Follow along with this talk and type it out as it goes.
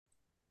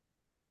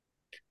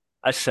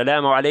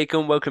Assalamu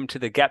alaikum. Welcome to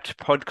the Gapped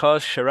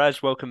podcast.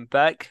 Shiraz, welcome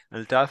back.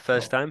 Altaf,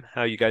 first Oh, time.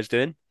 How are you guys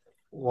doing?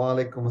 wa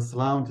alaikum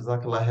assalam.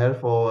 Jazakallah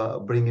khair for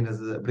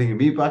bringing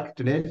me back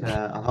today.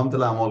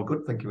 Alhamdulillah, I'm all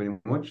good. Thank you very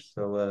much.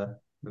 So,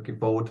 looking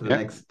forward to the Yeah.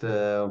 next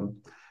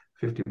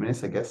 50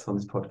 minutes, I guess, on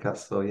this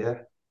podcast. So, yeah,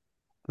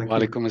 thank you.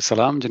 Walaikum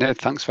assalam, Junaid.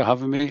 Thanks for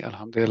having me.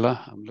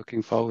 Alhamdulillah. I'm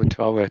looking forward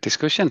to our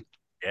discussion.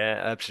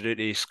 Yeah,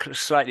 absolutely. It's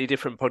slightly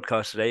different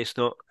podcast today.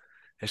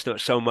 It's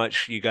not so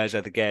much you guys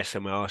are the guests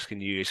and we're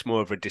asking you. It's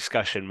more of a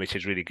discussion, which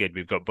is really good.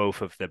 We've got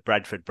both of the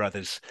Bradford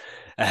brothers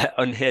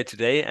on here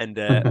today, and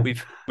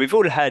we've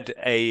all had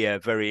a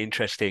very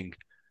interesting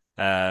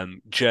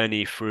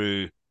journey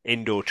through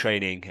indoor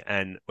training,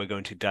 and we're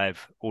going to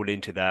dive all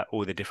into that,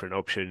 all the different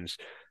options.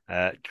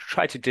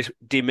 Try to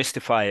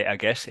demystify it, I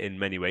guess, in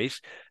many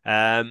ways.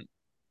 But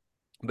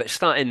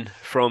starting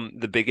from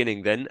the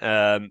beginning,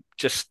 then,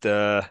 just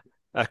a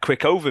quick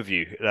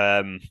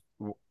overview.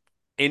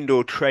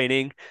 Indoor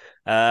training.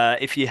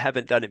 If you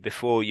haven't done it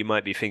before, you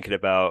might be thinking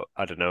about,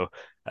 I don't know,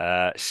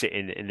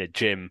 sitting in a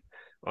gym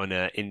on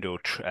an indoor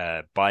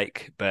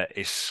bike, but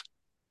it's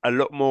a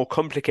lot more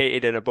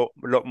complicated and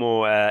lot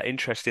more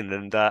interesting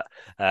than that.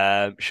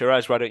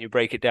 Shiraz, why don't you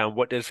break it down?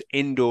 What does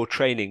indoor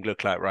training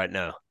look like right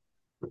now?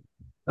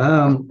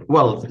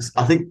 Well,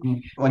 I think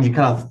when you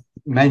kind of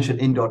mention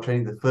indoor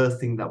training, the first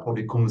thing that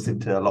probably comes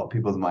into a lot of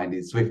people's mind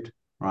is Zwift,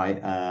 right?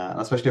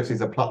 Especially if it's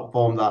a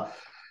platform that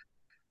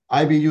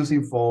I've been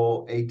using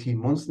for 18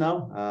 months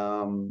now.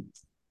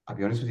 I'll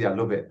be honest with you, I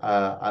love it.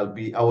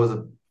 I was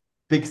a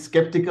big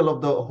skeptical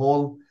of the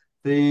whole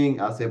thing,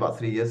 I'll say about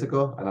 3 years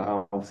ago. And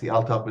obviously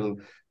Altaf will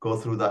go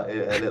through that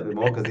a little bit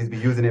more because he's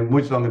been using it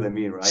much longer than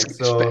me, right?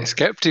 So,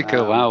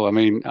 Skeptical. um, Wow. I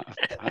mean,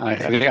 I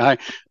think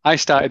I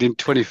started in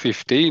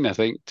 2015, I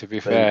think, to be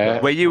there you fair.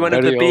 Were go. you one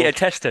of the Very beta old.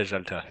 testers,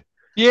 Anta?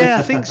 Yeah,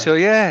 I think so.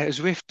 Yeah,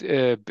 Zwift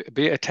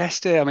beta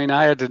tester. I mean,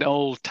 I had an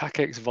old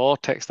Takex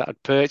Vortex that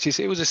I'd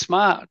purchased. It was a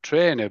smart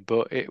trainer,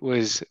 but it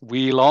was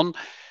wheel on.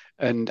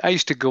 And I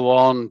used to go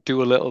on,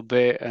 do a little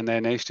bit, and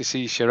then I used to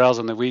see Shiraz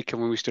on the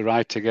weekend when we used to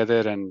ride together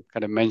and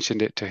kind of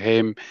mentioned it to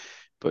him.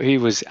 But he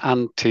was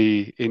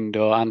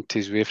anti-indoor,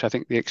 anti-Zwift. I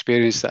think the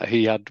experience that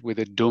he had with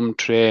a dumb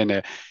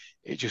trainer,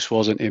 it just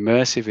wasn't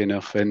immersive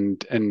enough.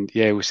 And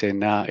yeah, we were saying,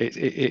 nah,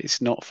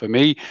 it's not for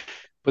me.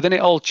 But then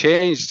it all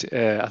changed.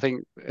 I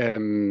think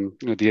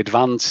the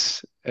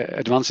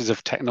advances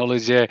of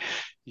technology.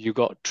 You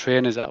got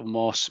trainers that were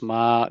more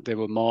smart. They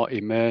were more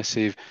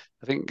immersive.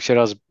 I think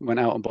Shiraz went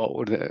out and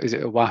bought, is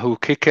it a Wahoo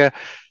Kicker?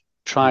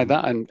 Tried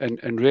Mhm.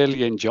 that and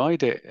really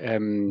enjoyed it.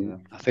 Yeah.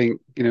 I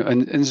think,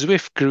 and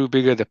Zwift grew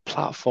bigger. The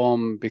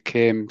platform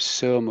became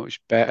so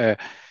much better.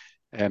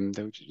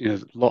 There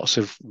was, lots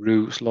of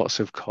routes,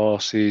 lots of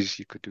courses.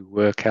 You could do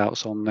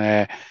workouts on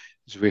there,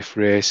 Zwift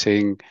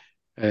racing,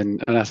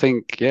 and I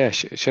think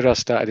Shiraz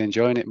started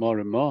enjoying it more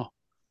and more.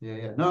 Yeah,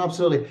 yeah. No,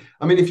 absolutely.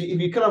 I mean, if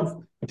you kind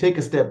of take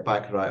a step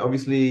back, right?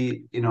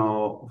 Obviously,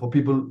 for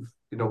people,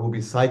 who've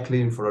been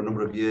cycling for a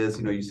number of years,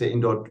 you say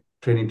indoor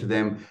training to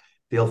them,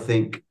 they'll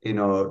think,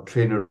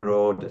 trainer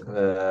road,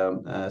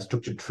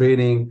 structured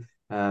training,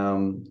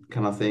 kind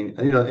of thing.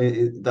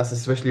 And, that's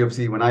especially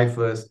obviously when I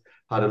first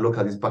had a look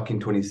at this back in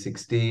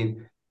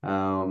 2016.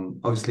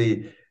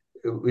 Obviously,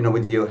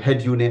 with your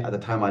head unit at the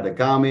time, I had a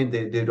Garmin,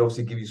 they'd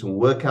obviously give you some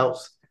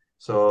workouts.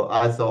 So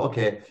I thought,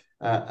 okay,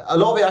 a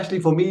lot of it actually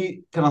for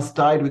me kind of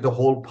started with the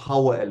whole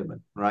power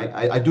element, right?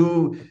 I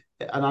do,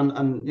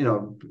 and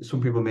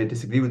some people may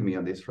disagree with me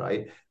on this,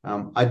 right?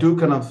 I do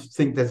kind of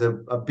think there's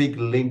a big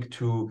link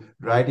to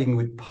riding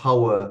with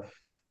power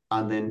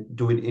and then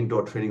doing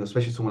indoor training,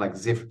 especially someone like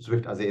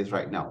Zwift as it is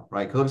right now,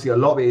 right? Because obviously a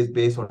lot of it is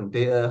based on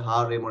data,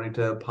 heart rate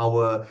monitor,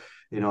 power,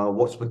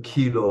 watts per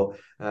kilo.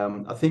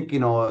 I think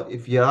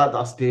if you're at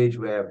that stage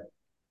where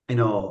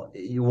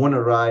you want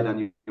to ride and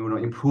you want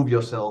to improve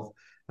yourself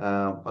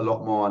a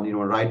lot more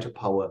and ride to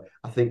power.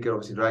 I think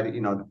obviously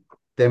riding,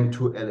 them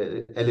two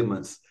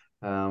elements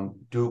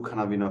do kind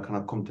of kind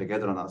of come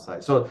together on that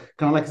side. So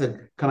kind of like I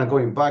said, kind of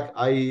going back,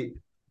 I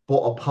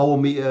bought a power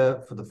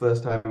meter for the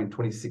first time in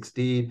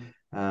 2016.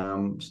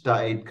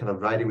 Started kind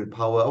of riding with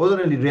power. I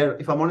wasn't really,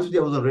 if I'm honest with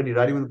you, I wasn't really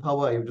riding with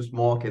power. It was just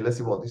more, okay, let's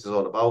see what this is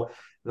all about.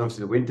 Then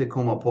obviously the winter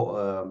come, I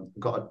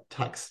got a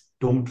tax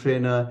dumb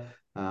trainer,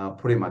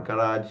 put it in my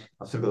garage.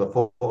 I've still got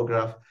the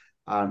photograph.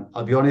 And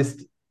I'll be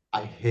honest,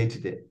 I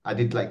hated it. I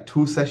did like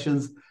 2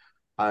 sessions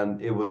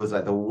and it was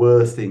like the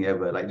worst thing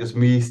ever. Like just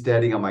me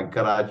staring at my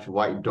garage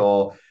white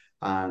door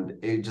and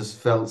it just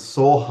felt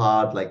so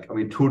hard. Like, I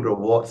mean, 200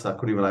 watts, I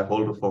couldn't even like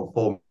hold it for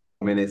 4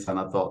 minutes. And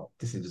I thought,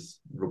 this is just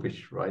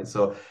rubbish, right?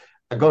 So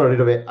I got rid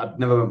of it. I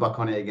never went back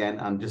on it again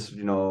and just,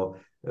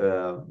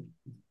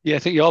 Yeah, I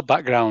think your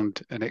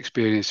background and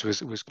experience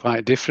was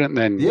quite different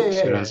then, yeah,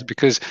 yeah, Shiraz, yeah.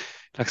 because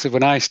like I said,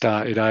 when I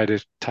started, I had a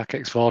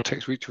Takex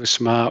Vortex, which was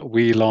smart,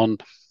 wheel on.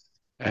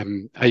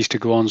 I used to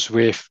go on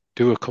Zwift,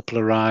 do a couple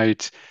of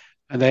rides,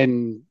 and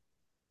then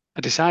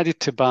I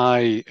decided to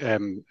buy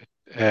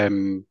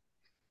um,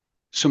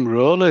 some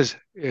rollers.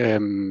 I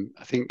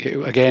think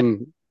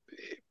again,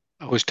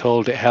 I was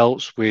told it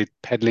helps with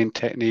pedaling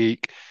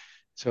technique,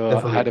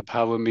 So I had Definitely. a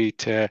power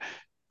meter,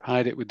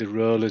 tried it with the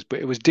rollers, but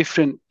it was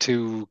different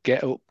to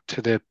get up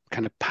to the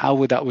kind of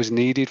power that was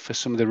needed for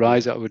some of the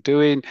rides Yeah. that we're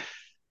doing.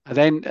 And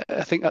then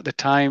I think at the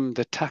time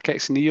the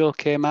TACX Neo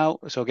came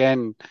out. So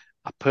again,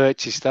 I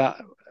purchased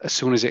that as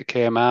soon as it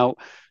came out.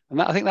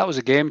 And I think that was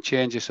a game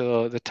changer.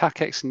 So the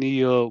TACX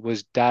Neo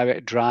was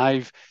direct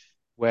drive,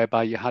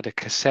 whereby you had a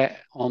cassette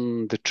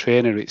on the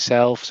trainer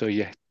itself. So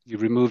you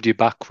removed your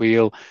back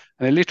wheel,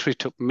 and it literally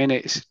took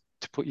minutes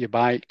to put your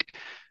bike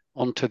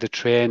onto the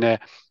trainer.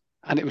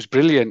 And it was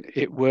brilliant.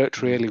 It worked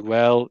Mm. really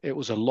well. It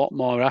was a lot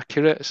more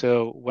accurate.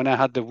 So when I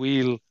had the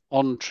wheel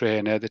on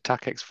trainer, the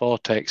TACX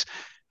Vortex,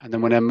 and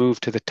then when I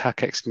moved to the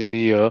TACX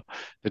Neo,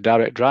 the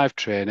direct drive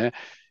trainer,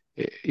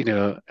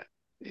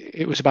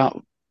 it was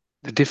about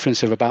the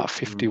difference of about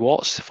 50 Mm.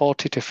 watts,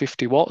 40 to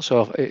 50 watts.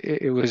 So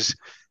it was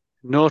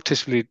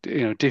noticeably,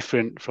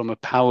 different from a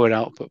power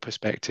output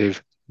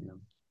perspective. Yeah.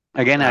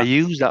 Again, I Uh,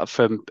 used that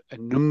for a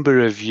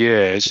number of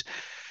years,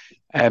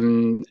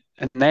 and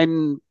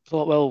then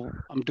thought, well,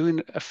 I'm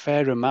doing a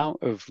fair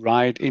amount of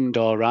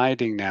indoor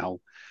riding now,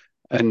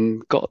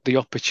 and got the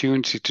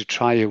opportunity to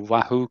try a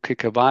Wahoo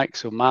kicker bike.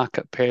 So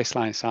Market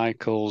Paceline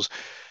Cycles,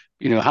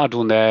 had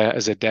one there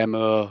as a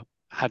demo,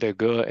 had a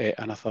go at it,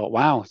 and I thought,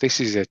 wow, this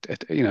is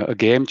a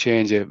game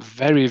changer.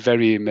 Very,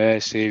 very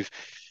immersive.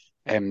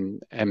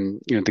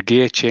 The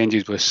gear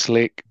changes were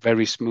slick,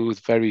 very smooth,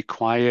 very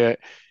quiet.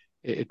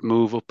 It'd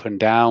move up and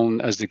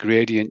down as the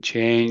gradient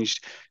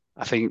changed.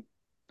 I think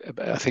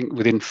I think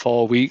within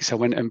 4 weeks I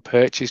went and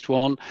purchased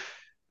one,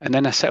 and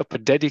then I set up a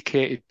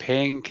dedicated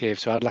pain cave.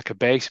 So I had like a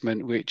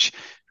basement which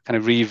kind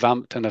of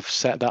revamped, and I've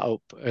set that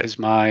up as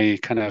my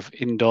kind of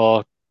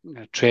indoor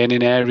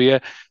training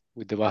area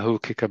with the Wahoo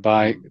kicker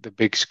bike, mm. the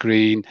big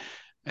screen,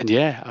 and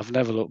yeah, I've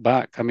never looked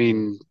back. I Yeah.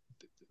 mean,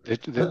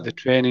 the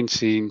training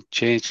scene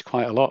changed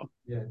quite a lot.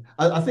 Yeah,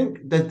 I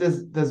think that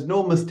there's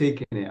no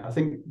mistake in it. I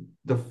think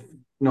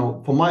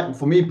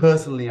for me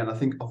personally, and I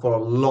think for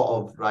a lot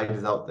of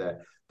riders out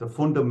there, the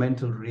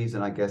fundamental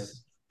reason I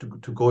guess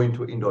to go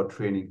into indoor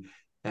training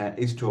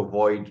is to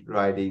avoid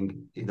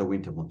riding in the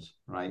winter months,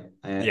 right?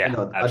 Yeah,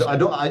 absolutely.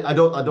 I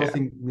don't Yeah.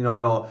 think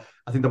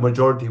I think the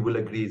majority will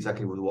agree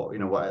exactly with what,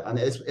 and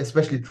it's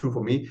especially true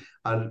for me.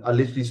 I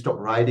literally stopped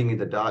riding in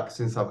the dark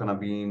since I've kind of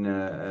been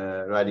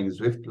riding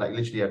Zwift. Like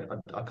literally,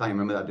 I can't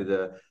remember that I did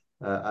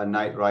a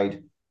night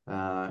ride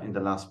in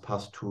the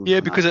past two Yeah,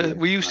 and a because half years,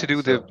 we used to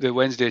right? do So the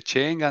Wednesday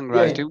chain gang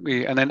rides, yeah, didn't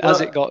we? And then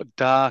as it well, got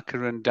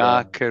darker and yeah,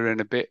 darker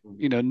and a bit,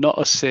 not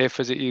as safe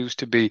as it used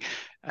to be,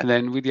 and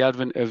then with the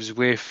advent of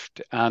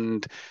Zwift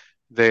and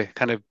the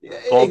kind of yeah,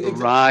 Bob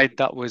ride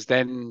that was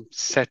then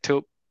set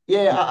up,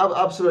 yeah,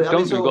 absolutely. I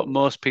mean, predominantly we got so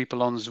most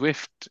people on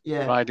Zwift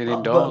yeah, riding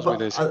indoors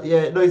with us.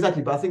 yeah, no,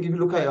 exactly. But I think if you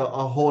look at a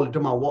whole, no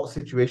matter what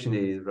situation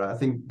it is, right? I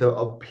think the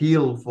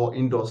appeal for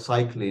indoor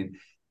cycling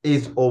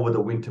is over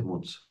the winter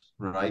months,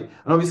 right? And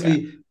Yeah. obviously,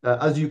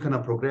 as you kind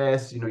of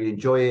progress, you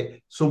enjoy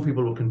it. Some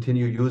people will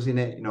continue using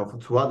it, for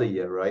throughout the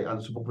year, right?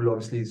 And some people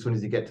obviously, as soon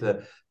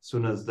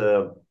as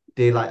the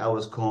daylight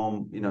hours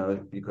come,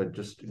 you could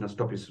just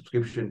stop your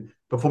subscription.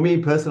 But for me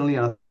personally,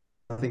 and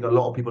I think a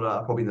lot of people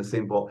are probably in the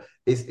same boat.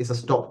 It's a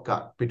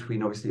stopgap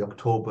between obviously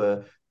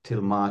October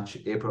till March,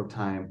 April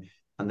time.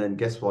 And then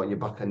guess what? You're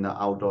back in the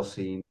outdoor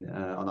scene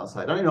on that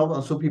side. And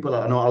and some people,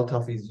 I know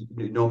Altaf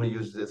normally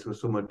uses it through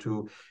summer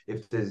too.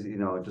 If there's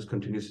just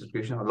continuous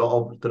subscription, a lot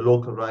of the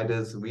local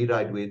riders we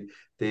ride with,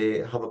 they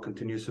have a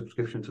continuous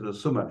subscription to the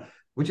summer,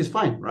 which is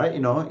fine, right?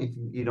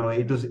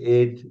 It does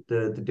aid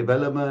the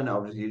development,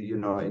 obviously,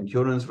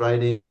 endurance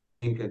riding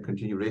and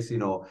continue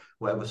racing or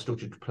whatever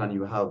structured plan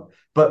you have.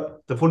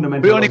 But the But it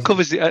fundamental, only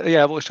obviously, covers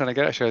I was trying to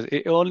get at, Shaz,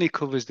 it only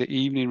covers the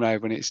evening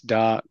ride when it's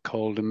dark,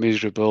 cold, and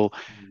miserable.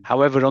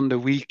 However, on the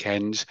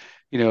weekends,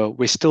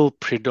 we're still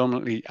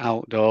predominantly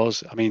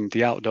outdoors. I mean,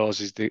 the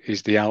outdoors is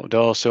the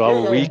outdoors. So yeah,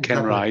 our yeah,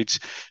 weekend exactly. rides,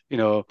 you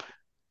know,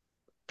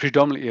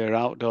 predominantly are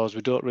outdoors.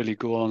 We don't really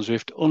go on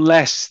Zwift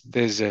unless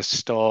there's a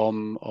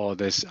storm or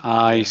there's Yeah.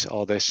 ice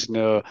or there's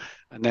snow,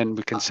 and then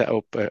we can Uh, set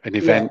up an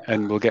yeah, event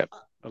and we'll get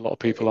a lot of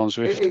people it, on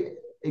Zwift.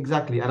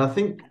 exactly. And I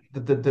think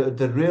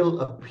the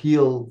real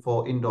appeal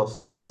for indoor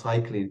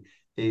cycling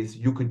is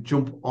you could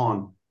jump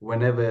on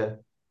whenever,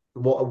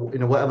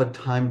 whatever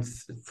time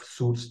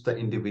suits the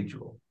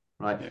individual,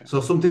 right? Yeah. So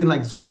something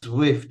like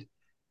Zwift,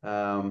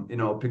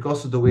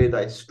 because of the way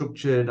that it's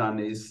structured and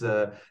is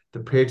the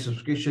paid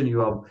subscription, you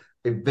have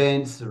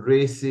events,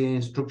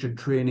 racing, structured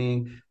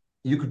training.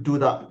 You could do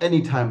that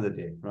any time of the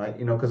day, right?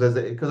 Because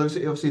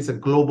obviously it's a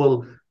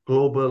global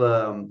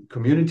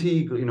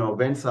community.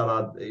 Events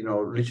are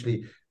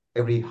literally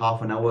every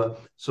half an hour.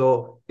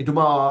 So it no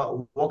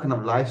matter what kind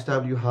of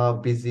lifestyle you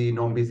have, busy,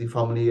 non-busy,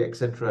 family,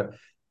 etc.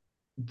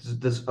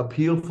 This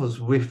appeal for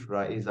Zwift,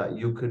 right, is that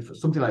you could, for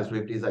something like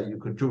Zwift, is that you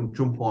could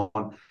jump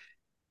on,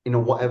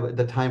 whatever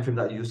the time frame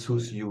that you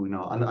suits you,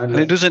 and And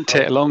it doesn't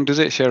take long, does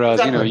it, Shiraz?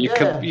 exactly,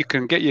 You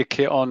can yeah, get your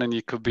kit on and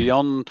you could be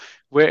on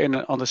waiting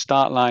on the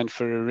start line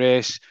for a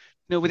race.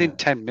 Within yeah.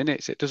 10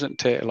 minutes, it doesn't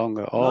take long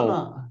at No, all.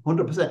 no,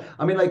 100%.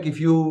 I mean, like if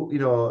you,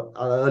 an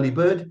early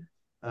bird,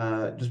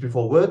 just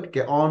before work,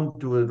 get on,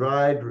 do a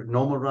ride,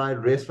 normal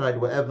ride, race ride,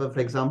 whatever, for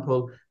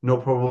example, no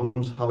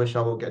problems, have a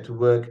shower, get to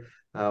work.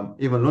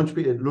 Even lunch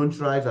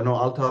rides. I know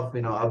Altaf,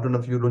 I've done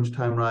a few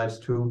lunchtime rides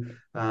too.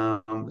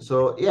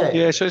 So yeah,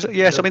 Yeah, so the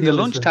yes, I mean the appeal is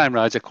lunchtime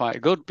rides are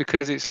quite good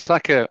because it's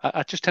like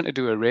I just tend to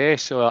do a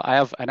race, so I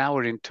have an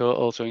hour in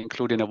total, so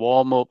including a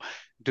warm up,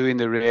 doing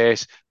the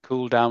race,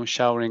 cool down,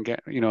 showering,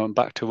 and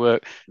back to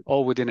work,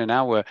 all within an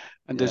hour.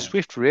 And the yeah,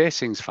 Zwift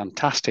racing's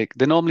fantastic.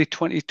 They're normally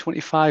 20,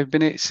 25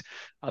 minutes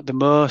at the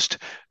most.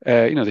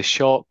 The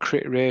short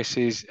crit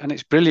races, and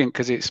it's brilliant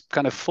because it's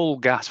kind of full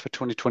gas for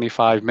 20,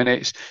 25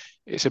 minutes.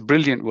 It's a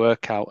brilliant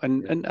workout,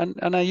 and, yeah, and and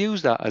and I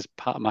use that as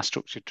part of my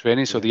structured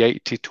training. So yeah, the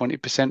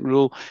 80-20%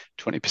 rule,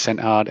 20%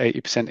 hard,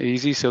 80%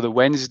 easy. So the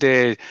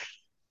Wednesday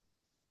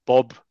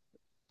bob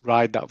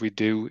ride that we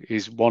do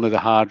is one of the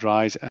hard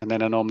rides, and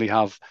then I normally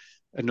have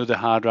another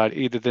hard ride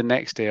either the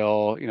next day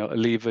or a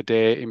leave a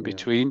day in yeah,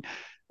 between.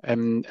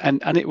 And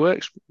it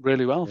works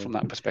really well yeah. from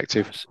that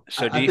perspective.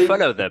 So do I you think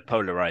follow the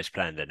polarized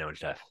plan then, or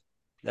stuff?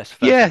 That's the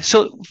first Yeah, one.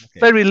 so Okay.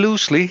 very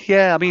loosely,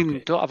 yeah. I mean,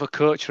 Okay. don't have a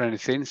coach or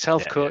anything, Yeah. Yeah.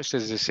 self-coached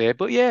as I say,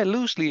 but yeah,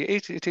 loosely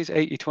it is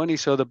 80-20.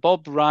 So the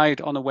Bob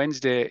ride on a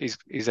Wednesday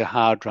is a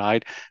hard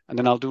ride, and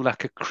then I'll do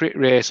like a crit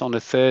race on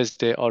a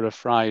Thursday or a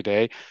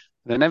Friday.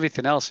 And then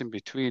everything else in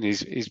between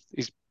is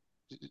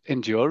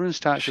endurance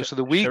type Sh stuff. So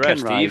the weekend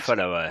Shiraz, do you rides,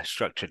 follow a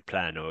structured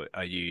plan, or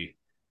are you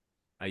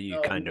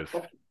kind um, of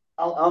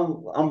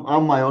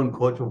I'm my own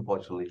coach,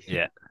 unfortunately.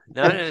 yeah?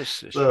 No, it's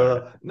fair enough.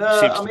 So no, It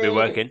seems I to be mean,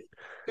 working.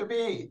 to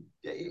be,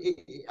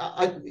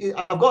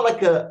 I've got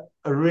like a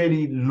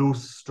really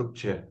loose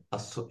structure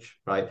as such,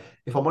 right?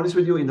 If I'm honest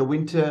with you, in the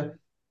winter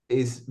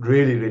is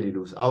really, really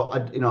loose.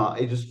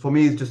 It just for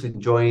me, it's just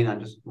enjoying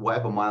and just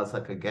whatever miles I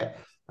could get.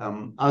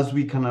 As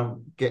we kind of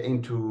get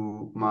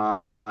into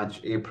March,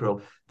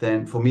 April,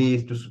 then for me,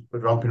 it's just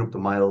ramping up the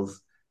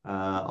miles.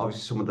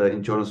 Obviously, some of the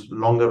endurance,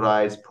 longer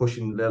rides,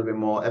 pushing a little bit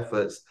more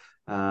efforts.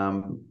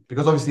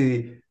 Because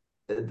obviously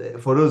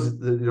for us,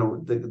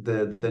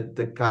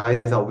 the guys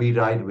that we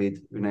ride with,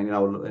 in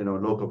our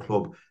local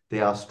club,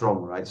 they are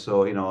strong, right?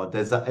 So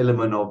there's that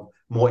element of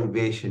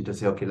motivation to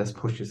say, okay, let's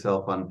push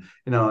yourself, and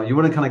you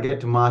want to kind of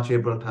get to March,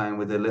 April time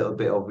with a little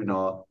bit of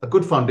a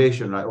good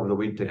foundation, right, over the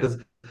winter, Yeah. because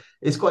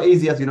it's quite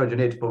easy, as you know,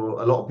 Junaid,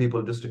 for a lot of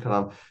people just to kind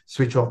of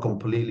switch off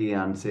completely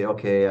and say,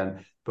 okay,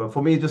 and but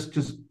for me, just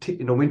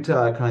winter,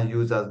 I kind of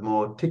use as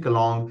more tick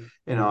along,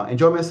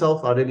 enjoy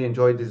myself. I really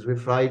enjoy these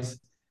Zwift rides.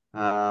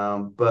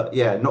 But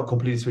yeah, not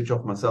completely switch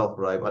off myself,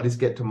 right? But at least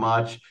get to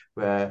March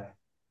where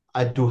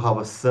I do have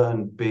a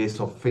certain base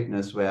of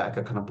fitness where I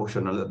can kind of push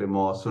on a little bit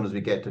more as soon as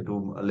we get to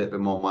do a little bit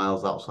more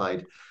miles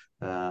outside,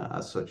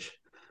 as such.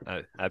 Now,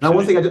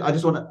 one thing Absolutely.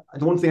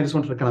 one thing I just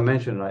wanted to kind of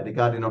mention, right,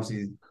 regarding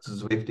obviously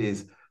Zwift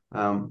is,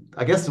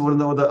 I guess one of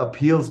the other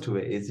appeals to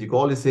it is you can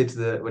always say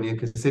when you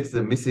can say to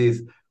the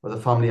missus or the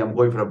family, I'm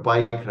going for a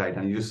bike ride,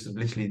 and you're just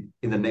literally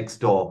in the next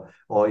door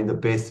or in the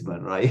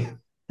basement, right?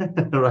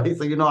 Right.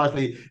 So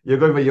actually you're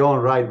going for your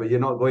own ride, but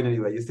you're not going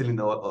anywhere. You're still in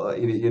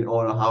your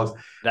own house,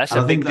 That's and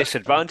a I think big that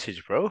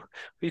disadvantage, bro. What are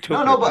you no,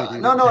 talking no, about? but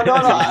no, no,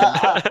 no,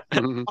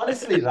 no.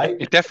 Honestly, right?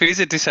 it definitely is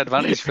a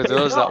disadvantage for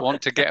those that No,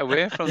 want to get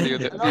away from no,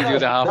 the other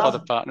no. half of the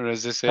partner,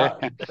 as they say.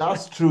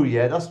 That's true.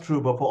 Yeah, that's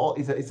true. But for all,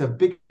 it's a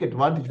big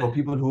advantage for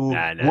people who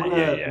Nah, yeah, wanna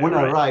yeah, wanna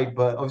right. ride,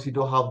 but obviously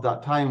don't have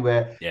that time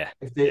where Yeah,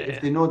 if yeah, if yeah,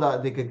 they know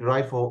that they could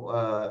ride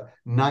for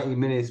 90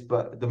 minutes,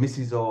 but the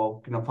missus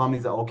or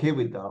families are okay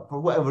with that for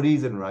whatever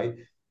reason, right?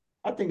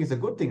 I think it's a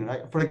good thing,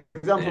 right? For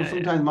example, yeah, yeah.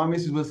 sometimes my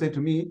missus will say to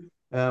me,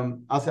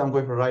 I'll say I'm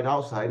going for a ride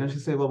outside, and she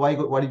say, "Well, why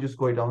did you just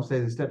go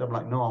downstairs instead?" I'm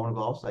like, "No, I want to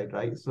go outside,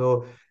 right?"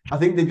 So I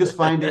think they just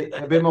find it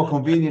a bit more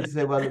convenient to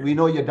say, "Well, we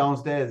know you're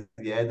downstairs,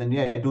 yeah, then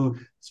yeah, do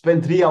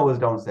spend 3 hours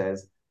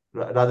downstairs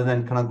rather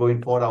than kind of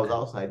going 4 hours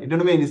outside." You know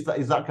what I mean? It's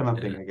that kind of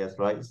thing, Yeah. I guess,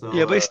 right? Yeah, So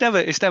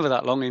but it's never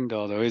that long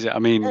indoor though, is it? I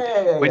mean, yeah,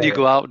 yeah, when yeah, you yeah,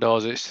 go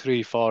outdoors, it's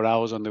 3-4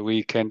 hours on the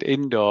weekend.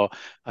 Indoor,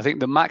 I think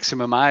the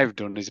maximum I've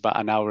done is about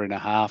an hour and a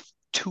half,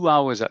 2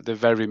 hours at the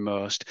very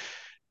most.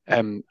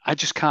 I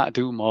just can't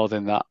do more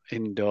than that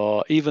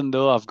indoor, even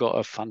though I've got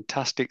a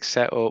fantastic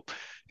setup.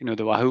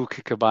 The Wahoo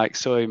kicker bike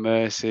so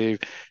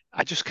immersive.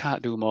 I just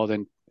can't do more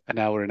than an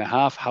hour and a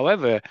half.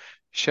 However,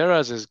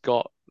 Shiraz has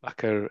got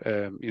like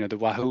the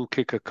Wahoo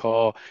kicker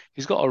core.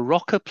 He's got a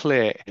rocker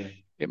plate. yeah.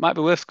 It might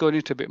be worth going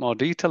into a bit more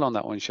detail on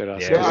that one,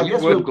 Shiraz, Yeah, because Yeah, I we'll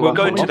guess you we'll won't we'll go we'll on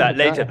go for come into long. into that that.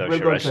 later Yeah, though, we'll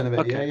go into Shiraz. it in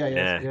a bit. Yeah, Okay. yeah, yes,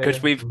 Yeah, yeah,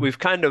 because yeah. we've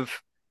kind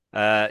of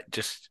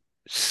just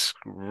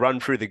run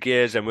through the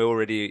gears and we're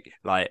already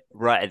like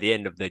right at the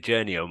end of the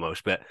journey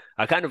almost. But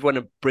I kind of want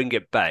to bring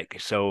it back.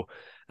 So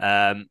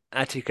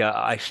Attica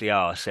actually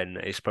asked, and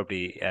it's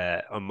probably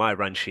on my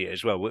run sheet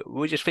as well.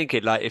 We're just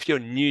thinking like if you're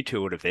new to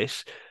all of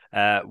this,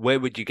 where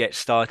would you get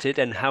started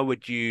and how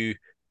would you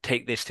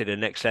take this to the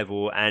next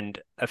level and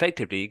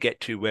effectively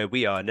get to where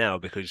we are now?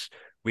 Because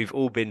we've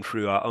all been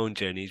through our own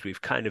journeys.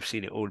 We've kind of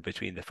seen it all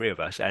between the three of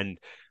us, and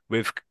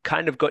we've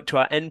kind of got to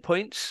our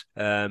endpoints.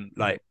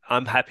 Like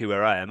I'm happy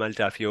where I am.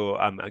 Altaf,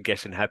 I'm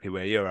guessing happy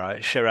where you're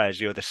at.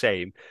 Shiraz, you're the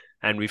same,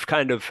 and we've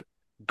kind of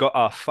got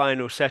our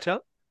final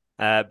setup,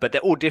 but they're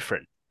all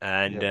different.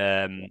 And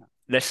Yeah,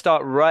 let's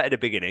start right at the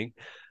beginning.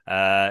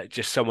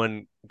 Just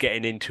someone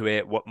getting into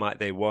it. What might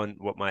they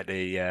want? What might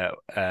they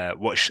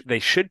they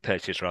should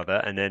purchase rather,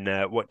 and then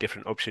what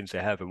different options they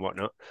have and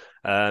whatnot.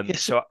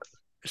 Yes.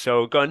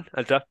 So go on,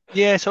 Altaf.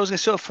 Yeah, so I was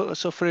going to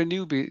so for a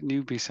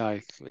newbie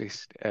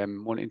cyclist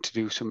wanting to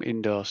do some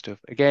indoor stuff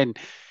again,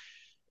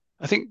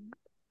 I think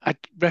I'd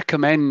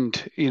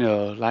recommend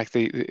like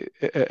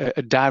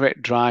a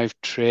direct drive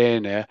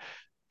trainer,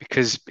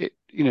 because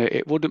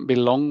it wouldn't be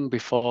long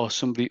before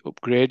somebody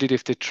upgraded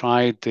if they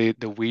tried the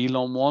wheel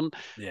on one,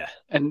 Yeah.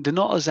 and they're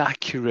not as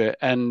accurate,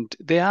 and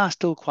they are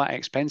still quite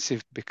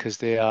expensive because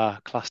they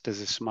are classed as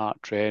a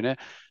smart trainer.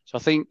 So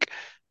I think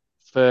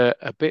for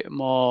a bit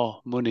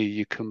more money,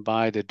 you can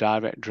buy the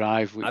direct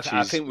drive, which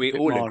I is think a we bit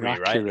all more agree,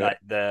 right? accurate. Like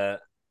the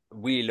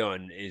wheel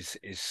on is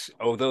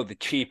although the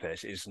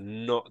cheapest, is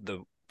not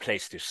the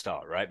place to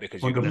start, right?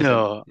 Because you're gonna 100%.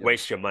 No, Yeah.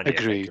 waste your money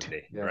agreed.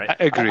 effectively, Yeah. right?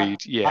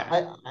 Agreed.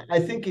 Yeah. I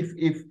think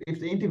if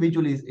the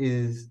individual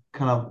is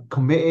kind of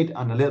committed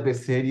and a little bit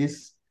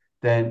serious,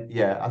 then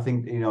yeah, I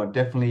think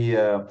definitely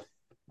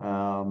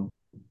um,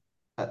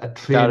 a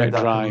trainer Direct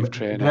that drive can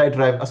trainer.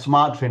 drive a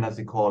smart trainer, as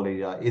they call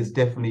it, is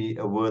definitely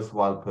a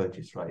worthwhile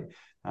purchase, right?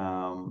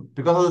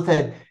 Because as I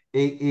said,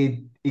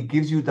 it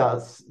gives you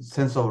that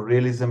sense of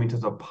realism in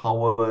terms of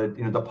power,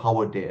 the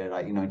power data,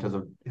 right? In terms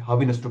of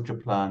having a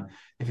structured plan.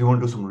 If you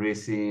want to do some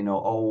racing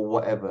or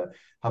whatever,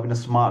 having a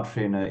smart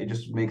trainer, it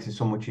just makes it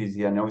so much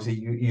easier. And obviously,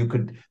 you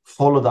could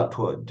follow that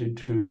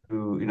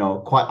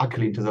to quite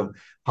accurately in terms of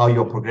how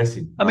you're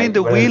progressing, I mean, right?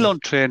 the wheel Whereas on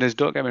trainers,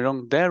 don't get me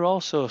wrong, they're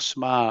also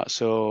smart.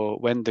 So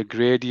when the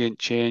gradient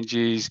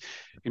changes,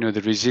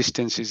 the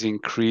resistance is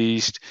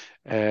increased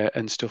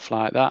and stuff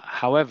like that.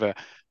 However,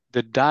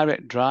 the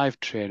direct drive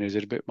trainers are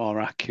a bit more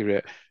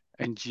accurate,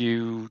 and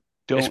you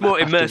It's don't more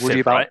have to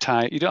worry immersive, right? about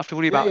tire. You don't have to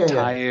worry yeah, about yeah, yeah.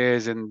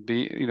 tires and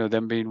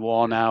them being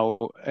worn out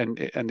and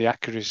the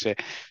accuracy.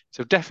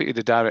 So definitely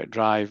the direct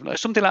drive, like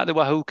something like the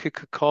Wahoo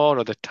Kicker Core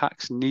or the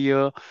Tax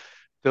Neo.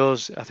 I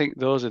think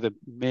those are the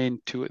main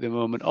two at the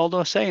moment.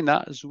 Although saying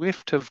that,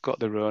 Zwift have got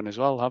their own as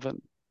well,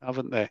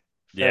 haven't they?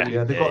 Yeah, Fairly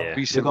Yeah, yeah, yeah. they've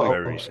recently. got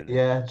Very recently.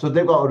 yeah, so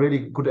they've got a really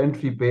good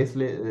entry base.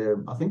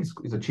 I think it's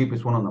the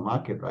cheapest one on the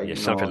market, right? Yeah,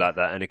 something like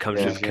that. And it It comes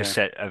Yeah, with is, yeah.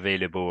 cassette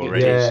available It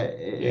already. yeah,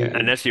 is. Yeah.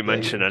 And as you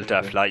mentioned, it is,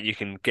 Altaf, like you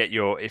can get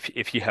your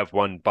if you have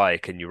one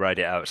bike and you ride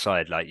it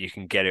outside, like you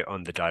can get it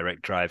on the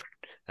direct drive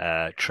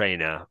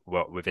trainer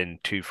within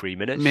 2-3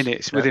 minutes.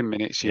 Minutes, yeah, within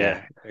minutes, Yeah,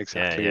 yeah. yeah,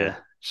 Exactly, yeah. yeah.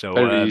 So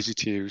Very easy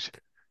to use.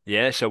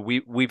 yeah, so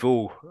we've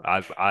all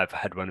I've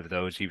had one of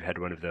those, you've had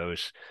one of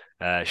those,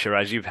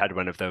 Shiraz, you've had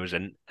one of those,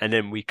 and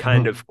then we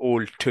kind Mhm. of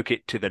all took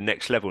it to the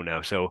next level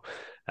now. So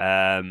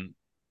um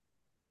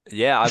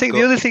yeah, I I've think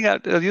the got other thing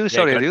that yeah,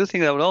 go on. the other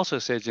thing that I would also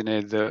say,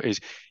 Sinead, though, is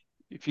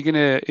if you're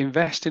going to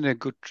invest in a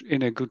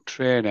good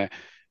trainer,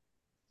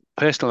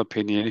 personal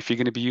opinion, if you're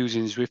going to be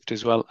using Zwift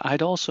as well,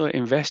 I'd also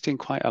invest in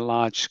quite a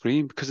large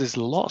screen, because there's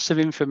lots of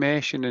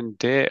information and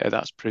data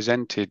that's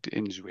presented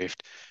in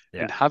Zwift.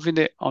 Yeah. And having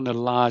it on a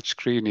large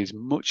screen is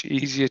much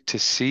easier to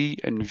see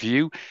and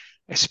view,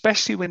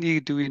 especially when you're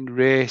doing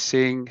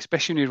racing,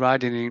 especially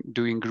when you're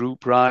doing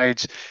group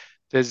rides.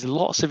 There's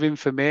lots of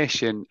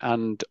information,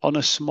 and on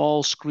a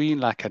small screen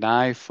like an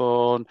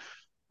iPhone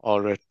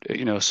or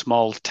a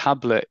small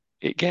tablet,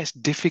 it gets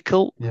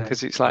difficult Yeah.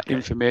 because it's like Okay.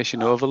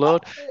 information Uh, uh,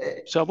 overload.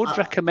 So I would uh,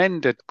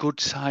 recommend a good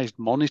sized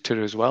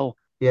monitor as well.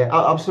 yeah,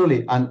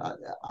 absolutely, and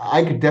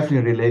I could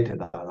definitely relate to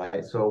that,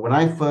 right? So when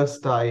I first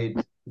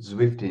started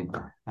Zwifting,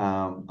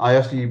 I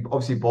actually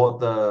obviously bought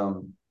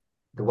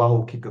the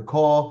Wahoo Kicker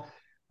Core,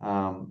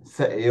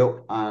 set it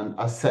up, and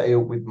I set it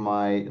up with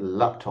my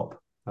laptop.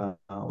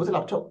 Was it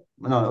laptop?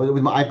 No,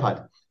 with my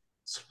iPad.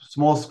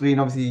 Small screen,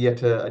 obviously you had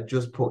to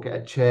adjust, get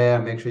a chair,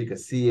 make sure you could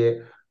see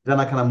it. Then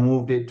I kind of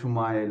moved it to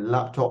my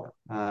laptop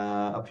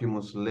a few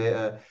months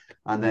later,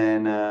 and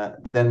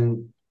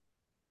then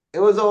it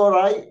was all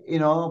right,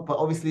 but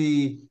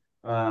obviously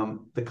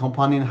the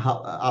companion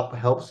app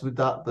helps with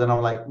that. But then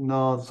I'm like,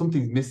 no,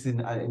 something's missing.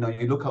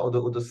 You look at other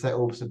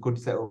setups, the good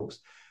setups,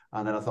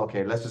 and then I thought,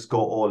 okay, let's just go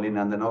all in.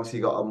 And then obviously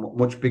you got a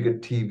much bigger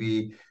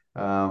TV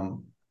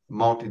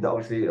mounted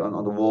obviously on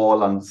the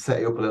wall and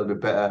set it up a little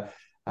bit better.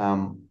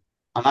 And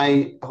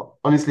I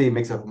honestly, it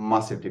makes a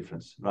massive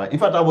difference, right? In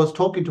fact, I was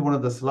talking to one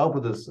of the Slough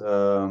brothers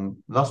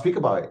last week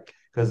about it,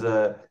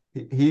 because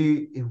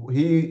he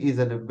is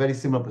in a very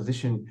similar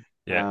position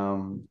Yeah.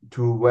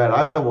 to where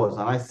I was.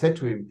 And I said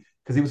to him,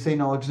 because he was saying,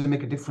 no, it doesn't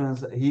make a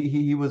difference.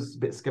 He was a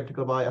bit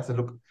skeptical about it. I said,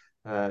 look,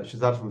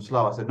 Shazad from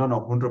Slough. I said, no,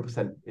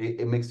 100%.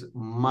 It makes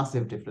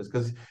massive difference,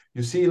 because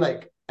you see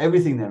like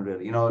everything then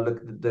really, look,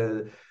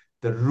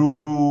 the route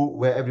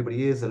where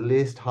everybody is, the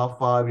list, how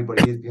far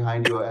everybody is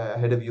behind you,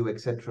 ahead of you,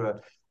 etc.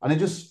 And it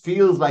just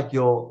feels like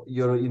you're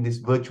in this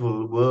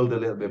virtual world a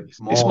little bit It's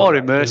more, more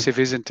right? Because immersive,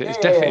 isn't it? yeah, It's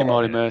yeah, definitely yeah,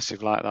 more yeah. Yeah.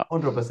 immersive like that.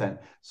 100%.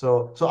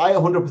 So I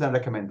 100%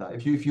 recommend that.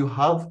 If you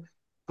have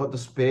got the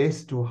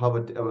space to have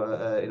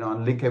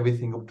and link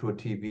everything up to a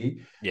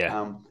TV,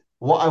 Yeah.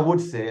 what I would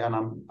say, and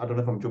I don't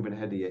know if I'm jumping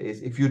ahead here,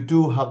 is if you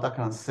do have that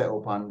kind of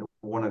setup and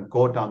want to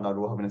go down that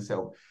road having a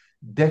setup,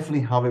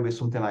 definitely have it with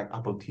something like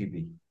Apple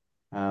TV.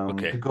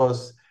 Okay.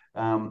 because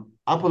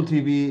Apple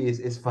TV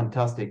is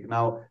fantastic.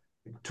 Now,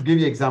 to give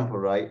you an example,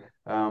 right?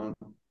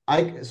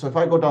 So if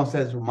I go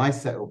downstairs, my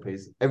setup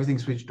is everything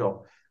switched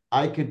off.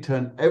 I could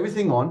turn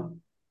everything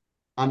on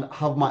and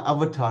have my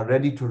avatar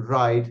ready to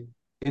ride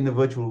in the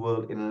virtual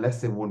world in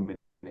less than 1 minute.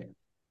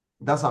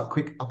 That's how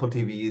quick Apple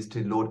TV is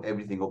to load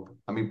everything up.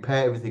 I mean,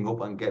 pair everything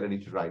up and get ready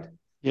to ride.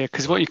 Yeah,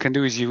 because what Wow. you can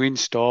do is you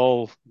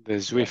install the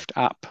Yeah, Zwift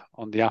app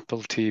on the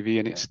Apple TV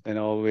and yeah, it's then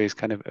always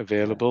kind of yeah,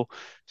 available.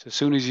 So as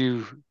soon as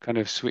you kind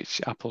of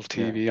switch Apple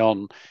yeah, TV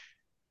on,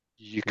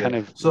 you kind yeah.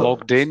 of So,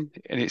 logged in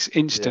and it's yeah,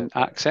 instant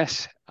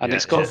access and Yeah,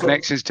 it's so, got yeah, so,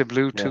 connections to yeah,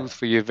 Bluetooth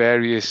for your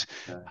various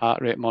yeah,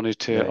 heart rate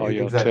monitor yeah, or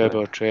your exactly.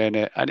 turbo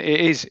trainer. And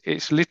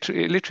it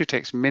literally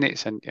takes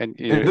minutes and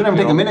It doesn't even you're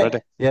take a on ready.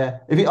 minute. Yeah.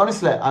 If you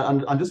honestly,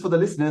 and just for the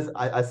listeners,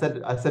 I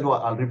said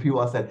what I'll repeat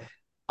what I said.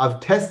 I've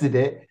tested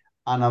it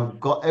and I've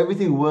got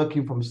everything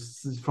working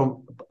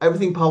from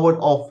everything powered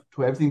off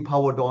to everything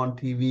powered on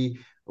TV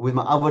with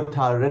my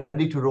avatar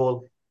ready to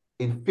roll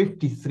in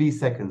 53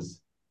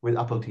 seconds with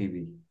Apple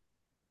TV.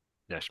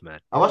 that's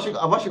mad. I've actually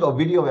got a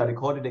video where I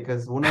recorded it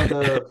because one of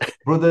the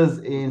brothers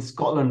in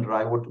Scotland,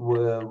 right,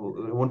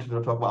 wanted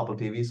to talk about Apple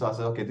TV. So I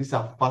said, okay, this is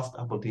how fast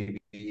Apple TV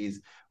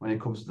is when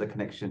it comes to the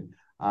connection.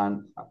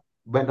 And I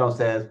went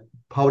downstairs,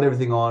 powered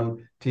everything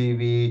on,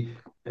 TV,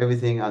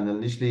 everything, and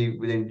then literally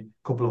within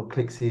a couple of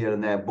clicks here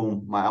and there,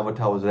 boom, my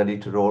avatar was ready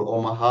to roll.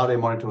 All my heart rate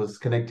monitor was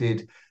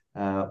connected.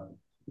 Uh,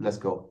 let's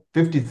go.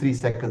 53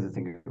 seconds, I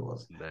think it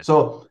was. Mad.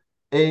 So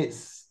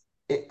it's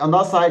on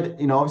that side,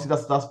 obviously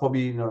that's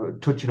probably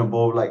touching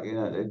above, like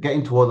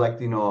getting towards like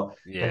the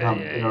Yeah, kind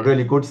of yeah, yeah.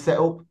 really good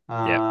setup.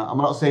 Yeah. I'm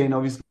not saying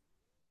obviously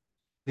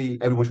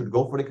everyone should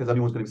go for it because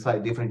everyone's going to be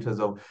slightly different in terms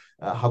of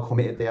how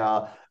committed they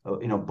are,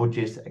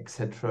 budgets,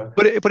 etc.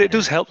 But it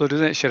does Yeah. help though,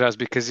 doesn't it, Shiraz?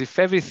 Because if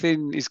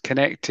everything is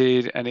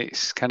connected and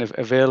it's kind of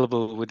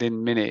available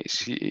within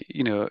minutes, it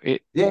Yeah,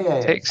 yeah,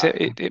 yeah. takes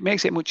it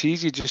makes it much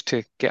easier just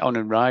to get on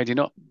and ride. You're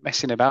not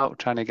messing about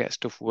trying to get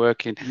stuff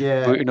working,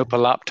 Yeah, booting up a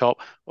laptop,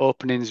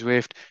 opening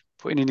Zwift,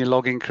 putting in your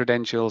login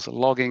credentials,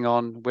 logging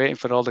on, waiting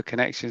for all the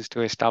connections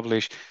to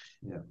establish.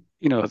 yeah.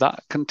 That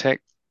can take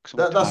some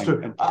That's time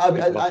true. and put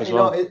people off as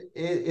well.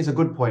 It's a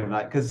good point,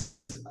 right? Because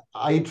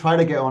I try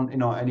to get on,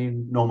 any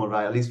normal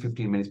ride at least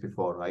 15 minutes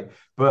before, right?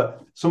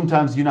 But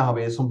sometimes you know how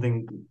it is,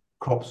 something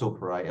crops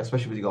up, right?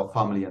 Especially when you got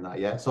family and that,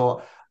 yeah.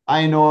 So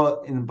I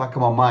know in the back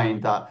of my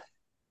mind that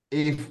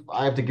if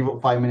I have to give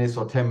up 5 minutes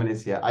or 10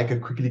 minutes, yeah, I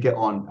could quickly get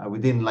on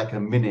within like a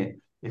minute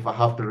if I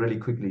have to really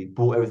quickly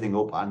pull everything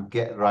up and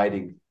get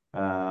riding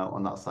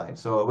on that side.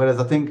 So whereas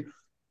I think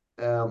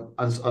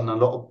and a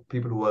lot of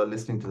people who are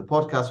listening to the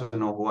podcast,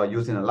 who are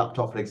using a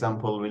laptop, for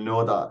example, we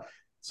know that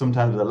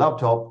sometimes with a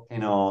laptop,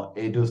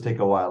 it does take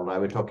a while, right?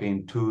 We're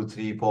talking 2,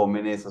 3, 4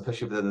 minutes,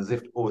 especially with the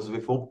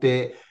Zwift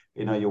update.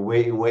 You're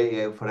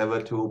waiting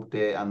forever to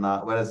update, and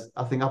that. Whereas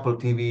I think Apple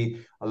TV,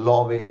 a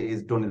lot of it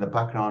is done in the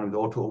background with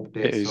auto It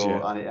updates. is, So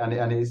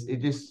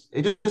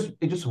yeah.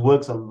 it just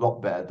works a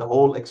lot better. The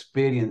whole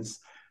experience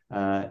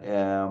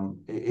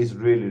is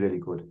really really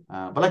good.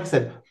 But like I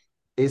said,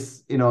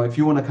 is if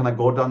you want to kind of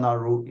go down that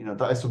route,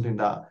 that is something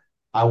that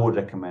I would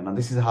recommend. And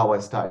this is how I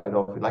started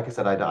off. Like I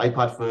said, I had the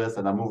iPad first,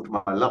 and I moved to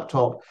my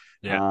laptop.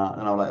 Yeah.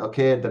 And I was like,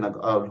 okay. Then I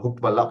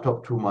hooked my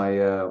laptop to my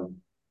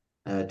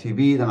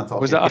TV. Then I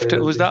thought, Was okay, that get rid after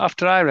of was this. that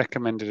after I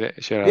recommended it,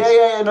 Yeah, Shiraz?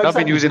 yeah, yeah. No, I've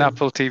been exactly. using Because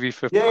Apple TV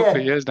for a yeah, couple of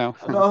yeah. years now.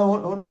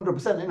 No,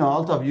 100%.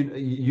 Altaf,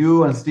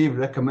 you and Steve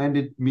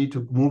recommended me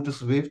to move to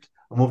Swift.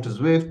 I moved to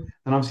Zwift,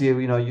 and obviously,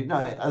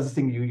 as a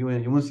thing, you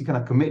once you kind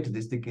of commit to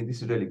this, thinking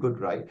this is really good,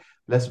 right?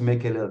 Let's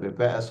make it a little bit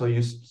better. So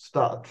you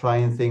start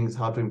trying things,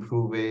 how to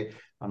improve it,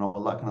 and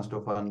all that kind of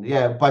stuff. And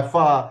yeah, by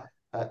far,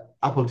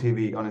 Apple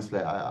TV, honestly,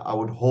 I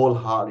would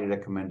wholeheartedly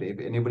recommend it.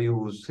 If anybody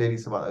who's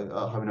serious about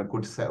having a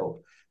good setup,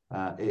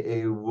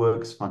 it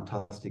works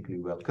fantastically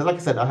well. Because, like I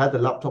said, I had the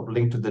laptop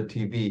linked to the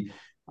TV,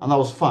 and that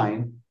was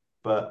fine,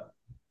 but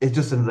it's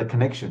just another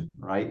connection,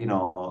 right?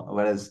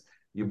 Whereas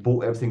you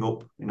boot everything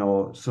up,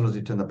 as soon as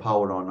you turn the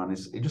power on, and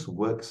it just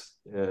works.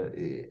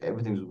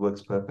 Everything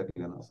works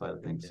perfectly on that side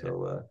of things. Yeah.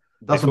 So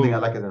that's something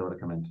Before I like and I would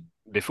recommend.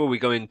 before we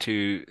go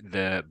into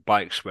the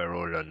bikes we're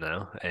all on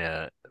now,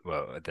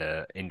 well,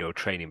 the indoor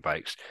training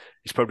bikes,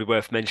 it's probably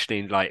worth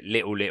mentioning like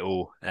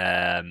little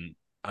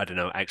I don't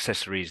know,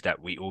 accessories that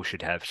we all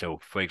should have. So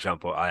for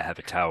example, I have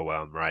a towel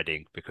while I'm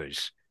riding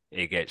because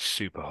it gets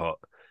super hot.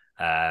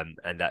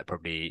 And that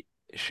probably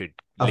should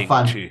A link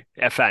fan, to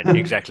a fan.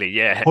 Exactly.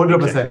 Yeah,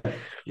 exactly. 100%.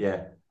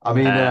 Yeah, I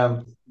mean,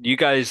 Uh, you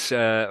guys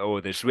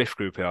or the Zwift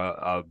group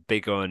are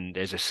big on.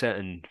 There's a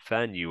certain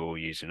fan you all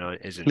use,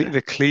 isn't there?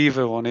 The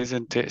Cleaver one,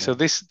 isn't it? yeah, So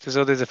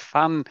there's a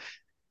fan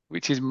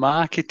which is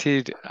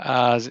marketed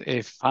as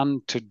a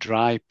fan to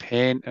dry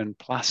paint and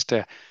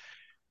plaster,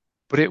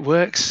 but it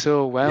works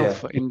so well yeah,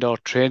 for indoor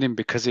training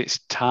because it's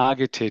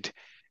targeted.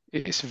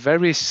 It's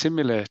very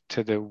similar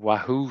to the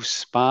Wahoo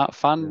Smart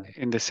Fan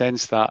yeah. in the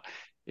sense that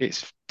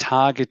it's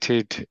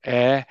targeted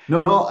air.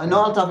 No, Uh,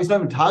 Altaf, it's not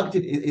even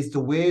targeted. It's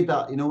the way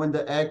that when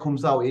the air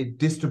comes out, it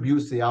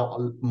distributes it out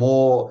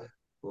more.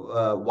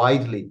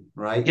 widely,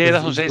 right? Yeah, Because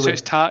that's what I'm saying. So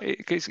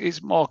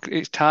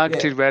it's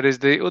yeah, targeted, whereas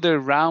the other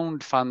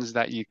round fans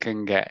that you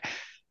can get,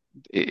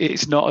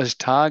 it's not as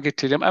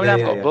targeted. I mean, yeah,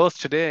 I've yeah, got yeah, both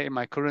today in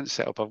my current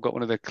setup. I've got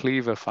one of the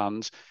Cleaver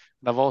fans,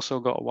 and I've also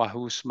got a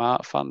Wahoo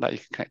Smart fan that you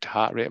can connect a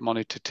heart rate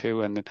monitor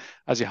to. And then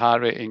as your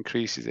heart rate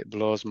increases, it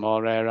blows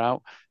more air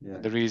out. yeah,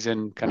 And the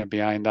reason kind of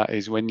behind that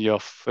is when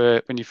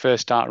when you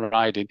first start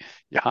riding,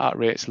 your heart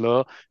rate's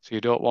low, so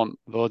you don't want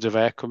loads of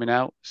air coming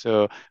out.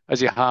 So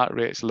as your heart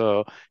rate's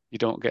low, you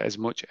don't get as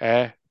much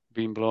air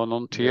being blown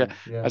onto you. yeah,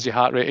 yeah, As your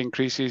heart rate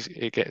increases,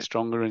 it gets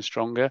stronger and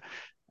stronger.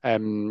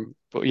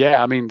 But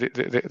yeah, I mean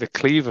the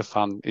Cleaver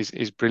fan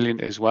is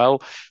brilliant as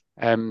well.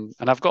 And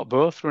I've got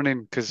both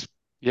running because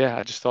yeah,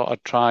 I just thought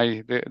I'd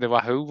try the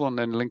Wahoo one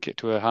and link it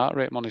to a heart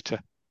rate monitor.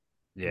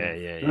 Yeah,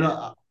 yeah, no, yeah.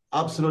 no,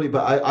 absolutely.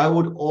 But I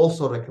would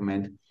also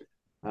recommend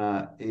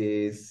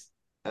is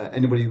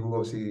anybody who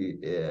obviously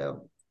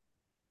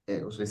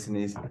was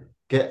listening is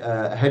get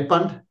a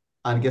headband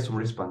and get some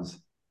wristbands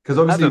because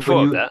I obviously haven't when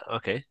thought of you that.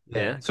 Okay.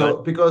 yeah Yeah, go on.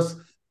 so because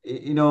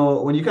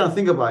when you kind of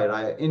think about it,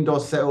 right, indoor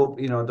setup,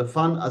 the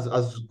fun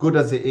as good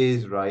as it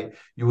is, right,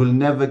 you will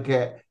never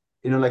get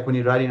like when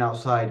you're riding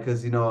outside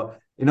because when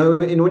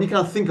you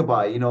kind of think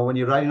about it, when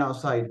you're riding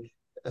outside,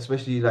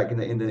 especially like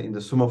in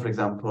the summer, for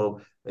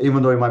example,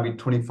 even though it might be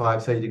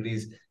 25 30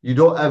 degrees, you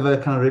don't ever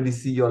kind of really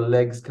see your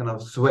legs kind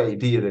of sweaty,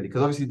 do you really?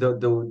 Because obviously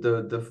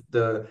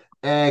the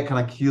air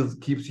kind of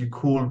keeps you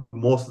cool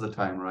most of the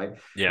time, right?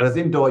 Yeah. Whereas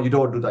indoor, you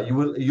don't do that.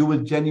 You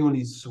will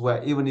genuinely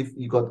sweat, even if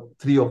you got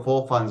 3 or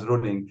 4 fans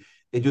running.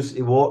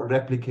 It won't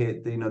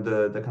replicate the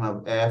kind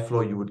of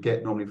airflow you would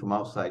get normally from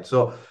outside.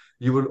 So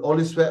you will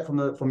always sweat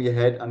from your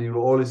head, and you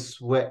will always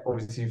sweat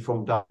obviously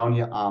from down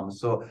your arms.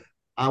 So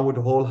I would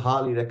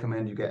wholeheartedly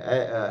recommend you get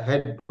a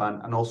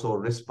headband and also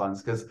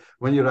wristbands because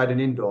when you're riding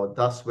indoor,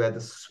 that's where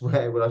the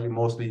sweat will actually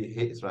mostly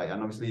hits, right?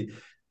 And obviously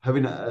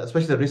having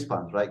especially the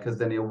wristbands, right? Because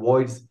then it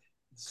avoids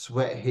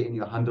sweat hitting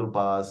your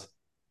handlebars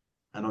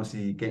and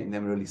obviously getting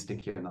them really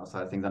sticky and that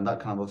side of things. And that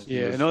kind of obviously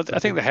Yeah, just no, I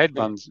think the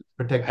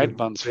protect your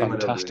headband's frame a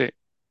little bit. fantastic.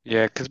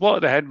 Yeah, because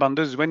what the headband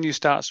does is when you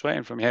start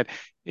sweating from your head,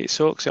 it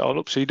soaks it all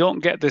up, so you don't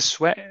get the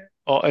sweat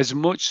or as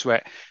much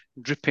sweat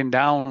dripping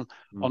down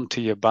Mm. onto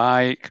your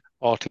bike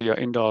or to your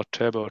indoor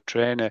turbo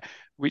trainer,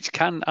 which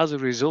can, as a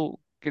result,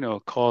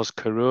 cause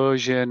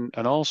corrosion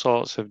and all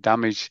sorts of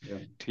damage Yeah,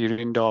 to your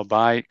indoor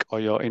bike or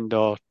your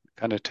indoor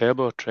kind of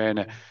turbo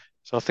trainer. yeah,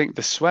 So I think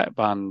the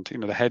sweatband,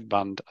 the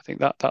headband, I think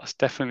that's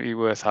definitely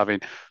worth having.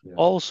 yeah,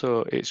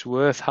 Also, it's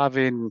worth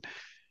having.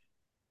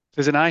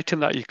 There's an item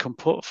that you can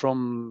put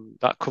from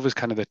that covers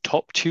kind of the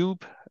top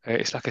tube.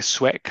 It's like a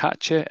sweat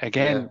catcher.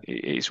 yeah, Again,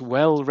 it's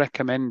well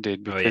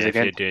recommended Oh because yeah,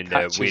 if again, you're doing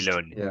the catches. wheel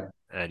on yeah.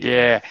 and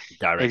Yeah,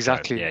 direct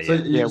drive. exactly. Yeah, So yeah.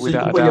 you, Yeah, so you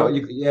without could a put doubt.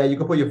 you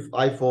could put your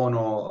iPhone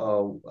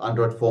or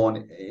Android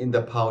phone in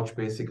the pouch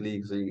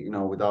basically, so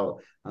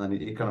without, and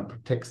then it kind of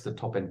protects the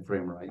top end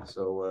frame, right?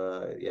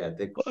 So yeah,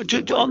 they're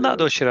very On very that very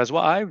though, good. Shiraz,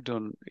 what I've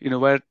done,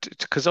 where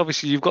because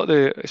obviously you've got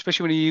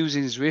especially when you're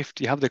using Zwift,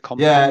 you have the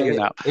Yeah, companion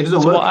app. it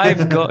doesn't So what work.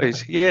 I've got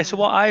is, yeah, so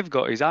what I've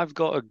got is I've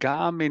got a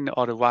Garmin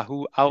or a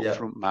Wahoo out Yeah,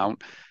 front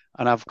mount,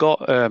 and I've got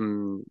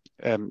the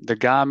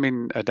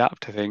Garmin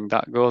adapter thing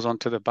that goes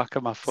onto the back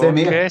of my same phone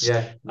here. case,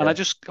 Yeah, and I yeah,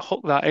 just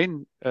hook that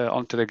in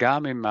onto the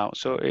Garmin mount,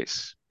 so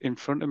it's in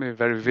front of me,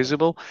 very yeah,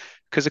 visible.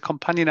 Because the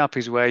companion app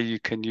is where you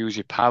can use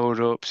your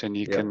power ups and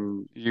you yeah,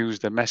 can use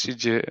the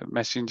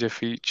messenger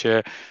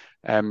feature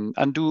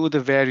and do other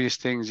various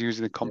things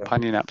using the yeah,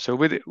 companion app. So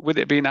with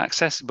it being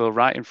accessible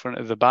right in front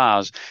of the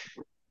bars,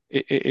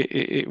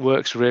 it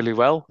works really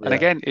well. And yeah,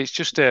 again, it's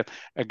just a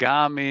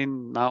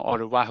Garmin mount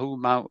or a Wahoo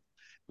mount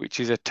which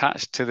is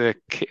attached to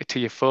to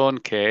your phone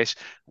case,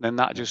 and then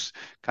that yeah, just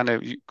kind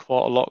of you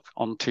quarter lock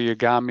onto your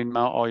Garmin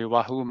mount or your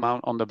Wahoo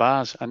mount on the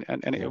bars, and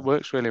yeah. it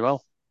works really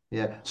well.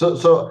 Yeah.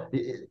 So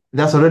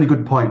that's a really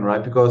good point,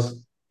 right?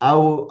 Because I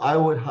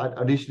would had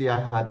initially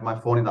I had my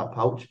phone in that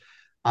pouch,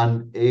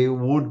 and it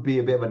would be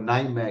a bit of a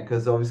nightmare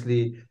because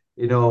obviously,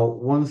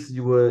 once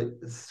you were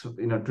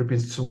dripping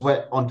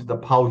sweat onto the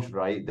pouch,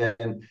 right,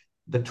 then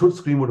the touch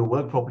screen wouldn't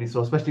work properly.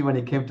 So especially when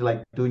it came to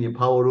like doing your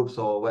power ups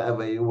or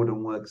whatever, it wouldn't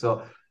work.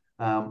 So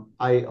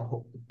I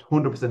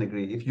 100%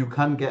 agree. If you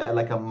can get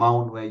like a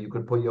mount where you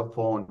could put your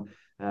phone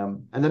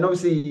and then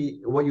obviously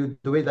the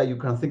way that you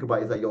kind of think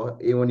about it is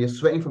that when you're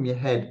sweating from your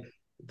head,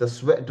 the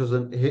sweat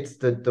doesn't hits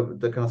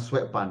the kind of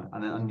sweat band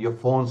and your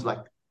phone's like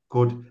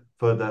good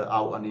further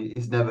out and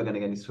it's never going to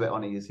get any sweat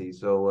on it, you see.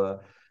 So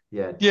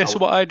yeah, Yeah, I so would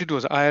what I did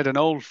was I had an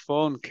old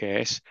phone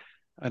case,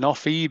 and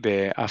off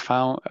eBay I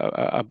found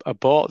I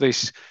bought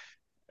this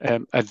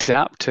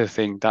adapter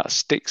thing that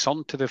sticks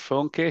onto the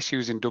phone case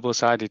using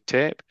double-sided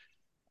tape,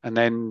 and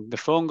then the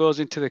phone goes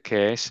into the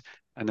case,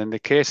 and then the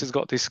case has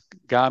got this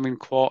Garmin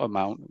quarter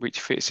mount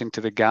which fits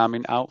into the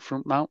Garmin out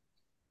front mount,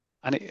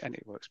 and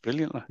it works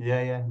brilliantly.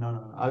 yeah,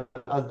 no.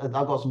 I've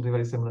got something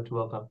very similar to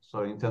Altaf,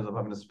 sorry, in terms of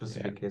having a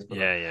Yeah. specific case for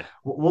that. Yeah, yeah.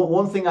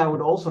 One thing I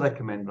would also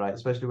recommend, right,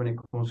 especially when it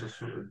comes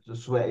to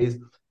sweat, is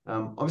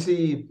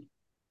obviously,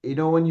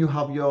 when you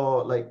have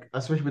your like,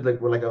 especially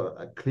with like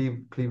a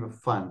cleaver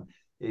fan,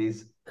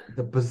 is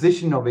the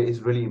position of it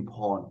is really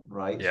important,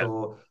 right? Yeah.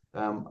 So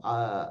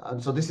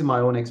and so this is my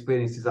own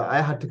experience, is that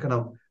I had to kind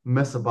of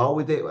mess about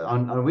with it,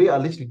 and we are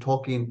literally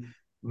talking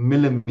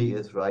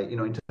millimeters, right? You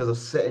know, in terms of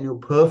setting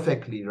it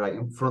perfectly right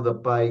in front of the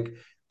bike,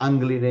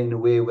 angling it in a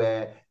way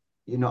where,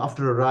 you know,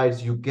 after a ride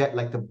you get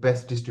like the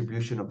best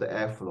distribution of the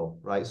airflow,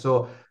 right?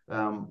 So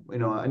you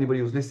know, anybody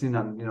who's listening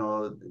and, you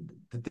know,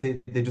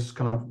 they just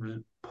kind of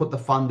put the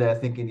fan there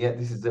thinking, yeah,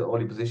 this is the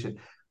only position.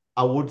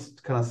 I would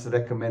kind of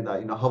recommend that,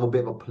 you know, have a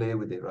bit of a play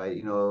with it, right?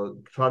 You know,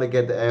 try to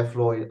get the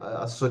airflow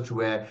as such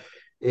where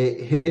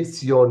it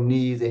hits your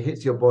knees, it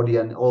hits your body,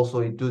 and also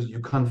it does, you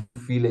can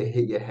feel it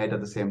hit your head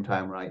at the same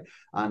time, right?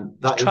 And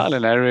It's that trial is,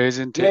 and error,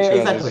 isn't yeah, it, yeah,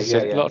 Shiraz? As you exactly.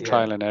 Yeah, said, a yeah, lot of yeah.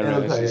 trial and Yeah, error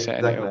no, as you're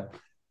setting it exactly. up.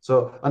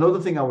 So another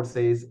thing I would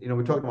say is, you know,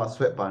 we're talking about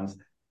sweatbands.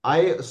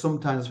 I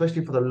sometimes,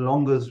 especially for the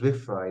longer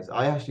Zwift rides,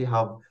 I actually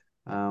have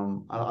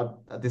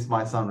this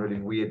might sound really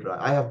weird, right?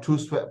 I have two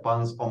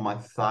sweatbands on my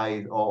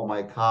thighs or on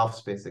my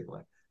calves,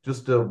 basically,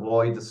 just to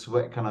avoid the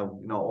sweat kind of,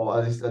 you know, or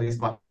at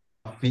least my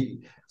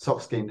feet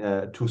socks getting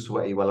too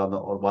sweaty while on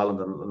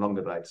the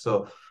longer ride.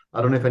 So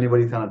I don't know if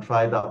anybody kind of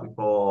tried that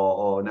before,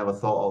 or never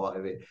thought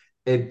about it.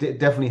 It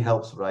definitely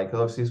helps, right?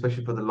 Because obviously,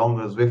 especially for the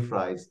longer Zwift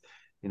rides,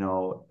 you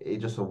know, it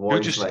just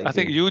avoids I like,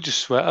 think you just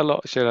sweat a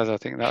lot, Shiraz. I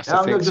think that's the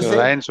thing. I'm just So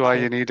saying, that's why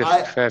you need a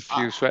fair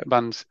few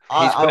sweatbands.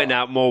 He's putting I,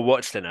 out more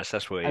watts than us.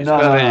 That's what he's no, doing.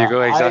 Well, no, there you no.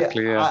 go.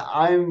 Exactly. Yeah.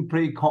 I'm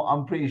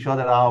pretty sure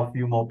there are a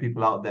few more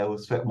people out there who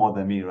sweat more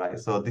than me, right?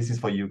 So this is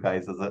for you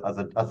guys as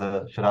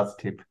a Shiraz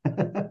tip.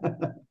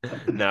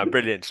 No,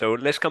 brilliant. So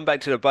let's come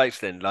back to the bikes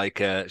then. Like,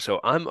 so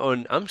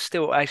I'm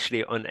still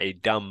actually on a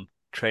dumb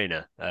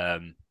trainer.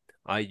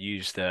 I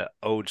use the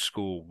old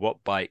school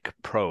Watt Bike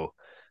Pro.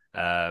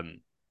 Um,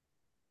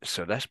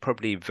 so that's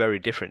probably very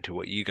different to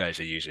what you guys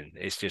are using.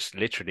 It's just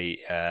literally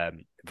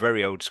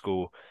very old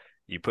school.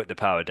 You put the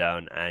power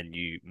down and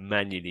you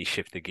manually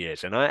shift the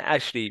gears. And I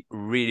actually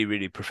really,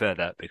 really prefer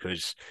that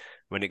because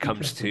when it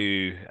comes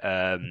Interesting.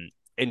 to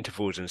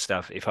intervals and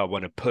stuff, if I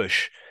want to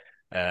push,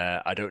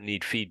 I don't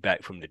need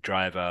feedback from the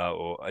driver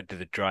or to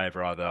the drive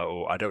rather,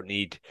 or I don't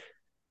need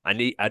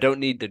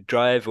the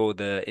drive or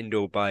the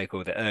indoor bike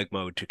or the erg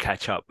mode to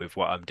catch up with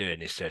what I'm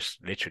doing. It's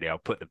just literally I'll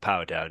put the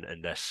power down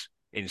and that's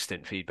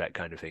instant feedback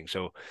kind of thing.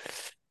 So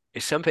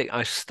it's something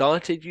I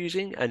started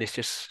using and it's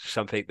just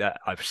something that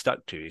I've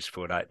stuck to is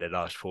for like the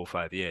last 4 or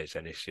 5 years.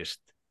 And it's just,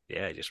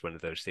 yeah, just one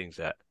of those things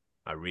that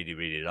I really,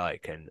 really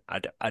like. And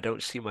I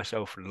don't see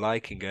myself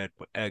liking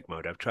erg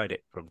mode. I've tried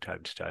it from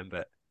time to time,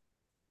 but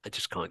I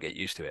just can't get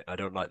used to it. I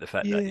don't like the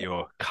fact that Yeah.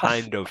 you're I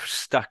th kind of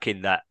stuck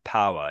in that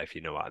power, if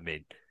you know what I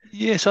mean.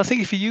 yeah. So I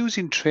think if you're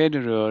using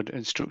trainer road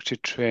and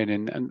structured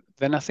training, and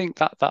then I think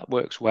that that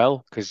works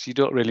well because you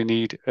don't really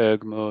need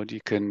erg mode.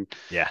 You can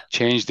Yeah,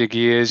 change the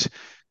gears,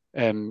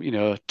 you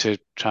know, to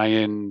try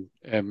and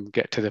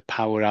get to the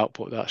power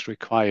output that's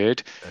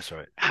required. that's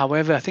right.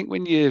 However, I think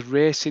when you're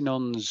racing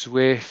on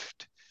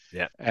Zwift,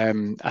 Yeah,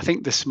 I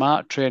think the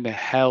smart trainer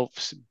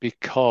helps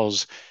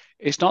because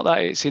it's not that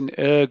it's in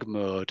erg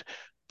mode,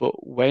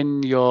 but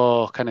when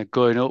you're kind of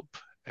going up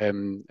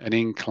an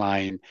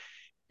incline,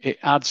 it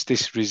adds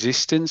this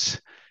resistance.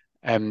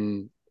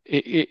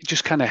 It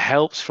just kind of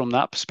helps from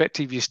that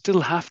perspective. You still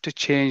have to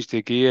change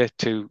the gear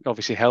to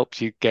obviously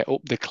help you get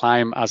up the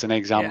climb, as an yeah,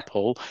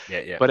 example.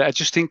 yeah. But I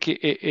just think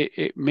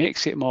it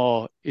makes it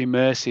more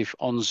immersive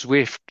on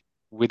Zwift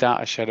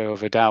without a shadow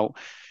of a doubt.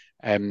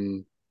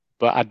 Um,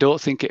 but I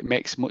don't think it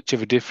makes much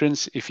of a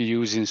difference if you're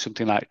using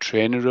something like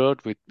Trainer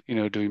Road with, you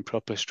know, doing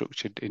proper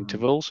structured Mm.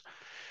 intervals.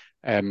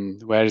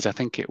 Whereas I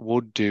think it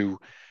would do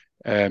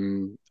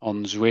on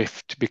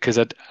Zwift because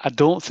I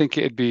don't think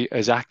it'd be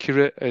as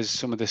accurate as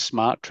some of the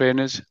smart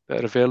trainers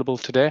that are available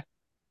today.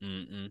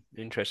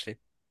 Interesting.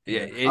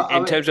 Yeah, Yeah. in I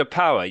mean, terms of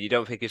power, you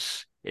don't think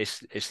it's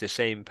the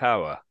same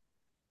power?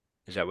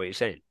 Is that what you're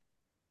saying?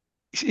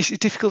 It's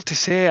difficult to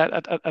say.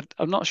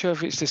 I'm not sure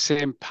if it's the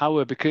same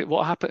power because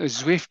what happened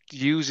is Zwift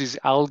uses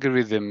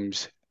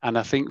algorithms, and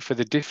I think for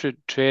the different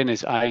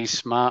trainers, i.e.,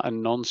 smart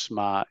and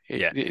non-smart,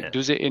 Yeah, it yeah,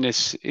 does it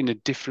in a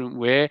different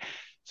way.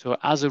 So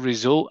as a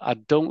result, I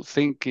don't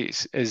think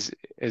it's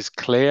as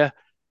clear,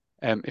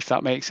 if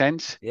that makes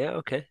sense. yeah.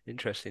 Okay,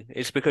 interesting.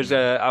 It's because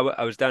mm,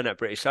 I was down at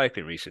British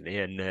Cycling recently,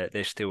 and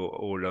they're still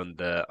all on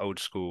the old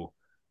school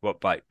what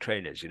bike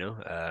trainers. You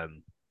know,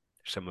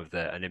 some of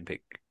the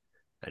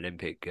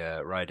Olympic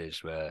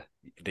riders where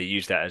they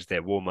use that as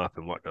their warm up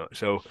and whatnot.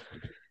 So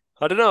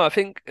I don't know. I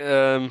think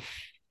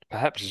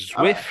perhaps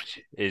I, Zwift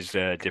is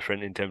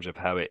different in terms of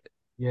how it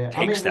yeah.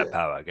 I takes mean, that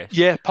power, I guess.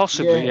 Yeah,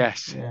 possibly, yeah,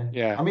 yes. yeah.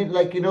 Yeah. I mean,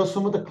 like, you know,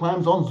 some of the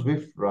climbs on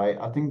Zwift, right?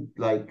 I think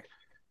like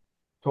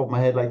top of my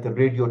head, like the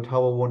radio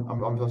tower one.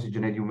 I'm obviously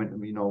Junaid,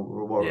 you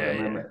know, Yeah,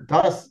 yeah,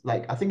 that's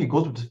like, I think it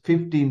goes up to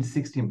 15,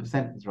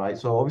 16%, right?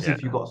 So obviously yeah.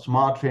 if you've got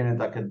smart trainers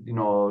that could, you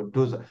know,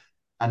 does,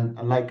 and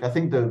like I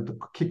think the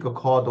kicker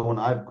cord, the one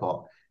I've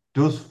got,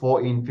 does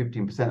 14,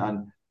 15%.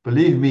 And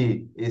believe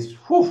me, it's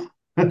whew,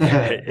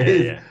 Yeah,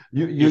 is yeah.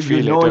 You you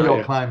feel it, know don't you're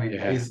you? climbing.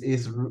 Yeah.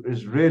 It's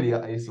really,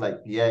 it's like,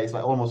 yeah, it's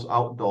like almost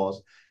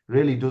outdoors.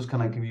 Really does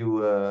kind of give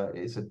you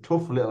it's a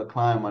tough little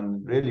climb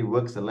and really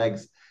works the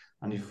legs.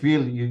 and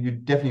you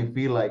definitely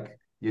feel like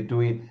you're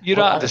doing. You're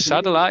But out of at the the same,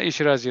 saddle, aren't you,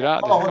 Shiraz? You're out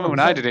of the, oh, I remember when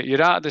I 100%. did it,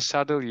 you're out of the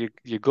saddle,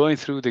 you're going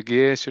through the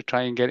gears to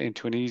try and get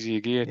into an easier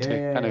gear Yeah, to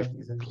yeah, kind yeah, of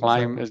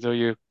climb exactly. as though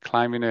you're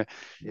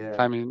Yeah.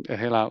 climbing a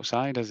hill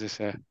outside, as they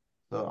say.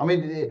 So I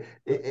mean,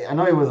 I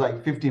know it was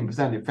like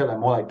 15%. It felt like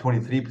more like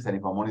 23%,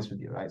 if I'm honest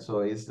with you, right?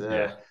 So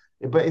Yeah.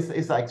 but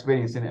it's that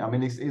experience in it. I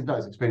mean, it's not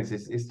as experience.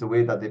 It's the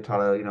way that they try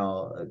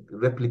to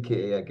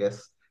replicate it, I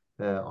guess,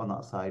 on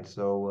that side.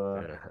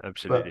 So, Yeah,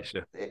 absolutely. but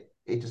So,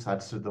 it just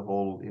adds to the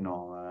whole,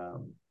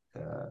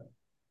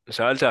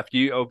 so Altaf,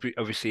 you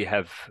obviously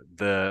have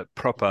the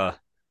proper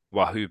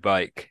Wahoo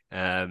bike.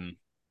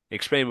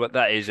 Explain what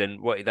that is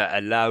and what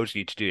that allows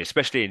you to do,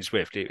 especially in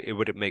Zwift. It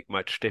wouldn't make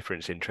much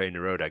difference in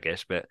trainer road, I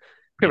guess, but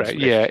in Correct.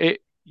 Yeah, Zwift,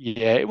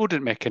 it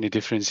wouldn't make any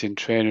difference in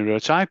training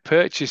road. So I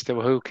purchased the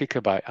Wahoo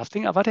kicker bike. I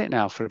think I've had it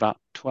now for about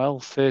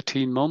 12,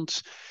 13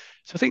 months.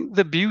 So I think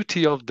the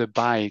beauty of the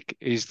bike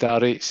is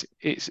that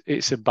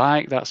it's a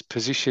bike that's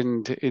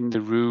positioned in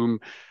the room.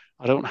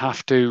 I don't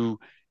have to,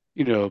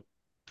 you know,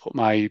 put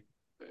my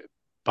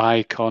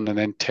bike on and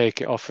then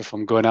take it off if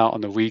I'm going out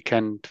on the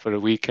weekend for a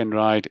weekend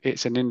ride.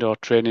 It's an indoor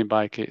training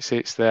bike. It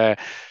sits there.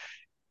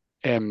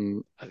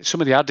 Some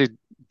of the added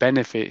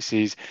benefits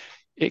is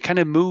it kind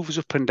of moves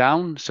up and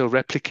down, so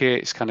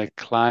replicates kind of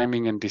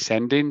climbing and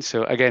descending.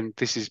 So again,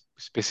 this is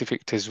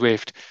specific to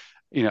Zwift.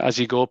 As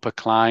you go up a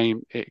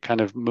climb, it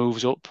kind of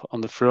moves up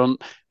on the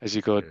front.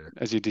 yeah,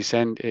 As you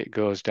descend, it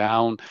goes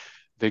down.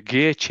 The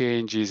gear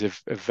changes are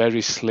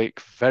very slick,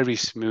 very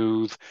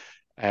smooth.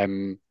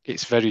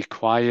 It's very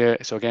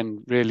quiet. So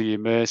again, really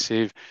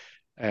immersive.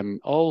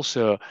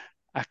 Also,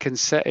 I can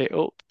set it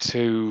up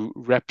to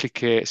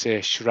replicate, say,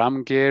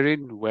 SRAM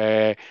gearing,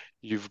 where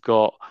you've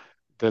got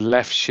the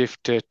left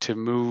shifter to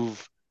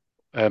move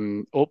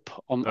up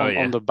oh on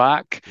yeah, the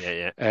back,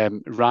 yeah, yeah,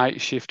 right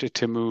shifter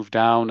to move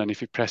down, and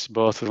if you press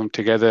both of them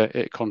together,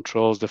 it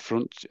controls the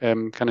front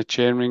kind of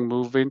chainring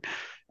moving.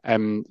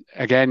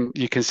 Again,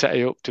 you can set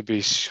it up to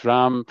be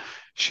SRAM,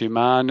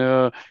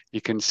 Shimano.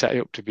 You can set it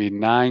up to be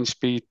 9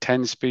 speed,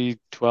 10 speed,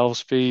 12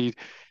 speed.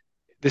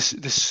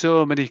 There's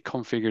so many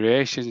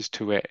configurations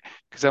to it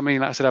because I mean,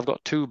 like I said, I've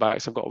got two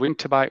bikes. I've got a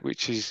winter bike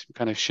which is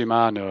kind of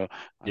Shimano,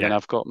 and then yeah,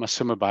 I've got my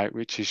summer bike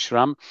which is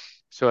SRAM.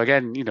 So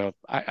again,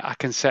 I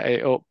can set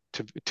it up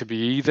to be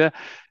either.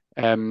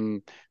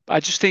 But I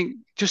just think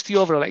just the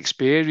overall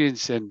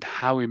experience and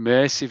how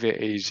immersive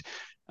it is,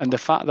 and the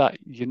fact that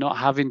you're not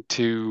having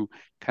to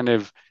kind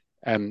of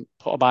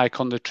put a bike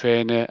on the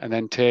trainer and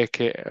then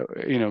take it,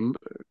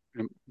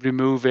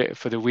 remove it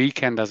for the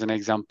weekend, as an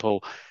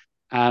example.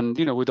 And,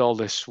 with all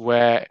the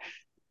sweat,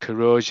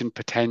 corrosion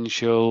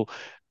potential,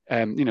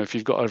 if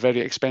you've got a very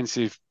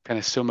expensive kind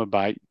of summer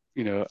bike,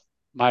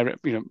 my,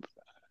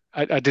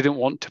 I didn't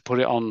want to put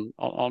it on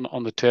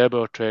the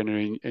turbo trainer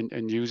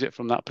and use it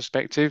from that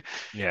perspective.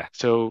 yeah.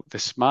 So the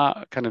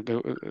smart kind of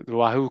the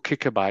Wahoo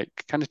kicker bike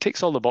kind of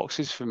ticks all the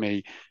boxes for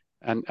me,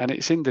 and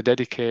it's in the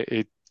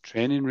dedicated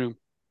training room.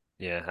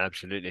 Yeah,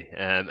 absolutely.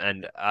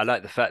 And I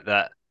like the fact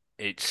that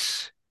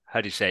it's, how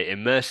do you say,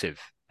 immersive.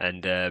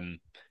 And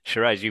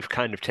Shiraz, you've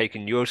kind of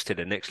taken yours to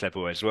the next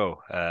level as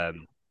well.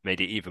 Made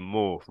it even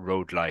more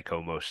road-like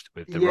almost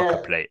with the rocker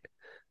yeah. plate.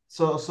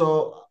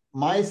 So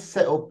my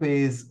setup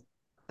is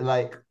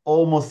like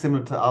almost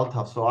similar to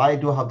Altaf. So I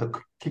do have the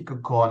kicker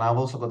core, and I've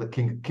also got the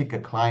kicker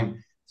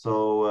climb.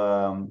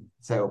 So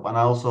setup,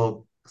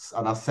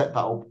 and I set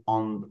that up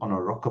on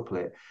a rocker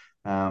plate.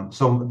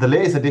 So the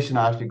latest addition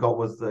I actually got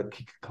was the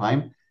kicker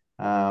climb,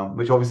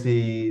 which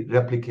obviously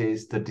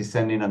replicates the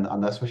descending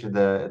and especially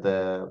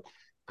the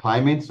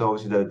climbing. So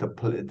obviously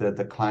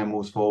the climb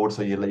moves forward,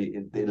 so it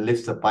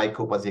lifts the bike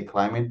up as you're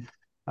climbing.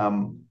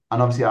 And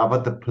obviously I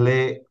bought the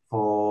plate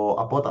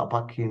I bought that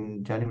back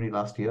in January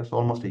last year, so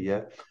almost a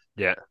year.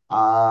 Yeah,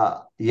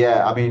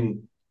 Yeah, I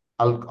mean,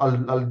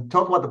 I'll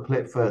talk about the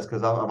plate first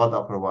because I've had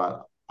that for a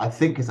while. I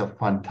think it's a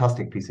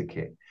fantastic piece of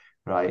kit,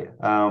 right?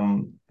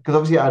 Because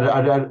obviously,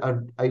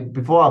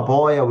 before I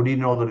bought it, I would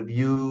read all the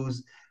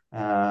reviews,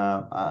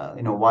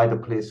 why the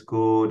plate's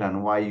good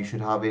and why you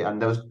should have it.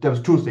 And there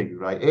was two things,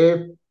 right?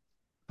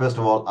 First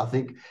of all, I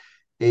think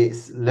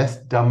it's less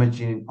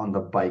damaging on the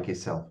bike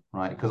itself,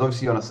 right? Because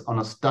obviously on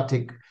a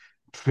static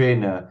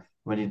trainer,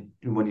 when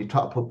you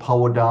try to put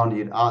power down,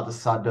 you're out the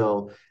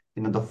saddle,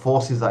 the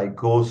forces that it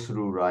goes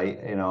through, right?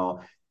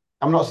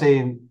 I'm not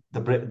saying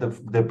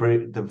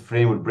the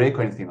frame would break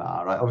or anything like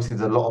that, right? Obviously,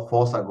 there's a lot of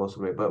force that goes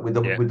through it, but with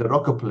the yeah, with the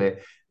rocker plate,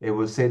 it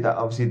will say that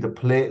obviously the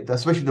plate,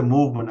 especially the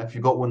movement, if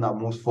you got one that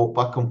moves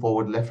back and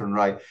forward, left and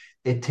right,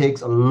 it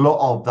takes a lot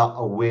of that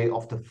away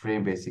off the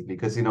frame, basically,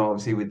 because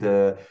obviously with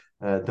the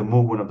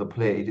movement of the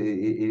plate, it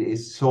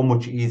is so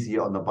much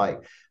easier on the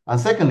bike. And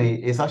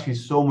secondly, it's actually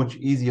so much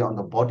easier on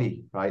the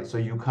body, right? So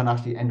you can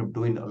actually end up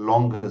doing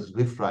longer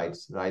Zwift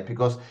rides, right?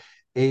 Because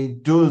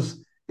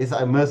it's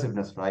that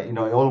immersiveness, right? It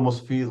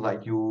almost feels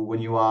like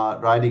when you are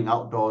riding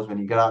outdoors, when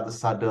you get out of the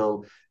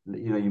saddle,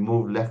 you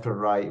move left or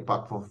right,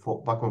 back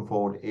and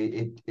forward.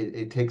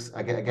 It takes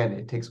again,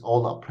 it takes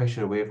all that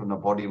pressure away from the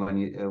body when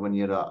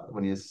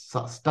you're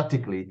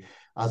statically,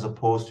 as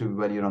opposed to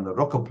when you're on the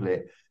rocker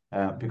plate,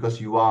 because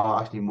you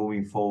are actually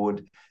moving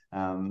forward,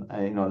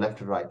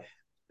 left or right.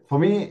 For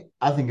me,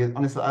 I think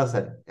honestly, as I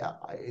said, yeah,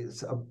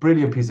 it's a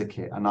brilliant piece of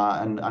kit,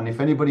 and if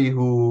anybody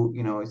who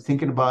is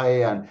thinking about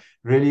it and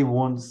really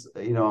wants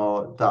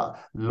that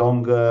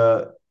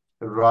longer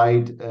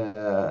ride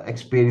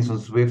experience on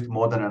Zwift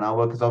more than an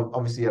hour, because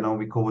obviously I know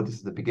we covered this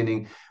at the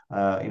beginning.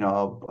 A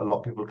lot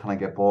of people kind of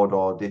get bored,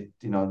 or they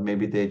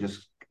maybe they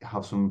just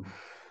have some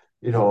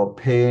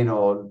pain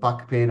or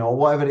back pain or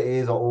whatever it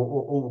is,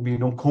 or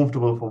being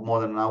uncomfortable for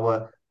more than an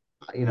hour.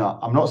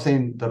 I'm not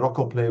saying the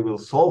rocker play will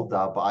solve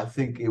that, but I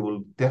think it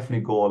will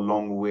definitely go a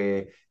long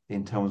way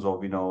in terms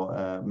of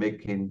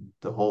making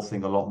the whole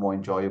thing a lot more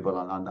enjoyable,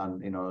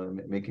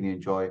 and making you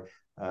enjoy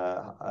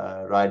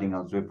riding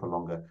on Zwift for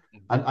longer.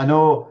 And I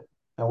know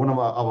one of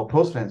our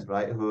close friends,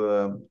 right,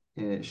 who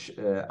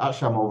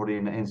Asham over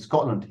in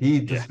Scotland,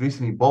 he just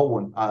recently bought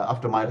one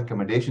after my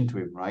recommendation to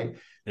him, right?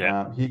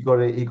 Yeah. He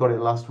got it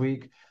last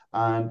week.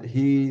 And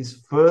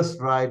his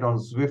first ride on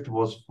Zwift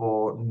was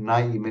for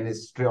 90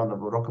 minutes straight on the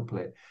rocker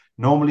plate.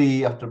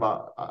 Normally, after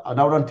about an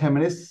hour and 10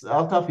 minutes,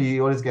 Altaf, he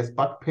always gets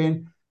back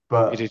pain. You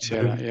But did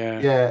say that,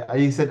 yeah. yeah,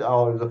 he said,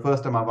 "Oh, it was the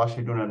first time I've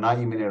actually done a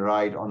 90-minute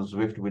ride on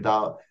Zwift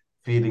without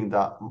feeling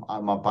that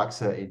my back's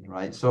hurting."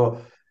 Right.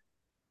 So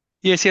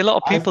Yeah, see, a lot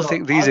of I people thought,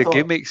 think these are thought,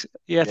 gimmicks.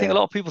 Yeah, I think a yeah,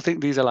 lot of people think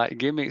these are like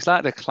gimmicks,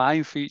 like the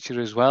climb feature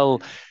as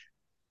well. yeah,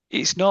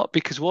 It's not,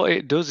 because what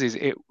it does is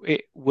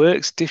it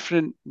works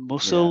different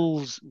yeah,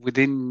 muscles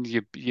within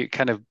your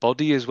kind of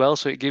body as well.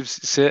 So it gives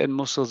certain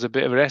muscles a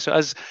bit of a rest. So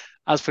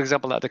as for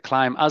example, like the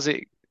climb, as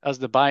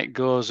the bike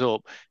goes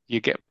up,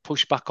 you get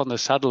pushed back on the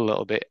saddle a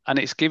little bit, and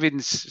it's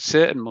giving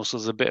certain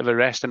muscles a bit of a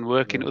rest and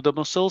working yeah, other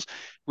muscles,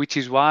 which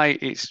is why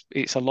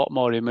it's a lot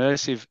more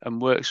immersive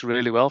and works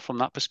really well from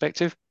that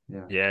perspective.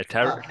 yeah. Yeah,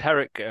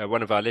 Tarek,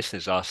 one of our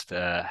listeners asked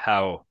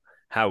how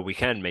we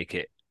can make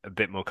it a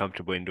bit more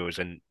comfortable indoors,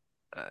 and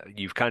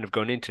you've kind of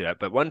gone into that.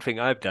 But one thing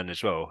I've done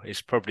as well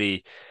is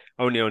probably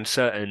only on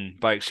certain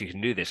bikes you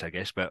can do this, I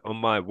guess. But on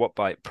my Watt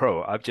Bike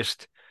Pro, I've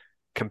just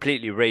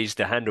completely raised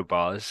the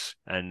handlebars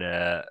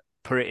and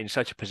put it in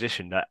such a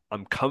position that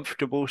I'm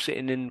comfortable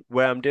sitting in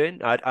where I'm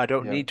doing. I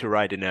don't Yeah, need to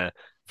ride in a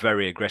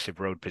very aggressive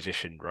road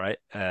position, right?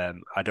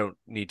 I don't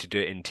need to do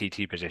it in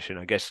TT position.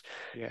 I guess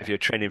if Yeah. you're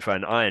training for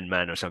an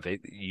Ironman or something,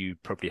 you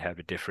probably have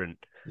a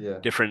yeah.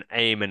 different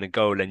aim and a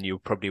goal, and you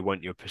probably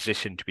want your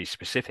position to be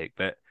specific.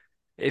 But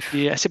if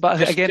Yeah,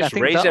 but again, I just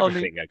think raise that only,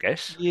 everything, I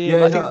guess. yeah,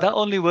 but Yeah, I think that no,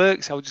 only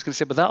works. I was just going to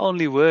say, but that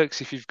only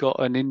works if you've got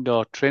an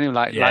indoor training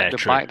like Yeah, the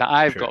true, bike that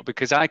I've true. got,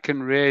 because I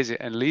can raise it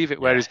and leave it.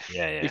 Yeah, Whereas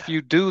yeah, if yeah,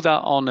 you do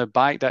that on a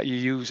bike that you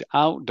use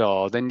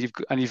outdoor, then you've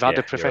had a yeah. You're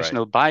right.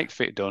 professional bike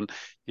fit done,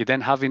 you're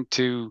then having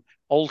to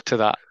alter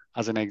that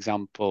as an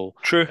example.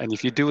 True. And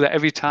if you do that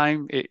every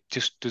time, it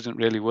just doesn't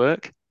really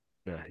work.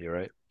 Yeah, you're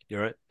right.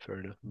 You're right. Fair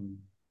enough. mm.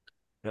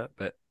 Yeah,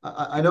 but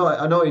I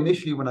know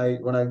initially when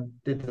I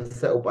did the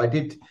setup, I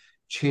did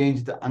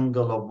change the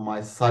angle of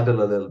my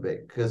saddle a little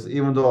bit, because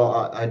even though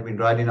I'd been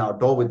riding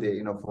outdoor with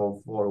it,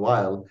 for a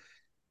while,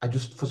 I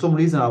just for some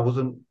reason I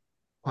wasn't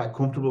quite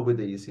comfortable with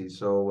it, you see.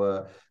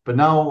 So, but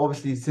now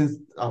obviously since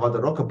I've had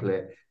the rocker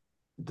plate,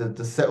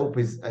 the setup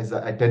is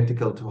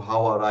identical to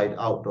how I ride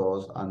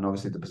outdoors, and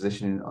obviously the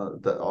positioning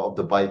of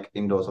the bike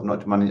indoors. I've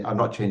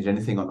not changed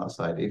anything on that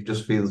side. It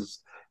just feels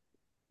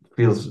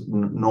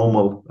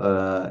normal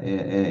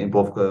in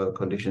both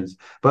conditions.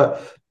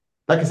 But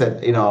like I said,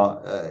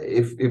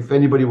 if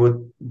anybody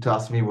would to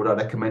ask me, would I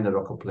recommend a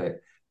rocker plate?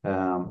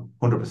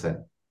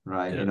 100%,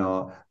 right?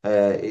 yeah.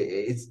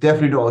 It's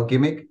definitely not a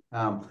gimmick.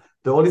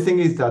 The only thing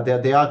is that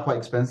they are quite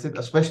expensive,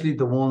 especially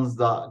the ones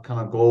that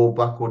kind of go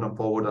backward and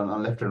forward and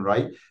left and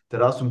right.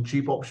 There are some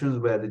cheap options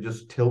where they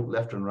just tilt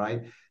left and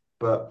right.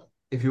 But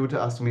if you were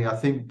to ask me, I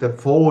think the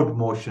forward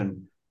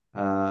motion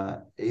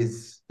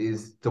is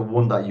the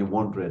one that you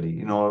want,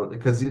 really,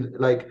 because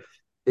like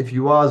if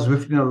you are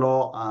Zwifting a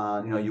lot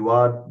and you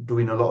are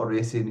doing a lot of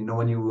racing,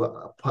 when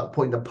you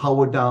putting the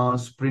power down,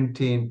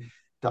 sprinting,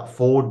 that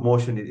forward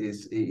motion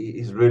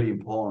is really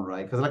important,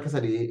 right? Because like I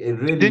said, it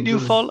really Didn't you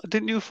fall? does.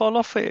 Didn't you fall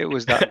off it? It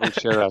was that good,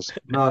 Shiraz.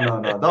 No, no,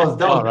 no, that was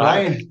All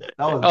right. blind.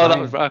 That was Oh, that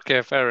was blind.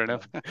 okay. Fair Yeah,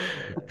 enough.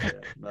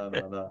 yeah. No,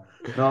 no, no,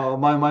 no.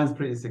 My mind's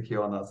pretty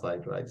secure on that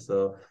side, right?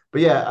 So,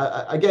 but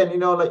yeah, again,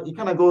 like it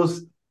kind of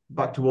goes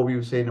back to what we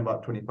were saying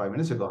about 25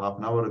 minutes ago, half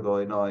an hour ago.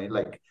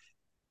 Like,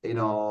 you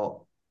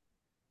know,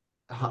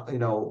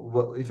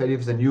 if any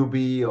of it's a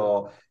newbie,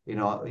 or you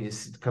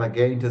kind of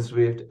get into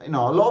Swift, a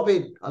lot of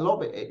it,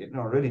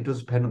 really does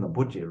depend on the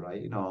budget,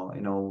 right?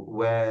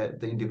 Where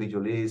the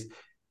individual is.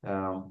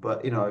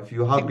 But if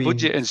you I have think been,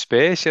 budget and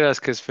space, yes,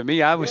 because for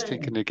me, I was yeah,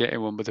 thinking of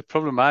getting one, but the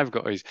problem I've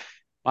got is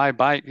my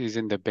bike is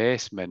in the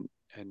basement,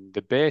 and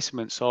the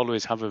basements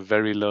always have a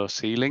very low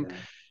ceiling. yeah,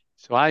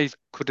 So I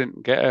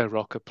couldn't get a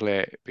rocker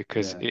plate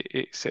because yeah,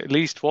 it's at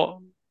least what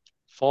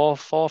 4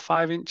 or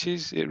 5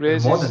 inches it More than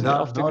raises it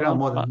off that. the No, ground.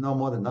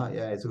 more than that.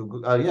 Yeah, it's a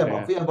good, Yeah,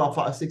 about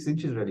 5 or 6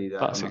 inches really there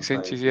about on that 6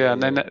 inches. size. Yeah, Yeah,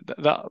 and yeah, then yeah.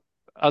 that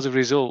as a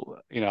result,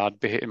 I'd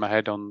be hitting my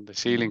head on the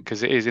ceiling Mm,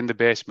 because it is in the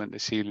basement. The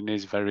ceiling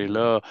is very mm.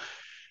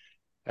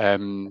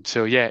 low.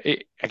 So yeah,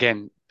 it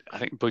again, I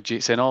think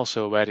budgets and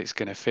also where it's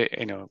going to fit.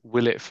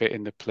 Will it fit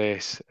in the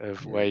place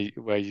of Yeah,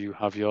 where you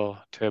have your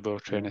turbo yeah.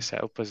 trainer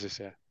set up, as I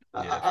say?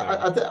 Yeah, fair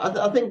enough.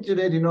 I think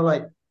Junaid,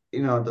 like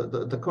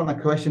the kind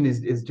of question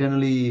is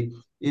generally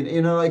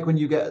like when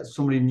you get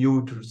somebody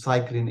new to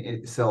cycling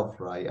itself,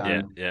 right?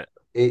 Yeah, And yeah,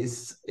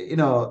 it's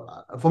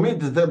for me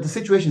the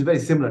situation is very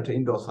similar to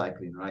indoor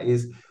cycling, right?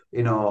 Is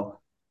you know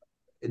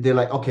they're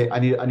like, okay, I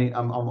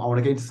want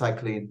to get into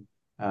cycling.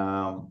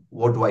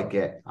 What do I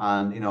get?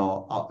 And you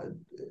know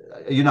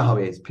how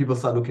it is. People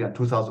start looking at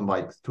 2,000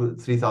 bikes,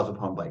 3,000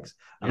 pound bikes,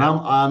 and yeah,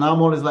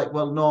 I'm always like,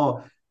 well,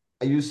 no.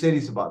 Are you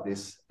serious about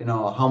this?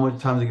 How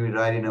much times are you going to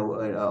be riding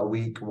a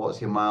week?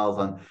 What's your miles?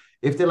 And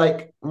if they're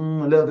like a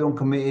little bit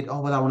uncommitted,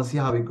 oh well, I want to see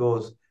how it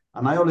goes.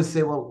 And I always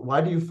say, well,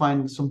 why do you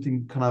find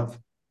something kind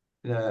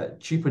of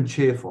cheap and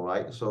cheerful,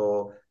 right?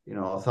 So,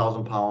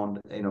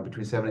 £1,000,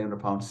 between £700 and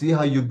 £800. See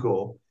how you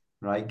go,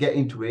 right? Get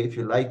into it. If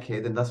you like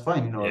it, then that's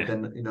fine. yeah,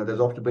 Then there's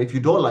option. But if you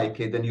don't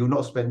like it, then you'll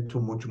not spend too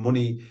much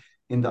money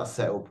in that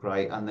setup,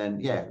 right? And then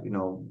yeah,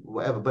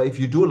 whatever. But if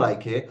you do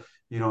like it,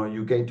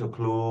 you get into a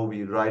club,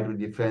 you ride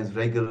with your friends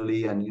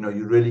regularly, and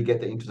you really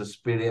get into the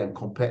spirit and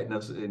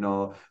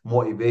competitiveness,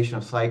 motivation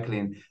of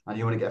cycling, and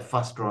you want to get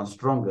faster and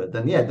stronger.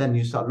 Then yeah, then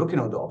you start looking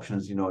at the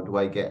options. Do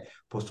I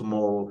put some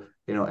more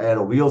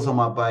aero wheels on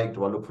my bike?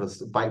 Do I look for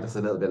a bike that's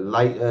a little bit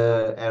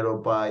lighter,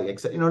 aero bike,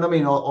 etc.? You know what I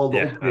mean? All the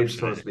yeah, upgrades,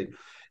 so to absolutely. speak.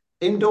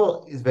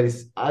 Indoor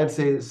is I'd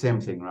say the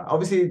same thing, right?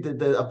 Obviously,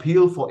 the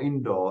appeal for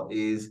indoor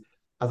is,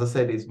 as I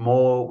said, is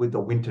more with the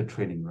winter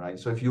training, right?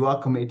 So if you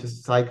are committed to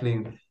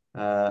cycling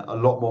a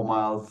lot more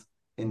miles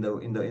in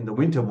the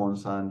winter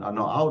months and are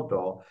not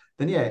outdoor,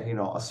 then yeah,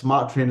 a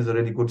smart trainer is a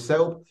really good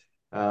setup.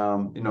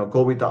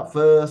 Go with that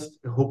first,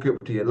 hook it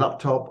up to your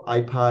laptop,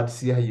 iPad,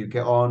 see how you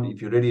get on.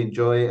 If you really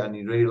enjoy it and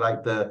you really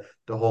like the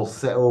whole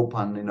setup,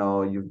 and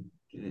you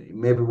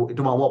maybe it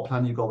don't matter what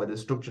plan you go with, a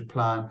structured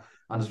plan.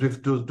 And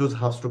Zwift does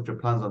have structured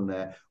plans on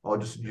there, or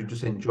just you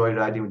just enjoy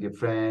riding with your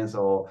friends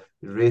or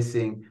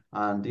racing,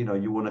 and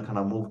you want to kind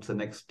of move to the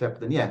next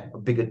step. Then yeah, a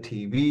bigger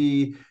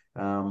TV,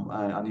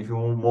 and if you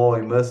want more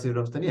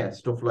immersive, then yeah,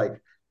 stuff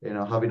like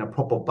having a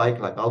proper bike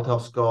like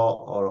Altaf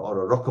Scott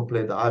or a rocker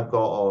plate that I've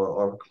got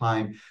or a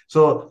climb.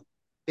 So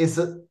it's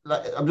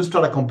like I'm just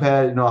trying to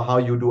compare, how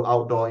you do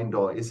outdoor,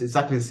 indoor. It's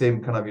exactly the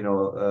same kind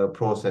of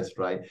process,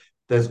 right?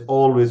 There's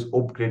always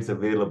upgrades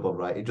available,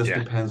 right? It just Yeah,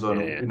 depends yeah, on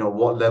yeah,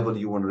 what level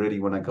you really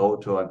want to go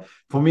to. And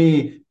for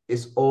me,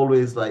 it's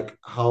always like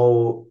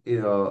how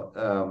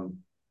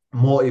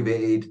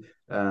motivated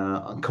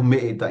and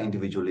committed that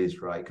individual is,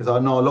 right? Because I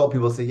know a lot of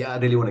people say, yeah, I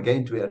really want to get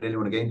into it, I really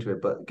want to get into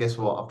it, but guess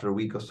what? After a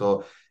week or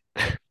so,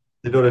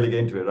 they don't really get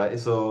into it, right?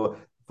 So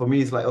for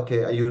me, it's like,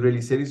 okay, are you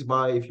really serious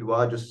about it? If you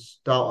are, just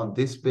start on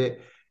this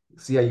bit,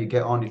 see how you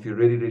get on. If you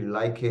really, really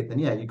like it, then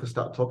yeah, you can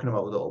start talking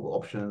about the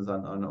options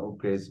and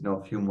upgrades,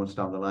 a few months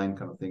down the line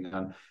kind of thing.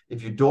 And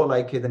if you don't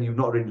like it, then you've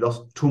not really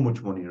lost too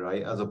much money,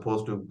 right? As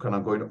opposed to kind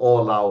of going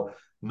all out,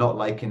 not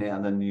liking it,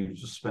 and then you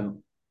just spend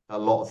a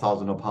lot of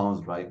thousands of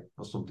pounds, right,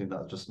 for something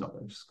that's just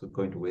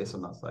going to waste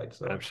on that side.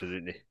 So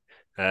absolutely.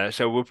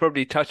 So we'll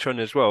probably touch on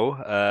as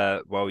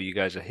well, while you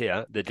guys are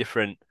here, the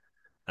different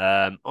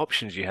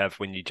options you have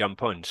when you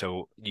jump on.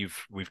 So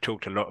we've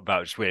talked a lot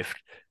about Zwift,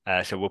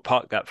 so we'll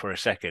park that for a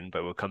second,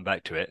 but we'll come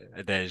back to it.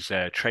 There's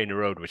Trainer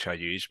Road, which I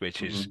use,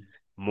 which is mhm.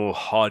 more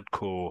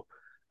hardcore,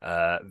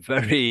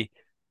 very,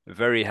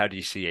 very, how do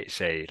you see it?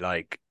 Say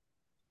like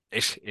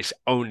it's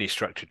only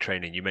structured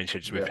training. You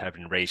mentioned Zwift Yeah,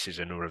 having races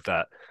and all of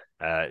that.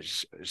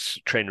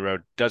 Trainer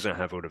Road doesn't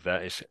have all of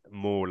that. It's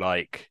more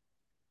like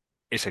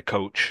it's a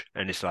coach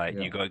and it's like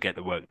yeah. you got to get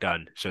the work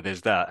done. So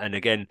there's that. And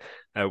again,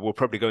 we'll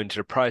probably go into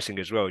the pricing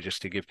as well,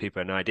 just to give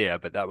people an idea.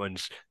 But that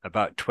one's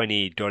about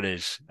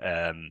 $20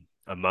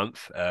 a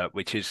month,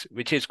 which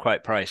is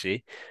quite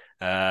pricey.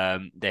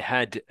 They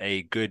had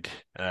a good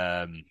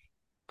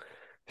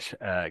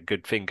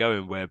thing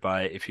going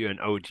whereby if you're an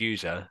old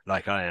user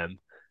like I am,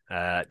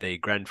 they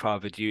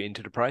grandfathered you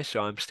into the price. So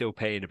I'm still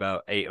paying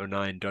about $8 or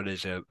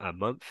 $9 a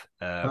month,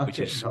 which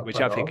Okay, is not which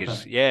bad I at think all.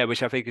 is yeah,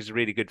 which I think is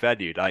really good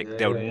value. Like Yeah,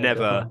 they'll yeah, yeah,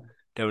 never definitely.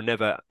 they'll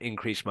never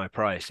increase my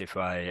price if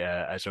I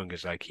as long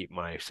as I keep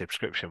my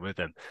subscription with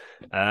them.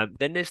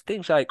 Then there's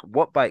things like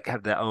Wattbike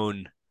have their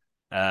own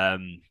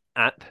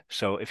app.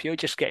 So if you're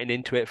just getting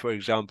into it, for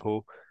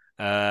example,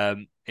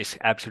 it's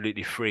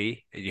absolutely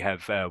free. You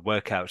have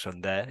workouts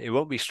on there. It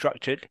won't be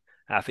structured.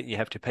 I think you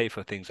have to pay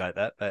for things like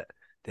that, but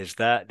there's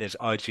that. There's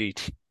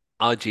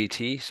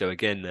RGT. So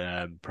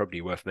again,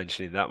 probably worth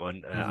mentioning that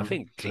one. I Mhm.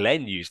 think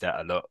Glenn used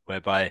that a lot,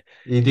 whereby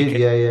He you did,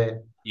 can yeah, yeah.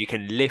 you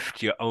can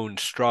lift your own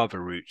Strava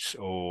routes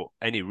or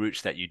any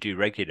routes that you do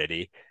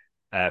regularly,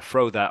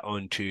 throw that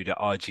onto the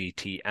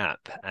RGT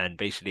app, and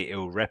basically it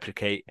will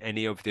replicate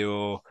any of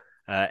your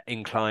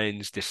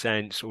inclines,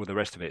 descents, all the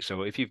rest of it.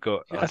 So if you've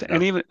got, I I don't think,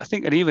 know, I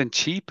think an even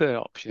cheaper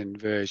option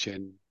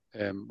version.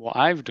 What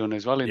I've done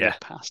as well in the yeah.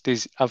 past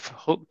is I've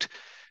hooked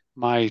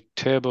my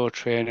Turbo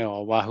Trainer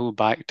or Wahoo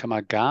bike to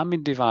my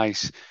Garmin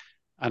device,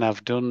 and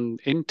I've done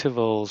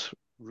intervals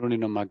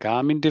running on my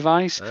Garmin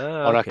device,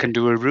 or I can Okay.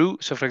 do a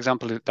route. So, for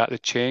example, that the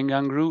chain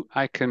gang route,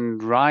 I can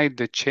ride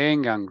the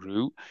chain gang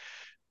route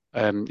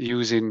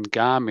using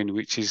Garmin,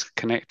 which is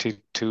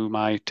connected to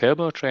my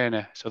Turbo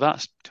Trainer. So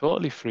that's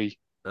totally free.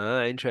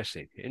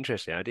 Interesting.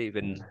 Interesting. I didn't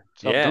even,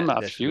 So I've done yeah, that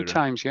a that's a few good one.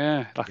 times,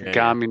 yeah, like a Yeah, yeah,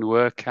 Garmin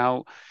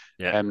workout.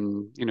 yeah,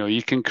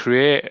 You can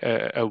create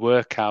a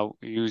workout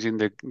using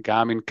the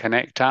Garmin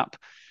Connect app,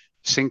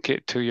 sync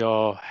it to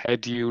your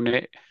head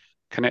unit,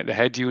 connect the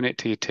head unit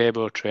to your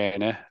turbo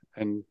trainer,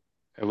 and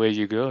away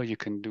you go. You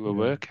can do a Yeah.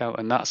 workout,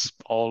 and that's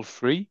all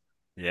free.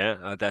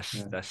 yeah.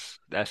 Yeah.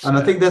 That's And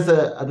I think there's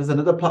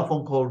another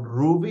platform called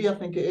Ruby, I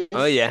think it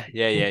oh is. yeah,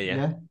 yeah, I yeah, think, yeah.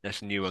 yeah.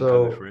 That's a new one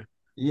coming So through.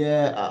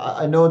 yeah,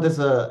 I know there's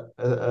a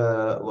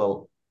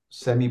well,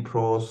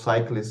 semi-pro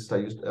cyclist. I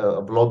used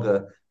a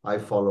blogger I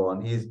follow,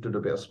 and he's did a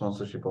bit of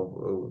sponsorship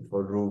of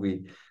for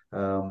Ruby.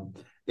 Um,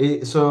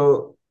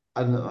 so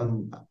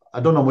and I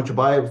don't know much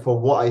about it. For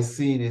what I've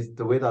seen, is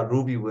the way that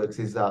Ruby works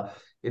is that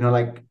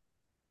like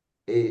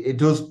it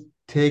does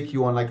take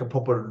you on like a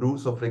proper route.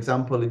 So, for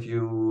example, if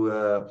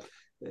you're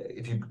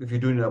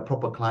doing a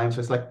proper climb, so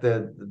it's like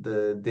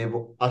they've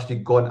actually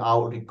gone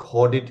out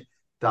recorded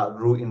that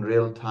route in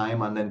real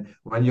time, and then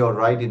when you're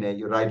riding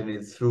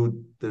it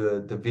through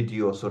the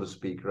video, so to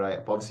speak,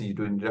 right? But obviously, you're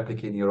doing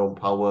replicating your own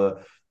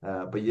power,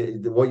 but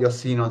what you're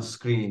seeing on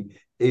screen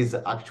is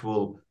the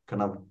actual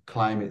kind of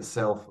climb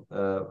itself,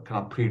 kind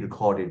of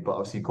pre-recorded, but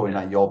obviously going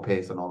Yeah, at your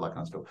pace and all that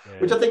kind of stuff,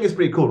 which yeah. I think is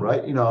pretty cool,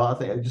 right? I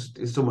think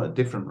it's somewhat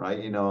different, right?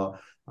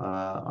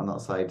 On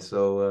that side.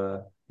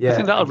 So I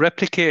think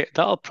yeah,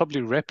 that'll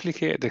probably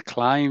replicate the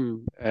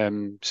climb.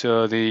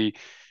 So the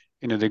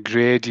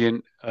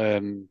gradient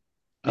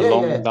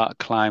along yeah, that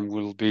climb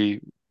will be,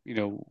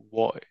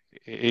 what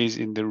it is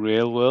in the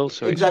real world.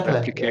 So it's exactly,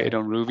 yeah. replicated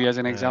on Ruby as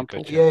an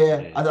example. Gotcha. Yeah,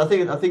 yeah, Yeah,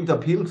 and I think the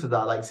appeal to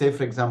that, like, say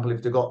for example,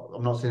 if they got,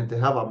 I'm not saying if they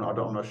have, I'm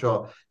not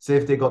sure. Say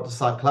if they got the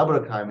Sa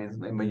Calabria climb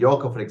in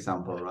Mallorca, for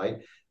example, right?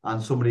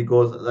 And somebody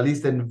goes, at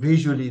least then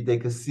visually they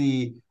can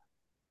see,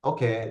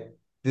 okay,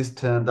 this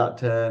turn, that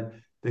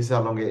turn, this is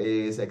how long it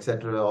is,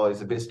 etc. Or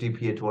it's a bit steep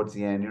here towards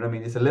the end. You know what I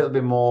mean? It's a little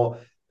bit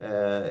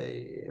uh,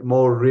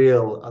 more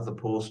real as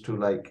opposed to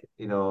like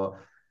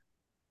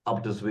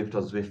up to Zwift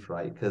or Zwift,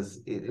 right?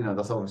 Because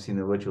that's obviously in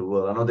the virtual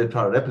world. I know they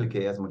try to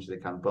replicate as much as they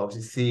can, but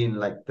obviously seeing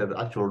like the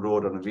actual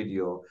road on a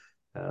video,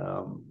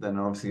 then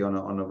obviously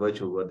on a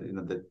virtual world,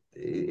 that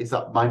it's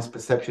that mind's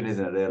perception,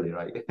 isn't it? Really,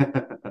 right?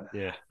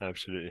 yeah,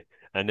 absolutely.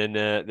 And then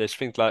there's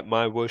things like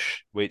My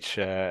Whoosh, which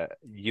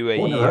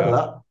Oh, never UAE heard of are.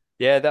 that.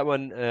 Yeah, that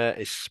one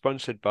is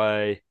sponsored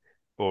by,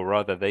 or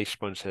rather, they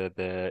sponsor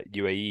the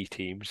UAE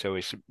team, so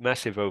it's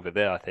massive over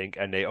there, I think,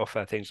 and they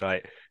offer things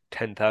like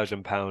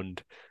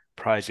 £10,000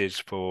 prizes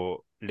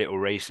for little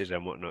races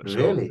and whatnot. So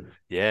Really?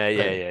 yeah, yeah,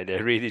 Like yeah,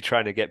 they're really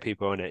trying to get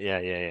people on it. Yeah,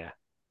 yeah, yeah.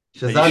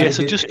 So you Shazad, Yeah, should.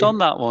 so just on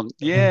that one,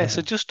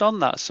 so just on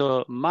that,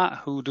 so Matt,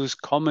 who does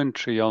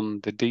commentary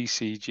on the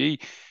DCG,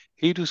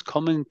 he does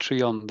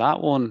commentary on that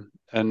one,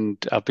 and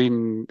I've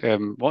been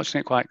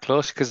watching it quite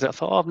closely because I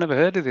thought, oh, I've never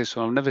heard of this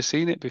one, I've never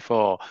seen it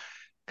before.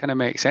 Kind of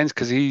makes sense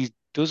because he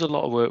does a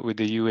lot of work with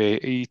the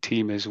UAE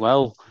team as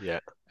well. Yeah.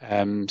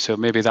 So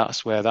maybe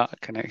that's where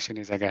that connection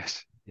is, I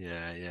guess.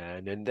 Yeah, yeah,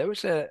 and then there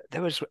was a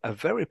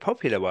very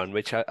popular one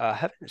which I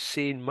haven't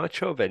seen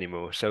much of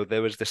anymore. So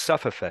there was the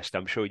Sufferfest.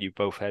 I'm sure you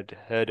both had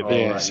heard of it. all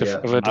Yeah, right, so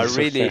yeah. I've heard I of Mhm.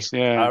 the really Sufferfest.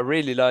 Yeah, I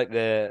really like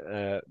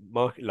the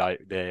market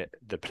like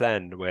the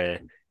plan where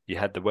you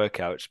had the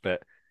workouts,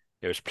 but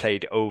it was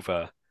played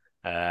over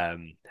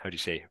how do you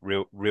say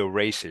real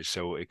races.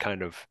 So it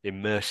kind of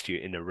immersed you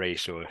in a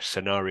race or a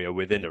scenario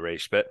within a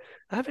race. But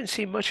I haven't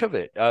seen much of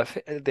it.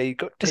 They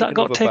got has that taken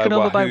got over by taken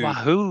over by Wahoo.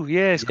 Wahoo?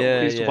 Yeah,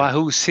 Yeah, it's yeah.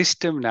 Wahoo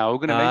system now. We're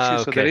going to mention Ah,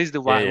 so there okay. is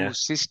the Yeah, Wahoo yeah.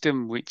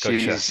 system,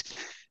 Gotcha.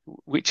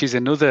 which is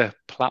another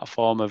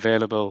platform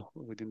available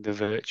within the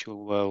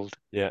virtual world.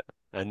 Yeah.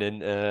 And then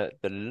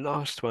the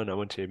last one I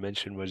wanted to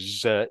mention was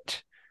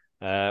Zert,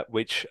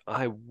 which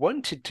I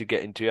wanted to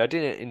get into. I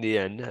didn't in the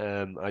end.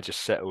 I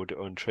just settled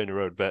on Trainer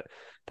Road, but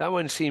that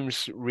one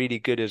seems really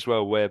good as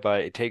well, whereby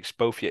it takes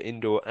both your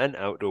indoor and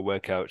outdoor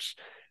workouts,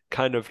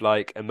 kind of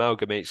like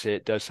amalgamates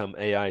it, does some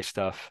AI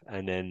stuff,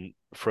 and then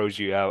throws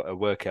you out a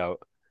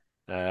workout,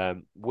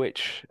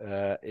 which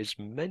is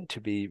meant to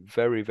be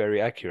very,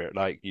 very accurate.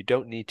 Like you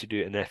don't need to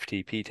do an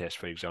FTP test,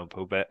 for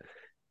example, but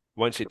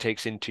once it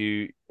takes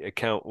into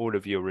account all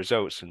of your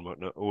results and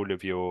whatnot, all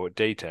of your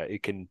data,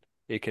 it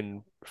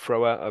can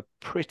throw out a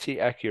pretty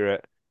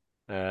accurate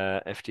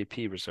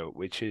FTP result,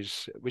 which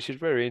is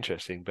very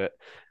interesting. But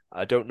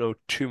I don't know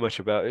too much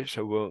about it,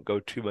 so we won't go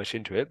too much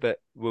into it. But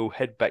we'll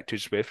head back to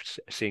Zwift,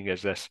 seeing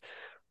as that's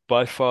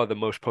by far the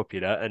most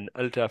popular. And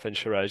Altaf and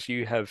Shiraz,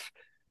 you have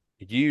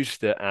used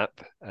the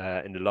app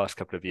in the last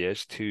couple of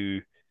years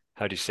to,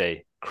 how do you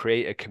say,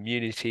 create a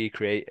community,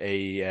 create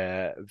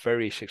a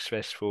very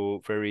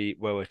successful, very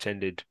well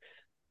attended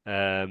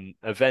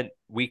event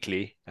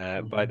weekly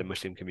by the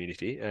Muslim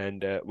community.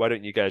 And why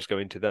don't you guys go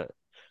into that?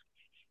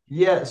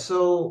 Yeah,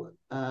 so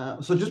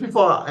just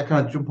before I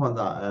kind of jump on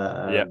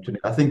that, Yeah,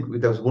 I think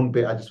there was one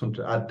bit I just want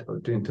to add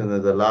into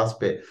the last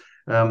bit.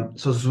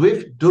 So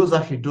Zwift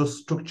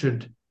does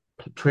structured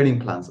training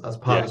plans as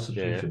part of the yeah.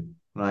 subscription,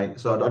 right?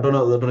 So I don't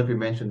know if you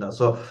mentioned that.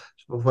 So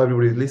for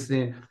everybody who's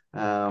listening,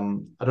 I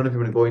don't know if you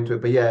want to go into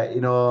it, but yeah,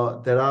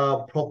 there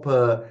are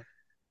proper,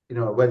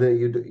 whether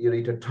you're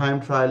into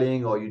time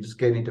trialing or you just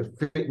getting into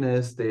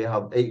fitness, they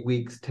have 8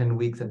 weeks, 10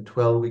 weeks, and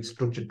 12 weeks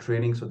structured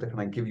training. So they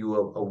kind of give you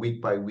a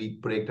week by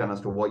week breakdown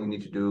as to what you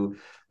need to do.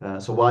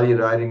 So while you're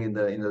riding in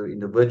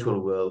the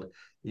virtual world,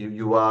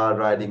 you are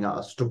riding at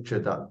a structure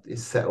that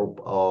is set up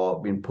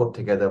or being put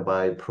together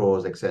by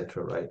pros,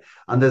 etc. Right?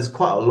 And there's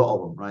quite a lot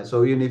of them, right?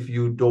 So even if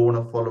you don't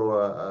want to follow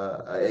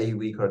a 8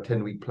 week or a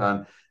 10 week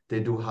plan, they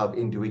do have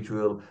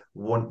individual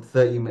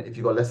 130 minutes. If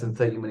you got less than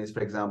 30 minutes, for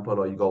example,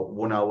 or you got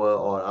 1 hour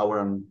or hour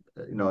and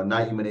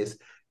 90 minutes,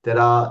 there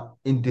are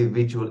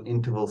individual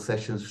interval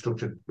sessions,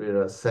 structured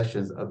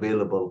sessions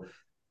available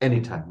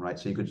anytime, right?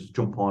 So you could just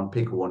jump on,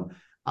 pick one,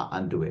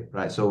 and do it,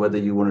 right? So whether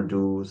you want to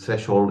do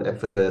threshold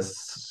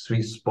efforts,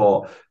 sweet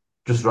spot,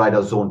 just ride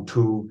out zone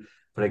 2,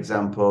 for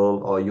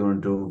example, or you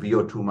want to do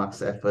VO2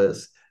 max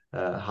efforts,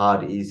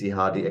 hard, easy,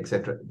 hardy,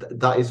 etc.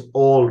 That is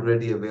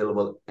already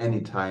available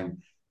anytime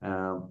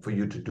for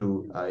you to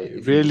do if you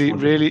just Really,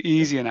 want to. really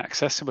easy and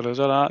accessible as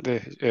well, aren't they?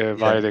 Via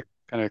Yeah, the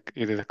kind of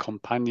either the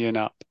companion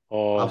app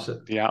or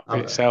absolutely. the app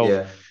itself.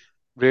 Yeah.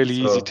 Really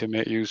easy So to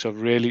make use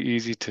of, really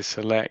easy to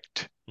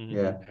select. Mhm.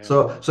 yeah.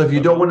 So if you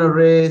But don't want to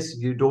race,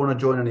 you don't want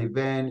to join an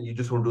event, you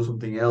just want to do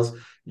something else,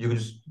 you can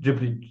just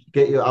simply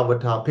get your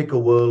avatar, pick a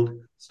world,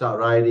 start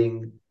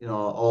riding,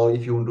 or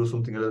if you want to do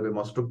something a little bit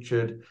more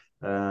structured,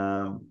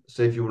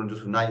 say if you want to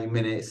do some 90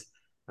 minutes,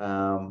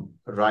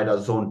 ride at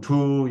zone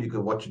 2, you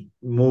could watch a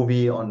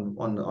movie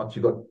if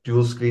you got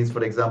dual screens,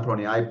 for example, on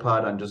your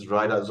iPad and just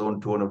ride at zone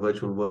 2 on a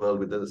virtual world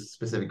with a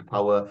specific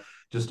power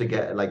just to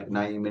get like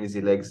 90 minutes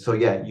of legs. So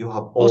yeah, you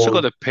have also got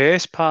all. the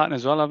pace partner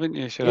as well, haven't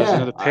you,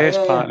 Shiraz? The pace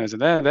Yeah. partners,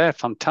 and they're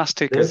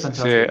fantastic They're as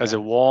fantastic. as a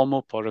Yeah. warm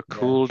up or a Yeah.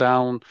 cool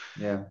down.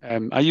 Yeah.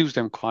 I use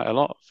them quite a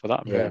lot for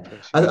that Yeah,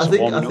 purpose. I So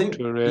think warming up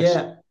to a race.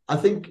 yeah, I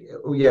think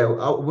yeah,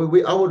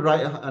 I would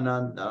write, and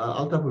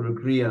Altaf would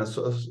agree, and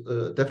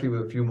definitely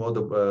with a few more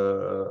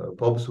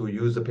Bobs who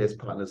use the pace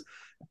partners,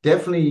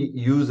 definitely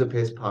use the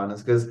pace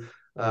partners because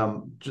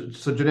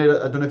so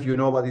Junaid, I don't know if you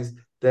know about these.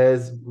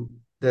 There's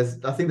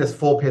I think there's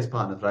 4 pace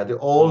partners, right? They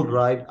all Mhm.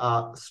 ride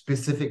at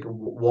specific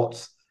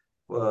watts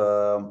They're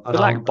like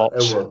around a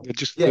bots. world. They're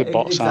just Yeah, the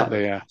bots, aren't exactly.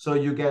 they? Yeah. So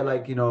you get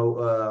like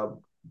yellow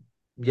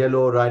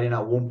riding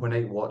at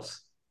 1.8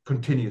 watts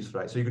continuous,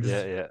 right? So you could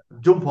just Yeah.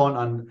 jump on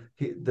and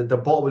the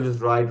bot will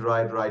just ride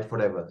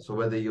forever. So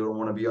whether you don't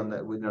want to be on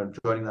that,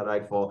 joining that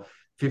ride for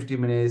 50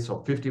 minutes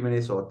or 50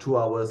 minutes or 2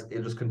 hours,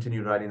 it'll just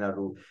continue riding that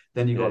route.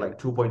 Then you got Yeah. like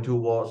 2.2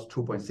 watts,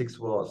 2.6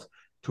 watts,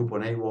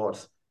 2.8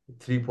 watts,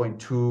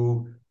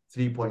 3.2,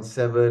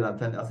 3.7. And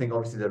then I think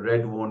obviously the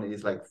red one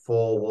is like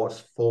 4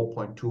 watts,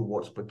 4.2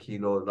 watts per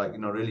kilo, like,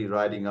 really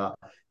riding at,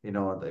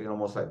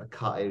 almost like the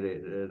car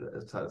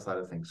side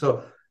of things.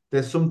 So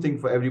there's something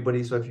for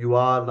everybody. So if you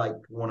are like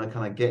want to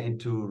kind of get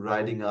into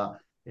riding a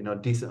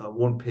decent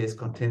one pace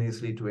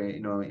continuously to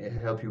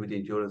help you with the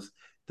endurance,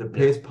 the Yeah.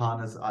 pace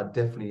partners are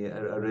definitely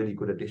a really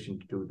good addition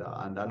to do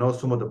that. And I know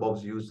some of the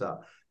bobs use that,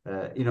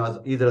 as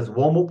either as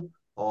warm up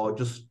or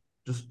just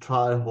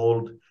try and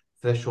hold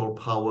threshold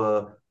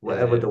power,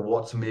 whatever Yeah. the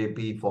watts may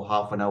be for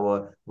half an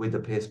hour with the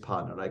pace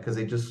partner, right? Because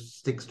it just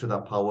sticks to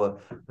that power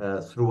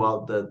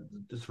throughout the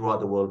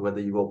world, whether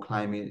you go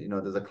climbing,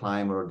 there's a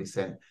climb or a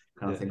descent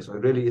kind of thing. Yeah. So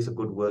it really is a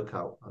good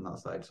workout on that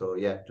side. So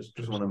yeah, just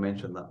want to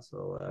mention that.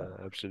 So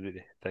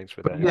Absolutely. Thanks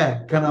for but that.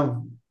 yeah, kind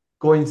of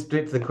going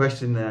straight to the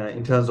question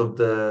in terms of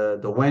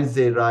the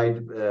Wednesday ride.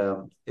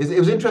 It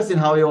was interesting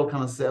how we all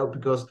kind of set up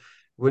because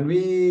when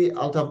we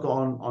Altaf got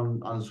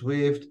on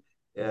Zwift,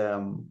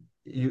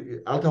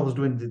 Altaf was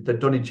doing the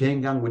Donny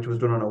Chain Gang, which was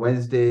done on a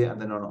Wednesday and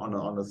then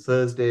on a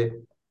Thursday.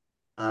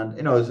 And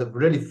it's a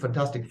really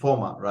fantastic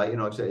format, right?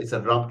 It's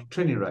a ramped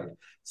training ride.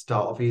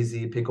 Start off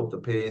easy, pick up the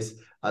pace,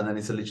 and then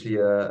it's literally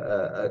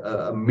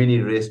a mini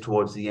race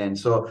towards the end.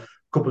 So a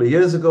couple of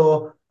years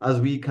ago, as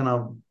we kind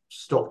of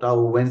stopped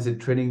our Wednesday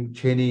training,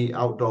 Cheney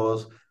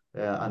outdoors,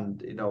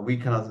 and we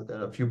kind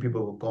of a few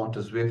people have gone to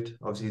Zwift.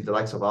 Obviously, the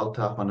likes of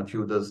Altaf and a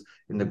few others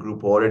in the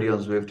group already on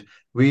Zwift.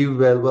 We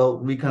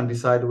kind of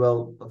decided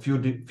a few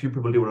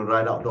people didn't want to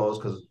ride outdoors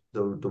because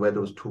the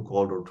weather was too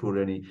cold or too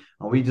rainy,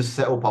 and we just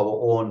set up our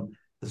own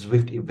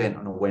Zwift event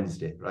on a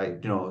Wednesday, right?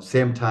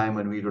 Same time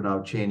when we run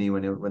out Cheney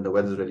when the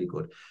weather's really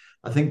good.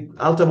 I think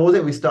Alta was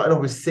it. We started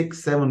off with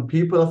 6, 7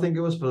 people, I think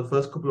it was for the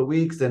first couple of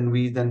weeks. Then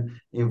we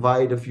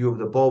invited a few of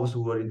the Bobs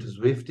who were into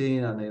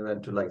Zwifting and they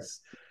went to like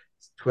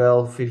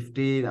 12,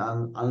 15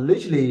 and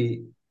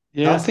literally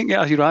Yeah, I that's think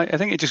you're right. I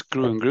think it just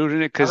grew and grew,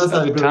 didn't it? and Because that's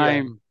how at the it grew, yeah.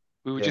 time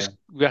we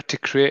Yeah. had to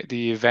create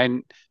the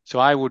event. So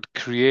I would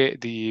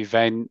create the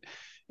event,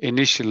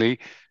 initially.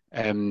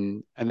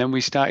 And then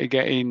we started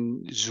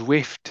getting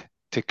Zwift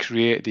to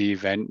create the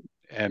event,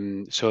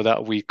 so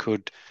that we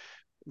could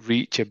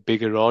reach a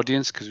bigger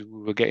audience, because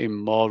we were getting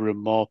more and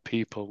more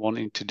people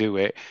wanting to do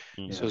it.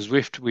 So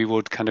Zwift, we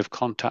would kind of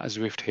contact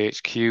Zwift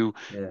HQ.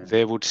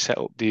 They would set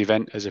up the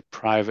event as a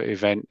private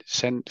event,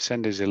 send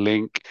us a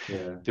link.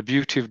 The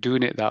beauty of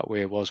doing it that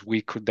way was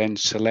we could then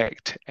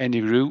select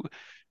any route,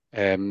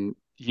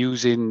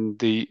 using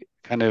the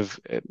kind of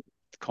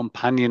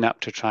companion app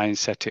to try and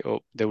set it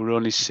up. There were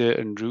only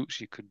certain routes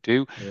you could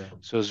do.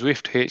 So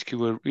Zwift HQ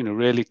were,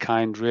 really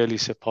kind, really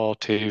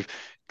supportive.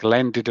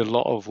 Glenn did a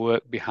lot of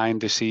work behind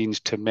the scenes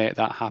to make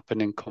that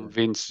happen and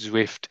convince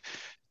Zwift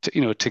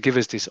to give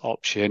us this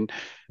option.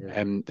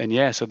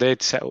 So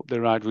they'd set up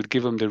the ride. We'd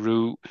give them the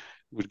route,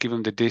 we'd give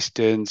them the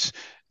distance.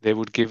 They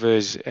would give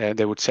us.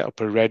 They would set up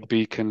a red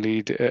beacon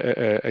lead,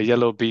 a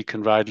yellow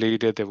beacon ride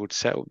leader. They would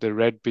set up the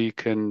red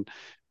beacon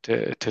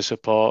to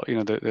support,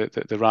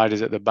 the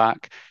riders at the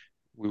back.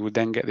 We would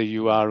then get the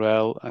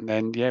URL, and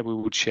then we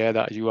would share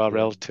that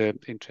URL to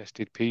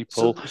interested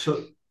people.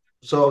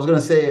 So I was going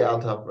to say,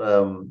 Altaf,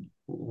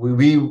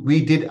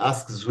 we did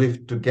ask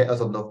Zwift to get us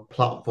on the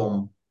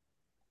platform,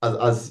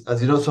 as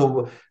you know.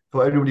 So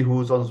for everybody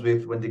who's on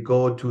Zwift, when they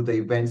go to the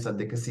events, and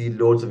they can see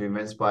loads of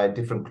events by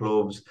different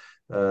clubs,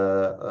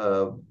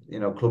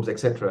 clubs,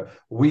 etc.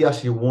 We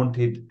actually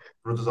wanted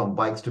Brothers on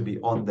Bikes to be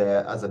on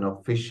there as an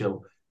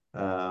official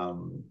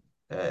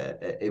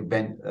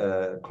event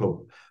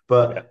club,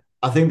 but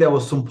I think there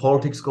was some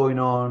politics going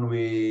on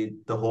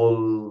with the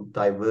whole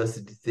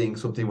diversity thing.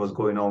 Something was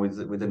going on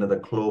with another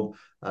club.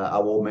 I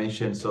won't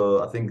mention.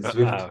 So I think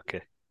Zwift.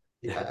 Okay.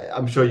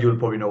 I'm sure you'll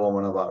probably know what I'm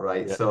on about,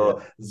 right?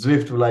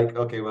 Zwift were like,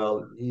 okay,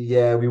 well,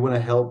 we want to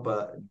help,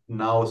 but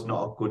now it's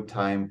not a good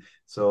time.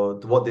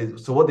 So what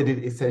they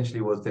did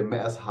essentially was they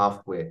met us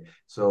halfway.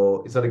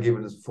 So instead of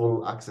giving us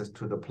full access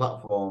to the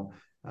platform,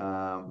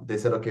 they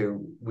said, okay,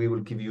 we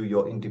will give you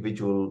your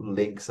individual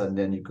links, and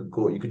then you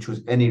could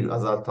choose any,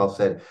 as Altaf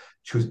said,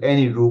 choose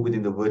any route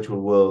within the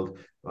virtual world,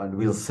 and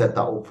we'll set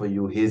that up for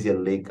you. Here's your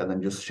link, and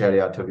then just share it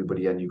out to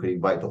everybody, and you can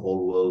invite the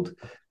whole world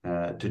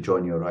to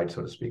join your ride,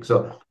 so to speak.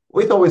 So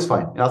we thought it was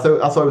fine. I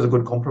thought it was a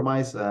good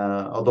compromise.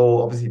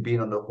 Although obviously being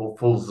on the whole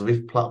full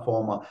Zwift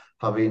platform,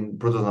 having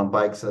Brothers on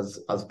Bikes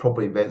as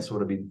proper events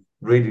would have been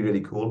really,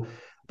 really cool.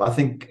 But I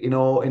think,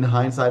 in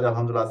hindsight,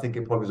 alhamdulillah, I think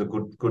it probably was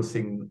a good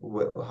thing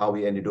how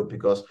we ended up,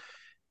 because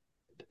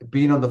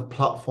being on the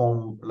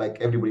platform like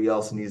everybody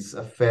else needs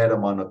a fair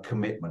amount of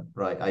commitment,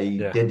 right? I.e.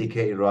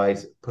 dedicated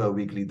rides per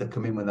weekly, the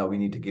commitment that we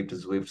need to give to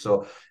Zwift.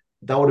 So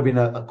that would have been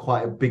a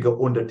quite a bigger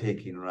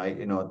undertaking,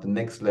 right? At the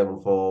next level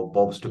for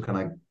Bob's to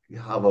kind of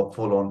have a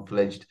full-on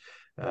fledged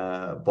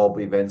Bob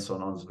events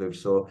on Zwift.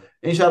 So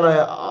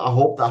inshallah, I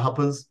hope that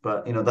happens,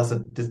 but that's a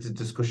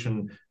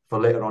discussion for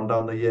later on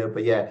down the year.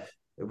 But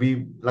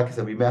like I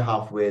said, we met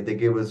halfway. They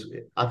gave us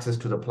access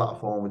to the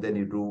platform with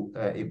any route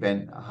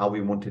event, how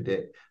we wanted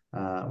it.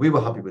 We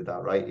were happy with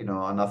that, right?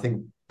 And I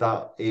think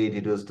that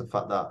aided us, the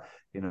fact that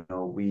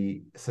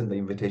we sent the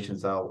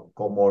invitations out,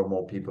 got more and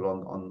more people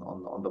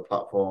on the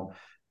platform.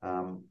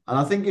 And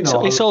I think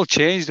so it's all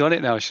changed, hasn't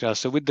it now, Shiraz?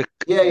 So with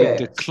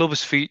the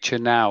clubs feature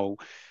now,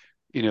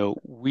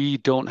 we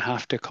don't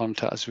have to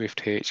contact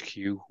Zwift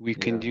HQ. We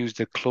can use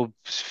the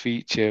clubs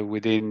feature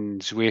within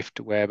Zwift,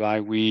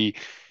 whereby we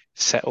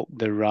set up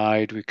the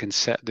ride, we can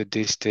set the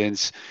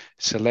distance,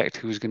 select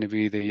who's going to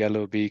be the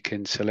yellow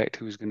beacon, select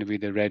who's going to be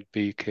the red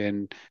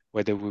beacon,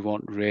 whether we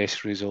want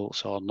race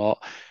results or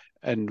not.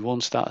 And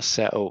once that's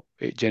set up,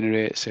 it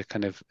generates a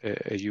kind of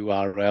a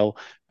URL.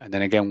 And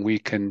then again, we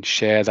can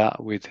share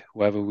that with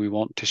whoever we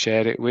want to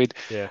share it with.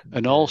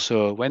 And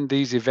also, when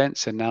these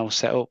events are now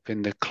set up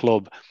in the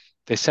club,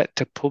 they're set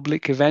to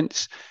public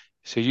events.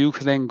 So you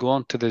can then go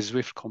onto the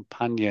Zwift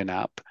companion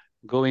app,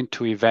 go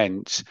into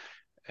events,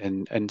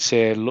 and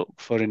say, look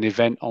for an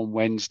event on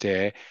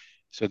Wednesday.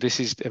 So this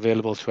is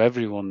available to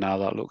everyone now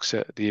that looks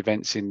at the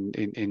events in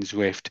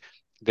Zwift.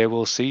 They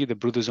will see the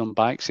Brothers on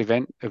Bikes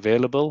event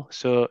available.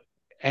 So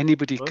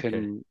anybody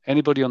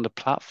on the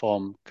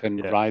platform can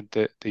ride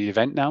the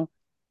event now.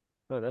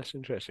 Oh, that's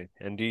interesting.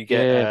 And do you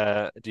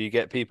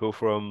get people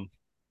from,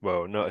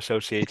 well, not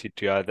associated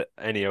to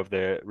any of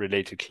the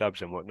related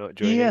clubs and whatnot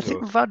joining? I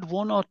think we've had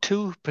one or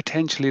two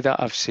potentially that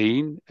I've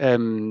seen.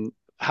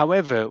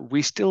 However,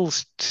 we still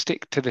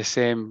stick to the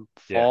same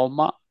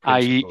format,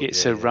 i.e.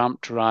 it's a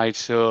ramped ride.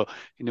 So,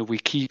 we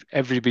keep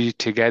everybody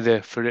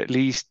together for at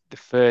least the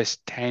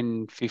first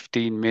 10,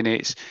 15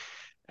 minutes.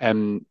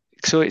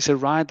 So it's a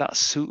ride that's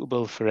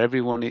suitable for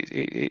everyone.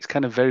 It's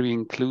kind of very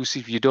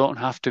inclusive. You don't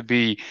have to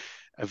be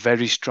a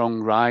very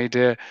strong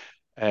rider.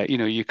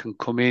 You can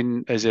come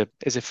in as a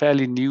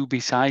fairly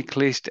newbie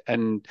cyclist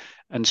and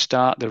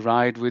start the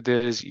ride with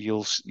us.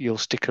 You'll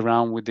stick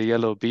around with the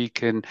yellow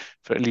beacon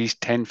for at least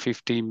 10,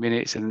 15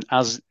 minutes. And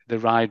as the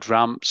ride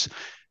ramps,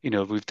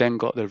 we've then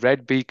got the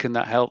red beacon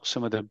that helps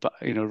some of the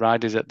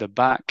riders at the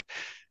back.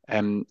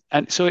 And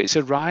so it's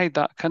a ride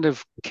that kind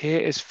of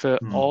caters for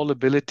all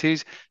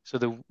abilities. So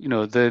the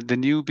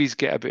newbies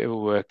get a bit of a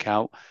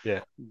workout. Yeah.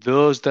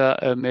 Those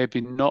that are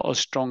maybe not as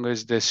strong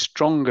as the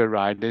stronger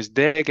riders,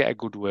 they get a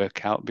good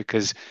workout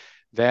because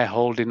they're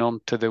holding on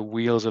to the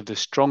wheels of the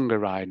stronger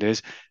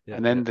riders. Yeah.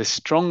 And then the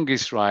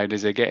strongest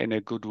riders are getting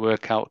a good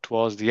workout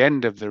towards the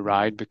end of the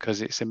ride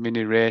because it's a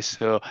mini race.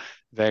 So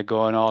they're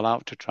going all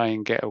out to try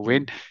and get a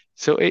win.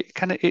 So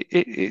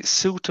it's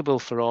suitable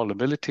for all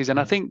abilities. And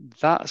I think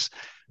that's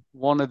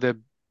one of the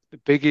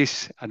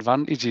biggest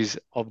advantages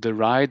of the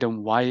ride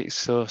and why it's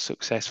so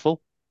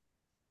successful.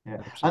 Yeah,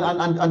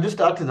 and just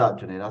to add to that,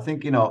 Junaid, I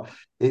think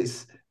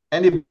it's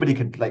anybody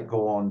could like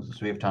go on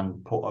Zwift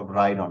and put a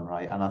ride on,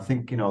 right? And I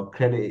think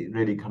credit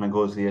really kind of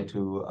goes here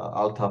to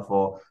Alta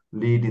for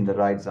leading the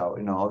rides out.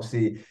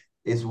 Obviously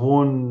it's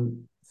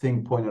one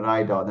thing putting a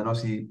ride out, then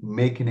obviously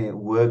making it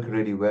work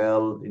really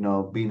well.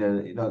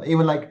 Being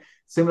even like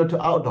similar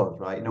to outdoors,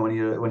 right? When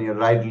you're a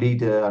ride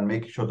leader and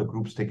making sure the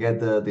group's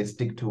together, they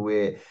stick to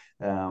it.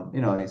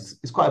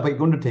 It's quite a big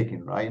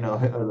undertaking, right?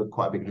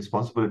 Quite a big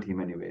responsibility in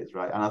many ways,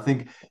 right? And I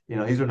think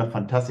he's done a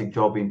fantastic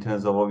job in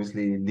terms of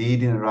obviously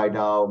leading the ride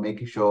out,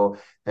 making sure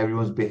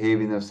everyone's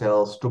behaving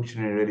themselves,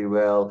 structuring it really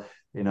well,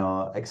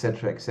 et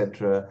cetera, et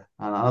cetera.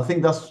 And I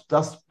think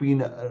that's been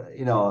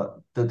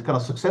the kind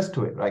of success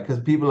to it, right?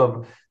 Because people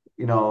have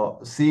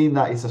seeing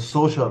that it's a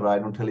social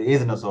ride until it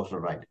isn't a social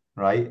ride,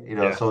 right?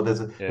 So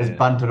there's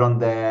banter on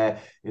there,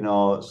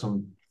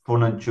 some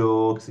fun and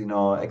jokes,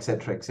 et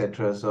cetera, et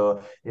cetera.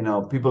 So,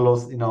 people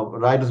also,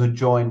 riders who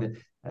join,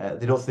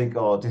 they don't think,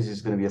 oh, this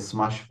is going to be a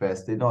smash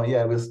fest. They know,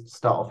 yeah, we'll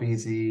start off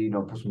easy,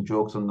 put some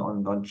jokes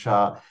on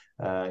chat,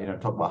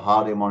 talk about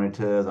heart rate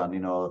monitors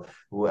and,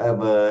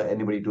 whoever,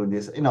 anybody doing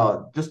this,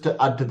 just to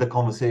add to the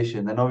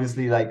conversation. And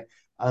obviously, like,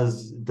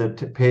 as the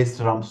pace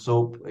ramps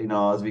up,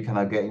 as we kind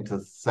of get into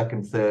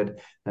second,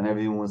 third, then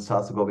everyone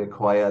starts to go a bit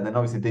quiet. And then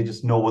obviously they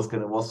just know what's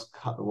gonna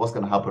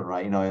happen,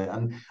 right?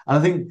 And I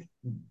think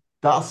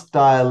that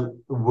style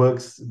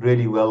works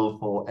really well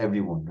for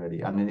everyone,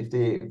 really. And if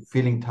they're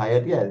feeling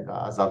tired, yeah,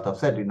 as Altaf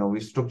said, we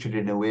structured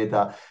it in a way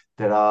that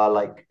there are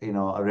like,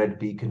 a red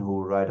beacon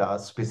who ride at a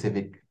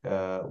specific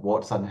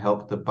watts and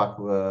help the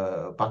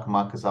back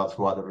markers out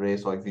throughout the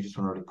race. Or if you just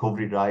want a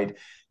recovery ride,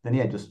 then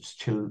yeah, just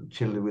chill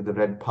with the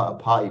red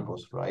party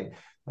bus, right?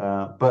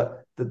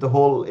 But the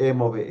whole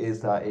aim of it is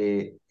that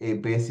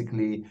it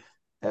basically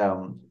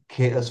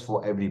caters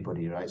for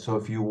everybody, right? So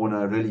if you want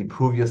to really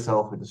improve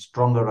yourself with the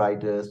stronger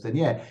riders, then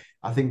yeah,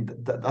 I think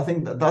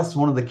that's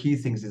one of the key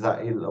things is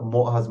that it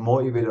has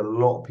motivated a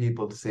lot of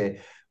people to say,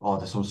 oh,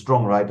 there's some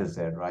strong riders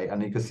there, right?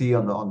 And you can see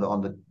on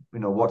the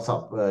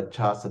WhatsApp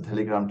chats, the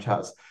Telegram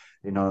chats,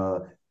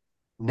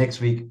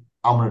 next week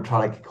I'm going to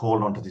try to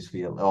hold on to this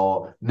field,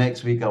 or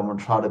next week I'm going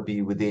to try to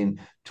be within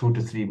 2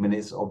 to 3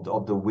 minutes of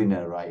the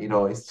winner, right?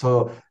 It's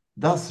so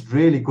that's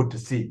really good to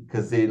see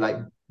because they like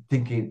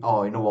thinking,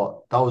 oh, you know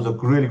what, that was a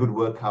really good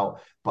workout,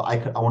 but I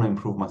want to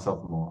improve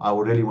myself more. I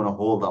would really want to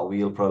hold that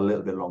wheel for a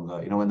little bit longer.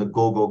 When the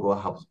go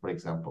happens, for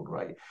example,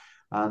 right?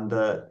 And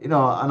and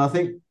I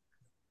think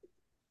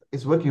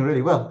it's working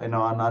really well. We're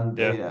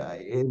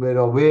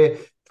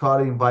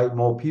trying to invite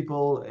more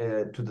people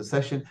to the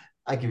session.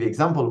 I give you an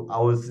example. I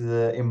was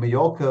in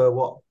Mallorca,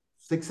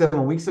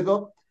 6-7 weeks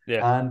ago.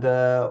 Yeah. And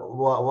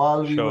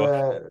while we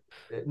were,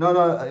 no,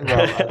 no, I'm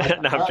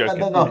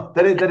joking. no,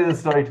 that is a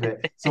story to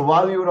it. So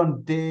while we were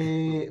on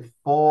day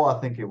 4, I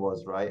think it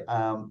was, right?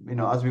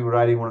 As we were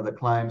riding one of the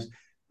climbs,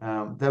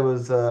 there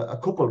was a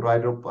couple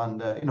ride up,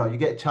 and you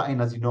get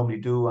chatting as you normally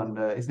do, and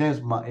his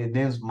name's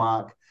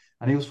Mark,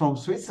 and he was from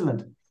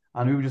Switzerland,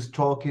 and we were just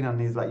talking, and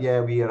he's like,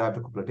 yeah, we arrived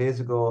a couple of days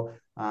ago,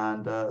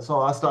 and so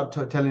I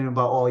started telling him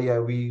about, oh yeah,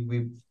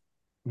 we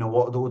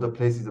what the other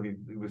places that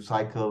we've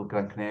cycled,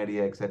 Gran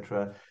Canaria,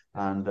 etc.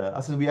 And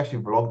I said we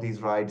actually vlog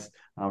these rides,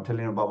 and I'm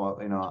telling him about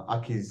my,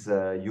 Aki's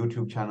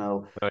YouTube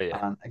channel,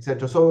 and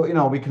etc. So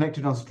we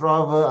connected on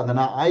Strava, and then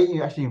I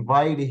actually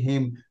invited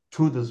him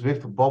to the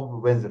Zwift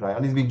Bob Wednesday ride,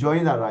 and he's been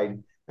joining that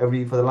ride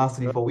for the last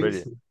 3-4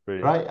 weeks,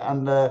 right?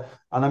 And I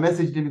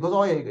messaged him. He goes,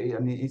 oh yeah,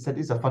 and he said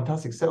it's a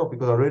fantastic setup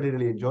because I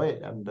really enjoy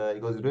it, and he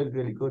goes, it's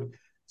really good.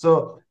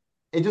 So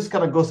it just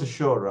kind of goes to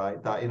show,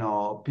 right, that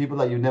people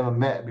that you never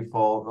met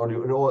before, or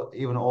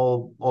even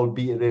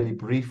albeit really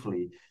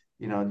briefly,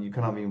 you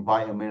kind of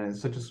invite them in.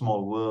 It's such a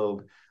small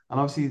world,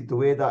 and obviously the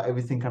way that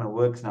everything kind of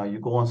works now, you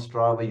go on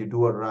Strava, you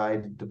do a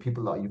ride, the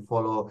people that you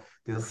follow,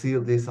 they'll see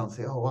this and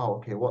say, oh wow,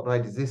 okay, what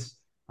ride is this?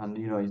 And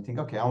you think,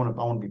 okay, I want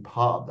to be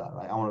part of that,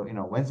 right? I want to,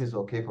 when's this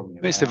okay for me?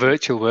 It's the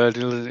virtual world.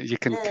 You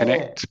can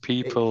connect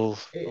people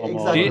from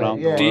all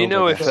around the Do you world,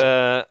 know I if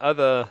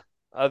guess.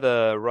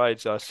 other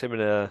rides are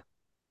similar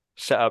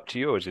set up to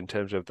yours in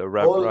terms of the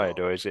ramp ride,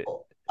 or is it?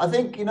 I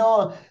think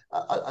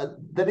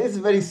there is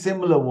very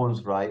similar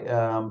ones, right?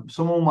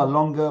 Some of them are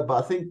longer,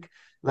 but I think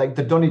like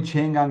the Donny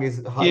Chiang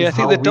is I think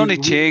how the Donny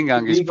Chiang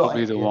is we got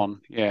probably the one.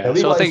 yeah, Yeah.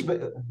 So I think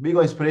we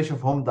got inspiration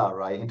from that,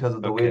 right? In terms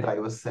of the way that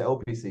it was set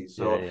up, you see.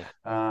 So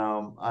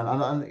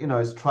and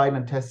it's tried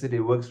and tested. It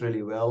works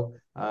really well.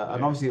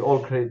 And obviously all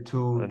credit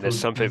to there's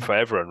something for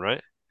everyone,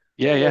 right?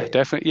 Yeah,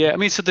 definitely. Yeah, I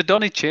mean, so the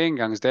Donny Chain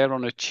Gangs, they're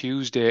on a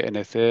Tuesday and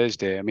a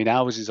Thursday. I mean,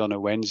 ours is on a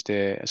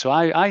Wednesday. So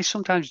I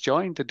sometimes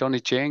join the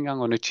Donny Chain Gang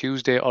on a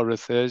Tuesday or a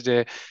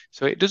Thursday.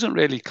 So it doesn't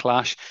really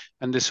clash.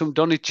 And there's some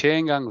Donny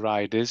Chain Gang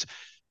riders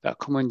that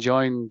come and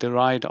join the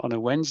ride on a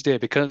Wednesday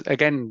because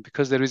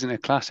there isn't a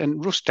class.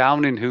 And Russ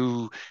Downing,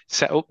 who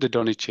set up the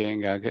Donny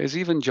Chain Gang, has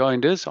even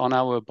joined us on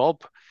our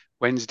Bob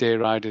Wednesday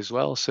ride as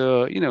well.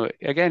 So,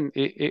 again,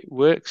 it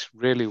works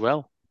really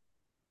well.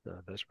 No,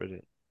 that's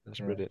brilliant. That's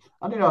Yeah. brilliant.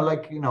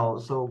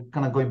 And so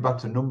kind of going back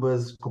to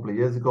numbers, a couple of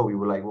years ago, we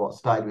were like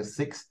started with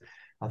 6.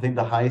 I think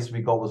the highest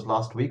we got was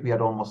last week. We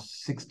had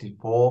almost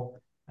 64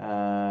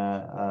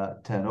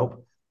 turn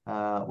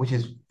up, which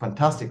is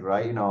fantastic,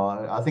 right?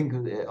 I think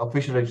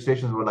official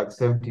registrations were like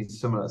 70,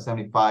 similar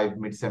 75,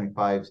 mid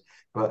 75s,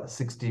 but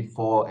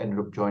 64 ended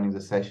up joining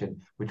the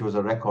session, which was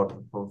a record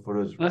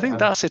for us, And I right? think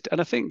that's it.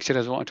 And I think,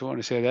 Shiraz, want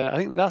to say that I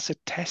think that's a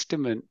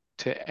testament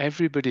to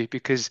everybody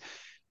because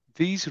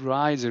these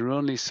rides are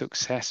only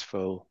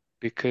successful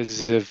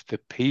because of the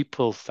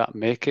people that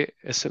make it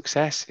a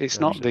success. It's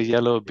not the Absolutely.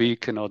 yellow Yeah.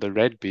 beacon or the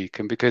red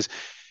beacon because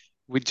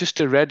with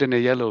just a red and a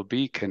yellow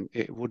beacon,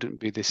 it wouldn't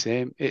be the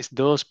same. It's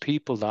those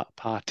people that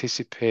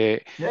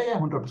participate Yeah,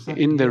 100%.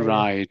 in the Yeah.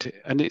 ride,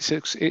 and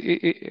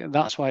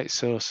that's why it's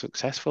so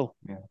successful.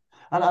 Yeah.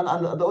 And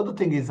the other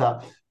thing is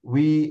that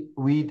we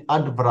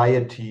add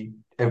variety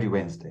every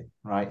Wednesday,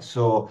 right?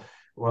 So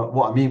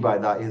what I mean by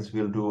that is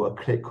we'll do a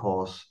crit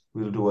course,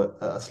 we'll do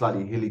a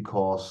slightly hilly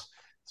course,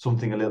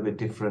 something a little bit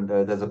different.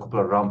 There's a couple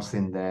of ramps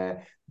in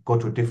there, go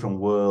to a different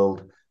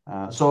world.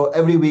 So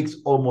every week's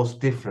almost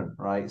different,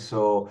 right?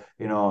 So,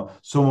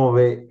 some of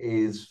it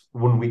is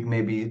one week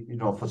maybe,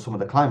 for some of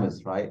the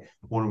climbers, right?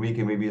 One week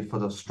it may be for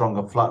the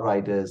stronger flat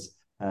riders,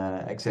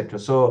 etc.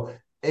 So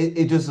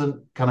it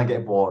doesn't kind of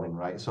get boring,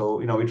 right? So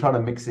we try to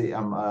mix it.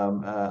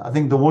 I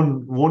think the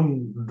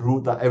one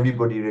route that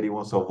everybody really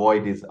wants to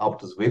avoid is up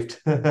to Zwift.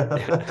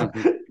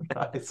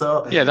 Right?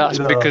 So Yeah, that's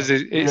because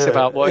it's yeah,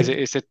 about what is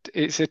it?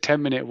 It's a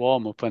 10-minute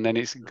warm up and then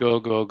it's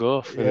go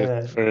for the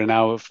yeah, for for an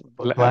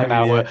climbing,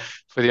 hour yeah,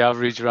 for the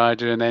average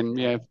rider and then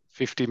yeah.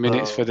 50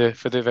 minutes for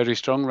So the very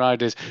strong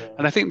riders. And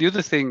yeah, I think the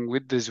other thing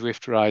with the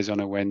Zwift Rise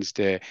on a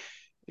Wednesday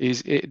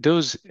is it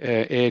does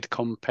aid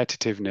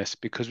competitiveness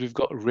because we've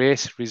got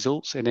race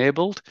results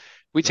enabled,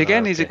 which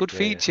again is a Okay. good Yeah.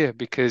 Yeah. feature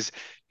because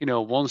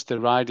once the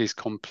ride is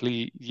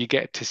complete, you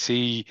get to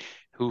see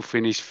who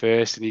finished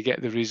first and you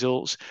get the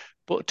results.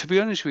 But to be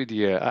honest with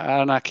you,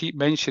 and I keep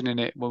mentioning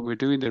it when we're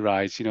doing the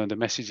rides, the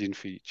messaging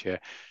feature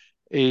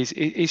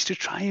is to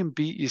try and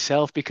beat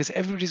yourself because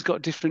everybody's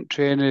got different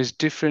trainers,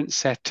 different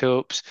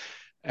setups.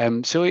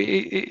 So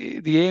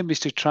the aim is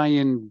to try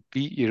and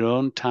beat your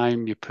own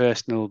time, your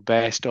personal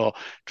best, or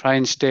try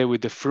and stay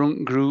with the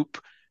front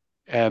group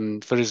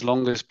for as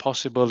long as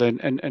possible, Yeah.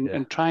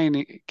 and try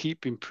and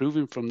keep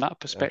improving from that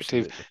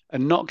perspective, Absolutely.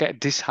 and not get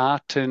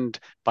disheartened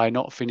by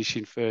not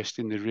finishing first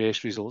in the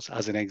race results,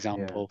 as an yeah.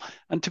 example.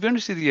 And to be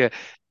honest with you,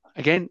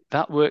 again,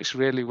 that works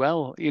really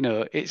well.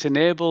 It's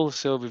enabled,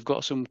 so we've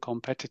got some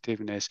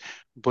competitiveness,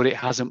 but it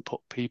hasn't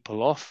put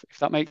people off, if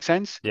that makes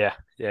sense. Yeah.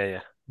 Yeah.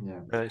 Yeah.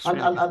 Yeah, No, it's and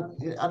really and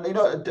good.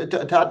 and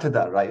to add to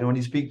that, right? When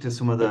you speak to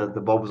some of the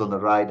bobs on the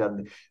ride,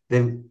 and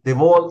they've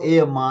all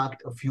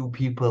earmarked a few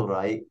people,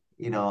 right?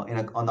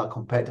 On that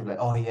competitive, like,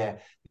 oh yeah,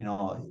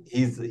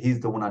 he's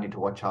the one I need to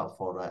watch out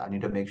for, right? I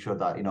need to make sure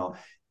that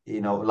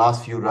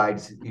last few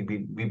rides we've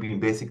been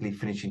basically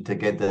finishing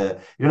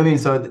together. You know what I mean?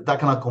 So that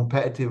kind of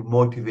competitive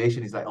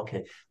motivation is like,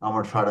 okay, I'm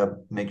gonna try to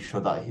make sure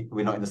that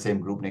we're not in the same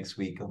group next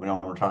week, and we're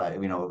not gonna try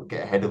to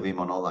get ahead of him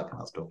on all that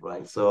kind of stuff,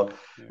 right? So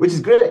Yeah. which is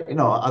great.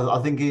 I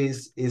think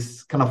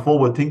is kind of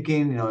forward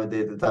thinking.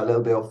 That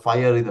little bit of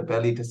fire in the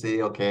belly to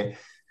say, okay,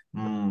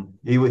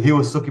 he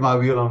was sucking my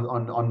wheel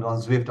on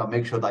Zwift. I'll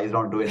make sure that he's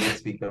not doing it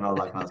next week and all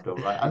that kind of stuff,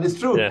 right? And it's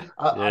true. Yeah.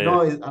 I Yeah.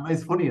 know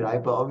it's funny,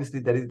 right? But obviously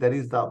there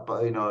is that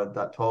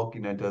that talk,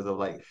 in terms of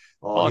like,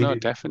 oh, Oh he no,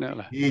 did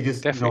definitely, he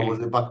just was definitely.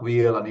 the back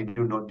wheel and he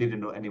didn't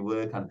know any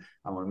work, and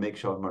I'm gonna make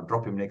sure I'm gonna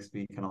drop him next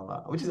week and all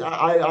that. Which is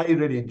I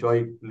really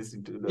enjoy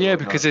listening to Yeah,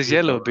 because as Zwift.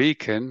 Yellow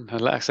Beacon,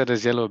 and like I said,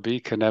 as Yellow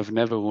Beacon, I've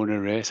never won a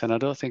race, and I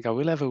don't think I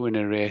will ever win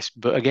a race.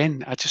 But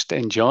again, I just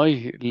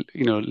enjoy,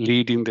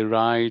 leading the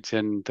rides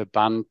and the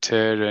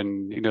banter,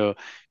 and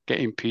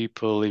getting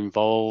people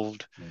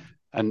involved, Yeah.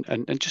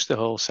 and just the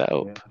whole Yeah.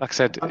 setup. Like I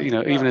said, And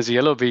even as a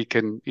Yellow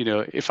Beacon,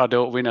 if I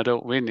don't win, I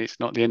don't win. It's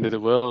not the end of the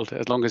world.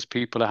 As long as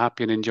people are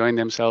happy and enjoying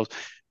themselves,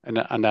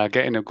 and are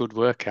getting a good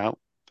workout,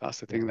 that's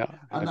the Yeah, thing that kind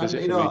and of does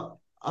and it for me.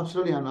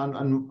 absolutely,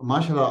 and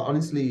mashallah,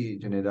 honestly,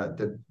 Junaid,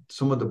 that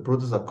some of the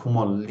brothers have come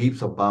on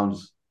leaps of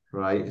bounds,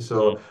 right?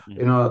 So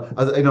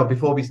Mm.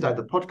 before we start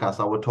the podcast,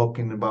 I was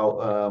talking about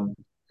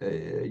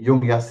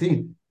young Yasin.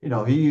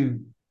 He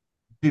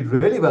did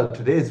really well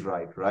today's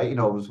ride, right?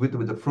 Was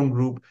with the front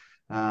group,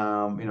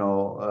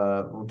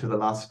 to the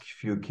last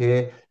few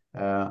K.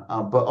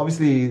 But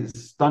obviously,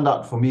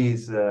 standout for me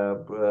is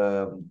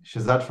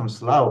Shazad from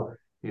Slough.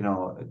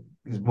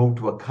 He's moved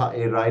to a Cat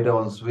A rider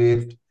on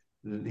Zwift.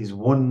 He's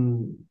won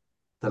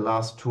the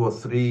last two or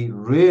three,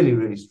 really,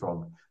 really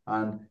strong.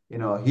 And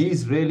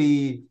he's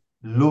really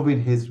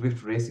loving his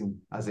Zwift racing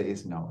as it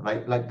is now.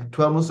 Like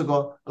 12 months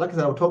ago, like I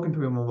said, I was talking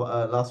to him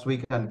last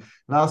week, and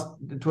last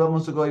 12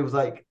 months ago, he was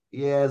like,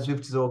 yeah,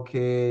 Zwift is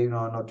okay,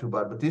 not too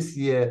bad. But this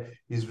year,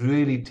 he's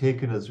really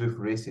taken a Zwift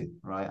racing,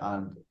 right?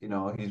 And,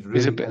 he's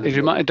He's a really bit, he elevated.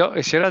 remind,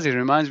 Dr. Shiraz, he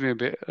reminds me a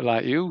bit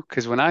like you,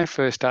 because when I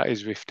first started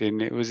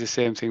Zwifting, it was the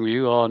same thing with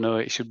you. Oh, no,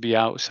 it should be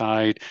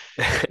outside.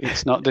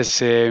 It's not the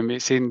same.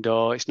 It's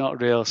indoor. It's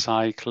not real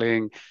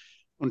cycling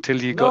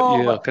until you got No,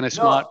 your but kind of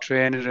smart no,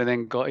 trainer and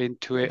then got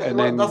into it and well,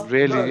 then that's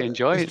really no,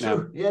 enjoy it's it now.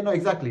 true. Yeah, no,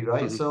 exactly,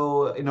 right. Hmm.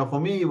 So, for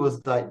me, it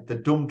was like the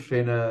dumb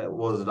trainer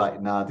was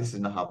like, nah, this is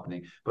not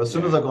happening. But as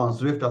soon as Yeah. I got on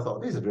Zwift, I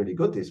thought this is really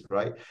good, this,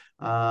 right?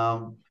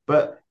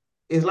 But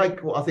it's like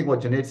I think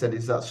what Junaid said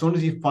is that as soon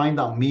as you find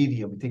that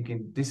medium,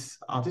 thinking this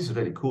is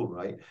really cool,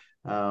 right?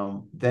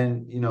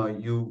 Then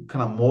you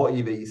kind of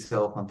motivate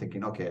yourself and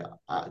thinking, okay,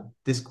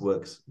 this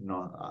works.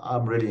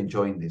 I'm really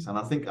enjoying this, and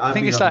I think I I've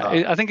think been it's on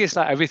like that. I think it's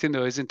like everything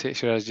though, isn't it,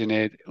 Shiraz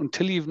Junaid?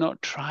 Until you've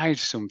not tried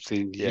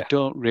something, you Yeah,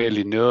 don't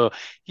really know.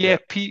 Yeah, yeah,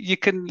 you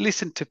can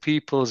listen to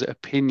people's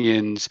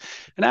opinions,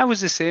 and I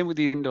was the same with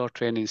the indoor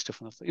training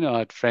stuff. And I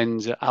had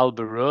friends at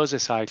Alba Rosa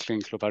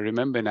Cycling Club. I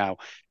remember now,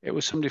 it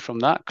was somebody from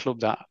that club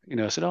that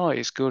said, "Oh,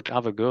 it's good,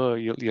 have a go,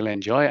 you'll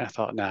enjoy it." I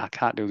thought, "Nah, I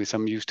can't do this.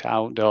 I'm used to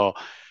outdoor."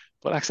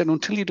 But like I said,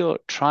 until you don't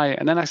try it,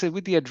 and then I said,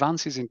 with the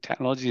advances in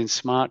technology and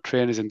smart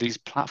trainers and these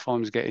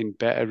platforms getting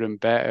better and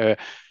better.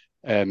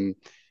 Um,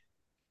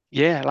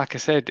 yeah, like I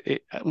said,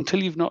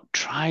 until you've not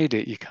tried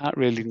it, you can't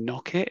really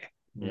knock it.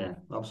 Yeah,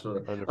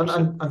 absolutely. And,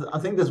 100%. and I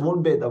think there's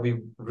one bit that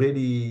we've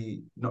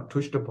really not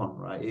touched upon,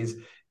 right? Is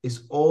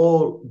it's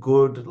all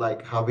good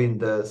like having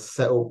the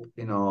setup,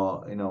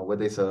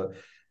 whether it's a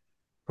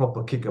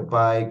proper kicker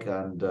bike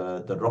and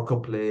the rocker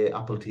play,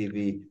 Apple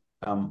TV.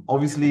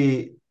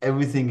 Obviously,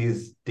 everything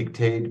is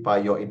dictated by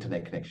your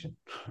internet connection,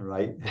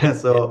 right? Yeah,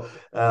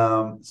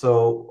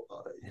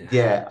 yeah,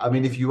 Yeah, I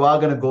mean, if you are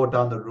going to go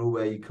down the route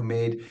where you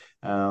commit,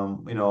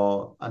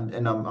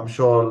 and I'm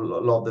sure a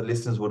lot of the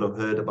listeners would have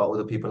heard about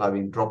other people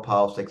having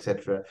dropouts,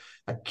 etc.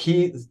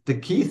 The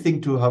key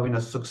thing to having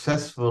a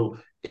successful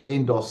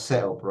indoor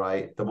setup,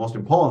 right? The most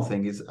important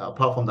thing is,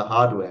 apart from the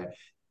hardware,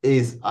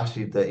 is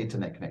actually the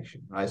internet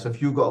connection, right? So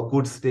if you've got a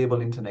good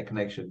stable internet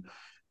connection,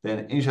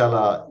 then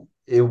inshallah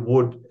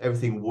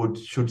everything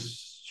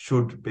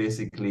should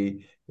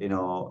basically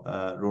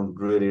run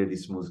really really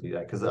smoothly,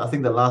 right? Because I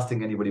think the last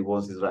thing anybody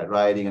wants is like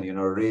riding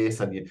and race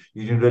and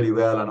you're doing really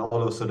well and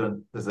all of a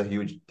sudden there's a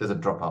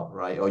dropout,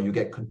 right? Or you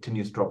get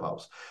continuous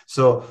dropouts.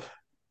 So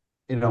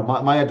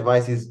my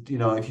advice is,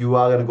 if you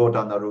are going to go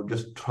down that route,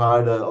 just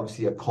try to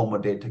obviously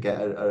accommodate to get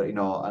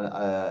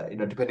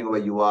depending on where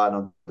you are.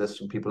 And there's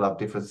some people have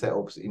different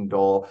setups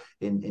indoor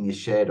in your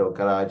shed or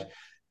garage.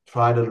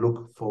 Try to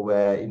look for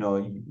where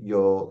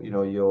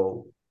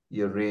your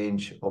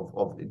range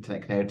of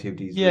internet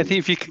connectivity is Yeah, I really think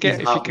if you can is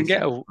get if you can happy.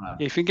 get a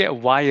if you can get a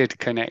wired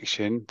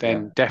connection, Yeah.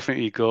 then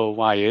definitely go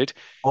wired.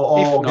 Or,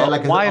 If or get not,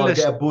 like or wireless,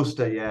 get a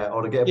booster, yeah,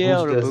 or to get a yeah,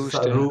 or a booster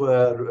booster.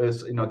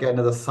 router, get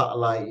another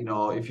satellite,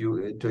 if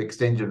you to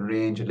extend your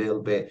range a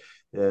little bit,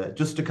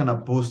 just to kind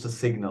of boost the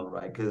signal,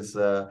 right? Because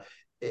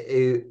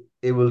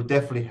it will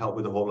definitely help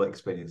with the whole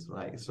experience,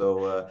 right?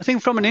 So I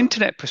think from an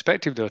internet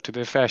perspective, though, to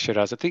be fair,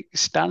 Shiraz, I think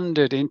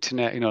standard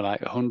internet,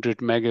 like 100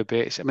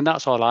 megabits. I mean,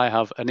 that's all I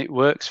have, and it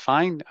works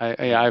fine.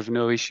 I have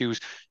no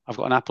issues. I've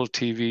got an Apple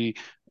TV,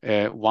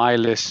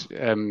 wireless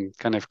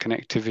kind of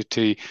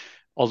connectivity.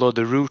 Although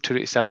the router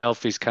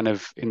itself is kind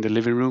of in the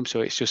living room,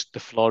 so it's just the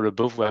floor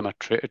above where my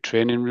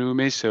training room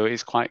is, so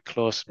it's quite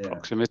close yeah,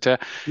 proximity.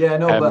 yeah,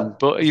 no, but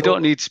But you don't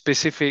so need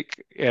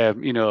specific,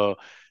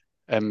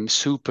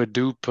 super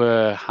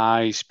duper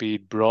high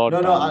speed no, no,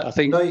 broadband. I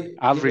think yeah,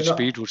 average no,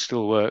 speed would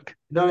still work.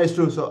 no, it's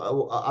true.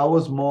 So I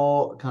was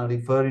more kind of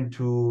referring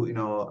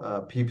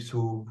to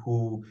people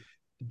who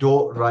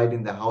don't ride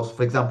in the house,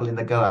 for example, in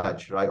the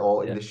garage, right,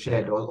 or in yeah, the yeah,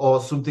 shed, or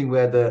something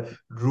where the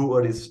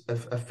router is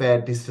a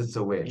fair distance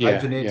away, right, Yeah,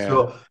 Junaid? yeah.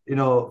 So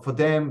for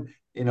them,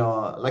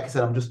 like I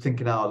said, I'm just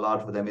thinking out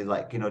loud for them is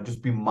like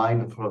just be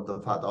mindful of the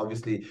fact that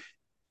obviously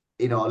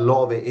a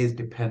lot of it is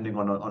depending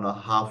on a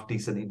half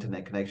decent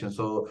internet connection.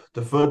 So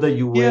the further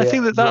Yeah, I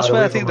think that you are that's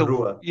where I away think from a the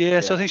router, yeah.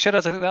 So I yeah. think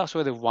Shadows, I think that's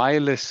where the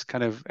wireless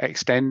kind of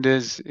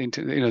extenders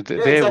into Yeah,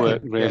 they exactly.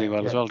 work really Yeah,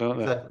 well as yeah, well, don't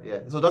they? exactly. Yeah.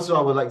 So that's what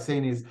I was like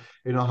saying is,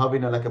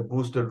 having like a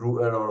booster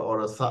router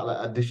or a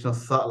satellite, additional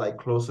satellite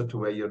closer to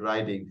where you're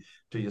riding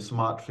to your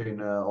smart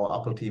trainer or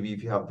Apple TV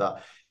if you have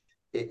that,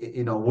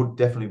 would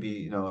definitely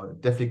be,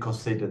 definitely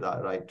consider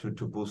that, right, to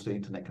boost the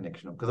internet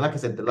connection up. Because like I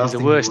said, the Because last the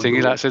thing you worst will thing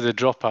is, like I do, said, the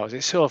dropouts.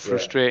 It's so yeah,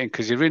 frustrating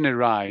because you're in a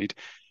ride,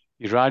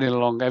 you're riding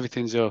along,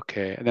 everything's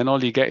okay, and then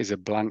all you get is a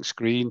blank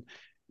screen.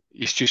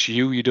 It's just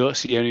you don't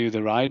see any of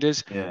the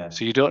riders. yeah,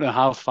 So you don't know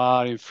how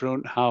far in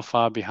front, how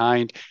far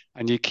behind,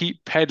 and you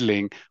keep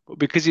pedaling. But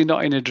because you're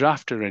not in a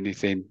draft or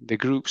anything, the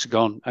group's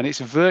gone. And it's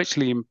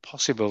virtually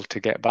impossible to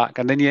get back.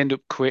 And then you end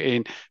up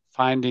quitting,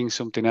 finding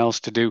something else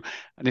to do.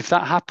 And if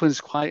that happens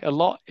quite a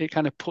lot, it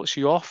kind of puts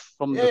you off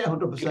from yeah, the yeah,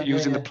 100%, yeah,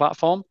 using the yeah.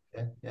 platform.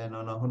 Yeah, yeah,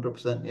 no, no,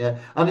 100%. Yeah.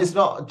 And it's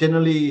not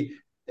generally,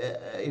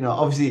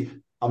 obviously,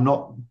 I'm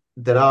not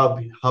there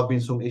have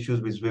been some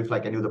issues with Zwift,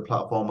 like any other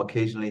platform,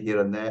 occasionally here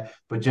and there,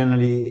 but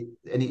generally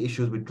any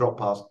issues with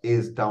dropouts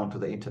is down to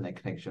the internet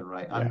connection,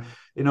 right? Yeah.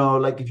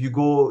 And like if you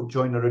go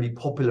join a really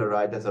popular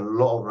ride, there's a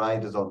lot of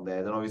riders on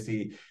there. Then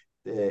obviously,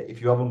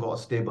 if you haven't got a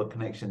stable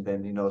connection,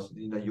 then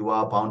you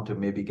are bound to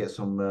maybe get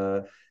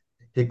some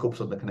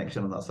hiccups on the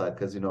connection on that side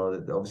because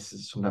obviously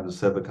sometimes the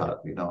server card,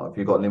 if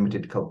you've got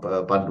limited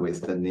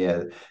bandwidth, then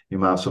yeah, you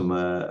might have some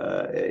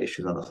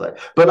issues on that side.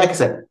 But like I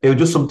said, it was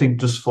just something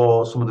just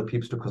for some of the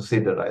people to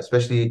consider, right?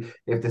 Especially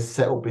if the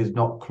setup is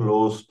not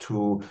close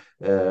to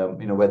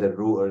where the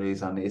router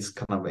is and it's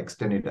kind of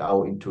extended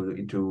out into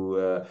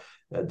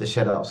the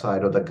shed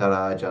outside or the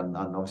garage, and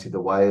obviously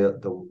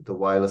the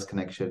wireless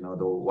connection or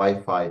the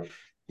Wi-Fi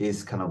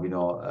is kind of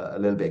a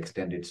little bit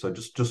extended. So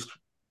just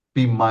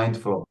be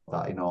mindful of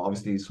that.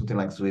 Obviously something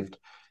like Zwift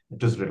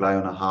does rely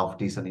on a half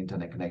decent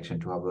internet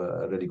connection to have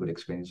a really good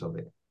experience of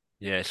it.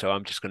 Yeah, so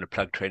I'm just going to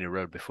plug Trainer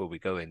Road before we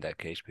go in that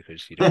case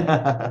because you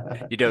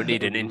don't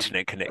need an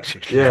internet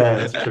connection.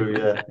 Yeah, that's true.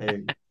 Yeah.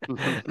 Hey.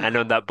 And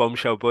on that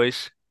bombshell,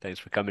 boys, thanks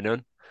for coming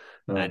on.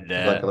 No, And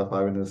Jazakallah for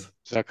having us.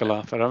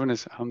 Jazakallah for having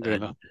us.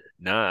 Alhamdulillah.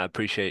 no, I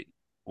appreciate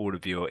all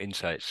of your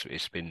insights.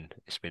 It's been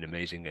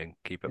amazing, and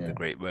keep up the Yeah.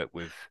 great work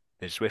with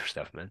the Zwift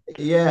stuff, man.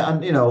 Yeah,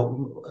 and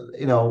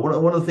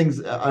one of the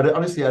things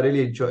honestly I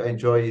really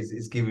enjoy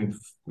is giving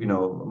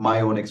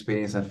my own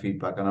experience and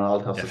feedback, and I'll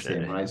have the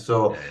same, Definitely. right?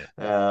 So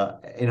Yeah.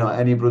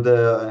 any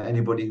brother,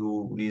 anybody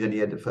who needs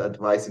any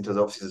advice into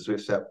the offices of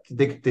Swift step,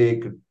 they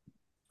could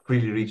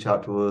freely reach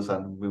out to us,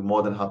 and we're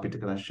more than happy to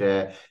kind of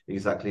share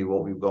exactly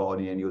what we've got on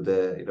any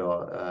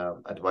other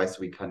advice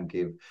we can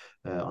give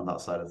on that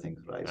side of things,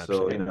 right?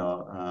 Absolutely.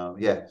 So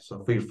yeah,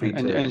 so feel free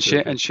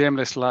And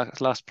shameless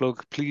last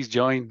plug, please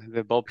join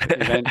the Bob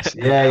events.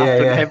 Yeah, They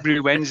happen yeah. every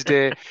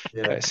Wednesday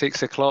Yeah. at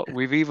 6 o'clock.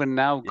 We've even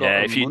now got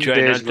Yeah, a if you join,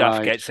 Monday's Altaf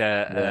ride. gets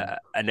Yeah.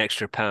 an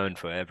extra £1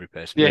 for every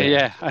person. Yeah.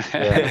 Yeah.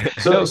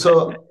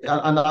 No,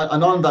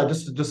 And on that,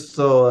 just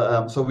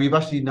so we've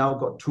actually now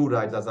got two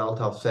rides, as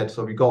Altaf said.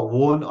 So we got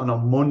one on a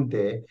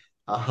Monday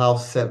at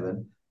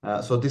 7:30.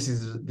 So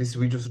this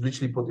we just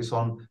literally put this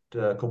on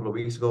a couple of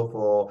weeks ago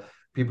for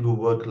people who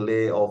work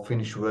late or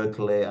finish work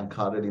late and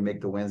can't really make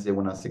the Wednesday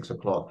one at 6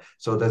 o'clock.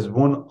 So there's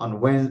one on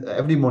Wednesday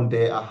every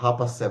Monday at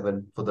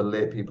 7:30 for the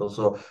late people.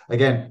 So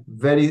again,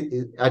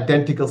 very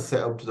identical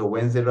setup to the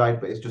Wednesday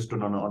ride, but it's just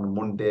done on a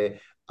Monday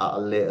at a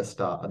later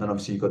start. And then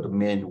obviously you've got the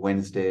main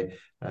Wednesday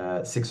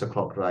 6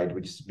 o'clock ride,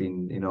 which has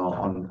been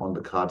on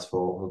the cards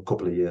for a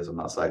couple of years on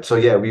that side. So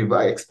yeah, we've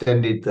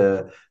extended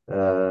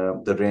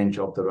the range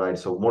of the ride.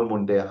 So one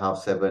Monday at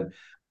 7:30,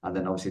 and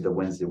then obviously the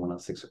Wednesday one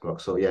at 6 o'clock.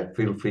 So yeah,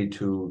 feel free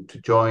to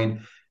join.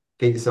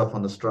 Get yourself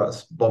on the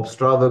Bob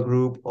Strava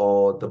group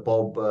or the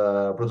Bob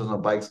Brothers on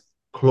Bikes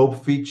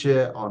club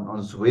feature on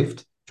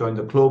Zwift. Join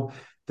the club.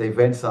 The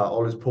events are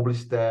always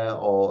published there,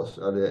 or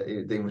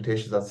the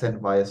invitations are sent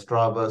via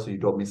Strava, so you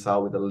don't miss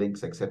out with the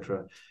links,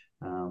 etc.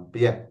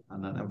 But yeah,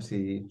 and then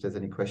obviously if there's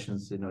any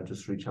questions,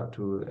 just reach out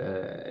to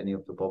any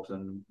of the Bobs,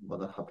 and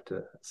we're happy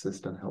to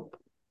assist and help.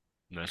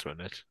 Nice one,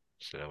 Ned.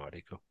 Assalamu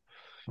alaikum.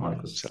 Wa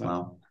alaikum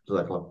assalam.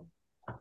 Jazakallah.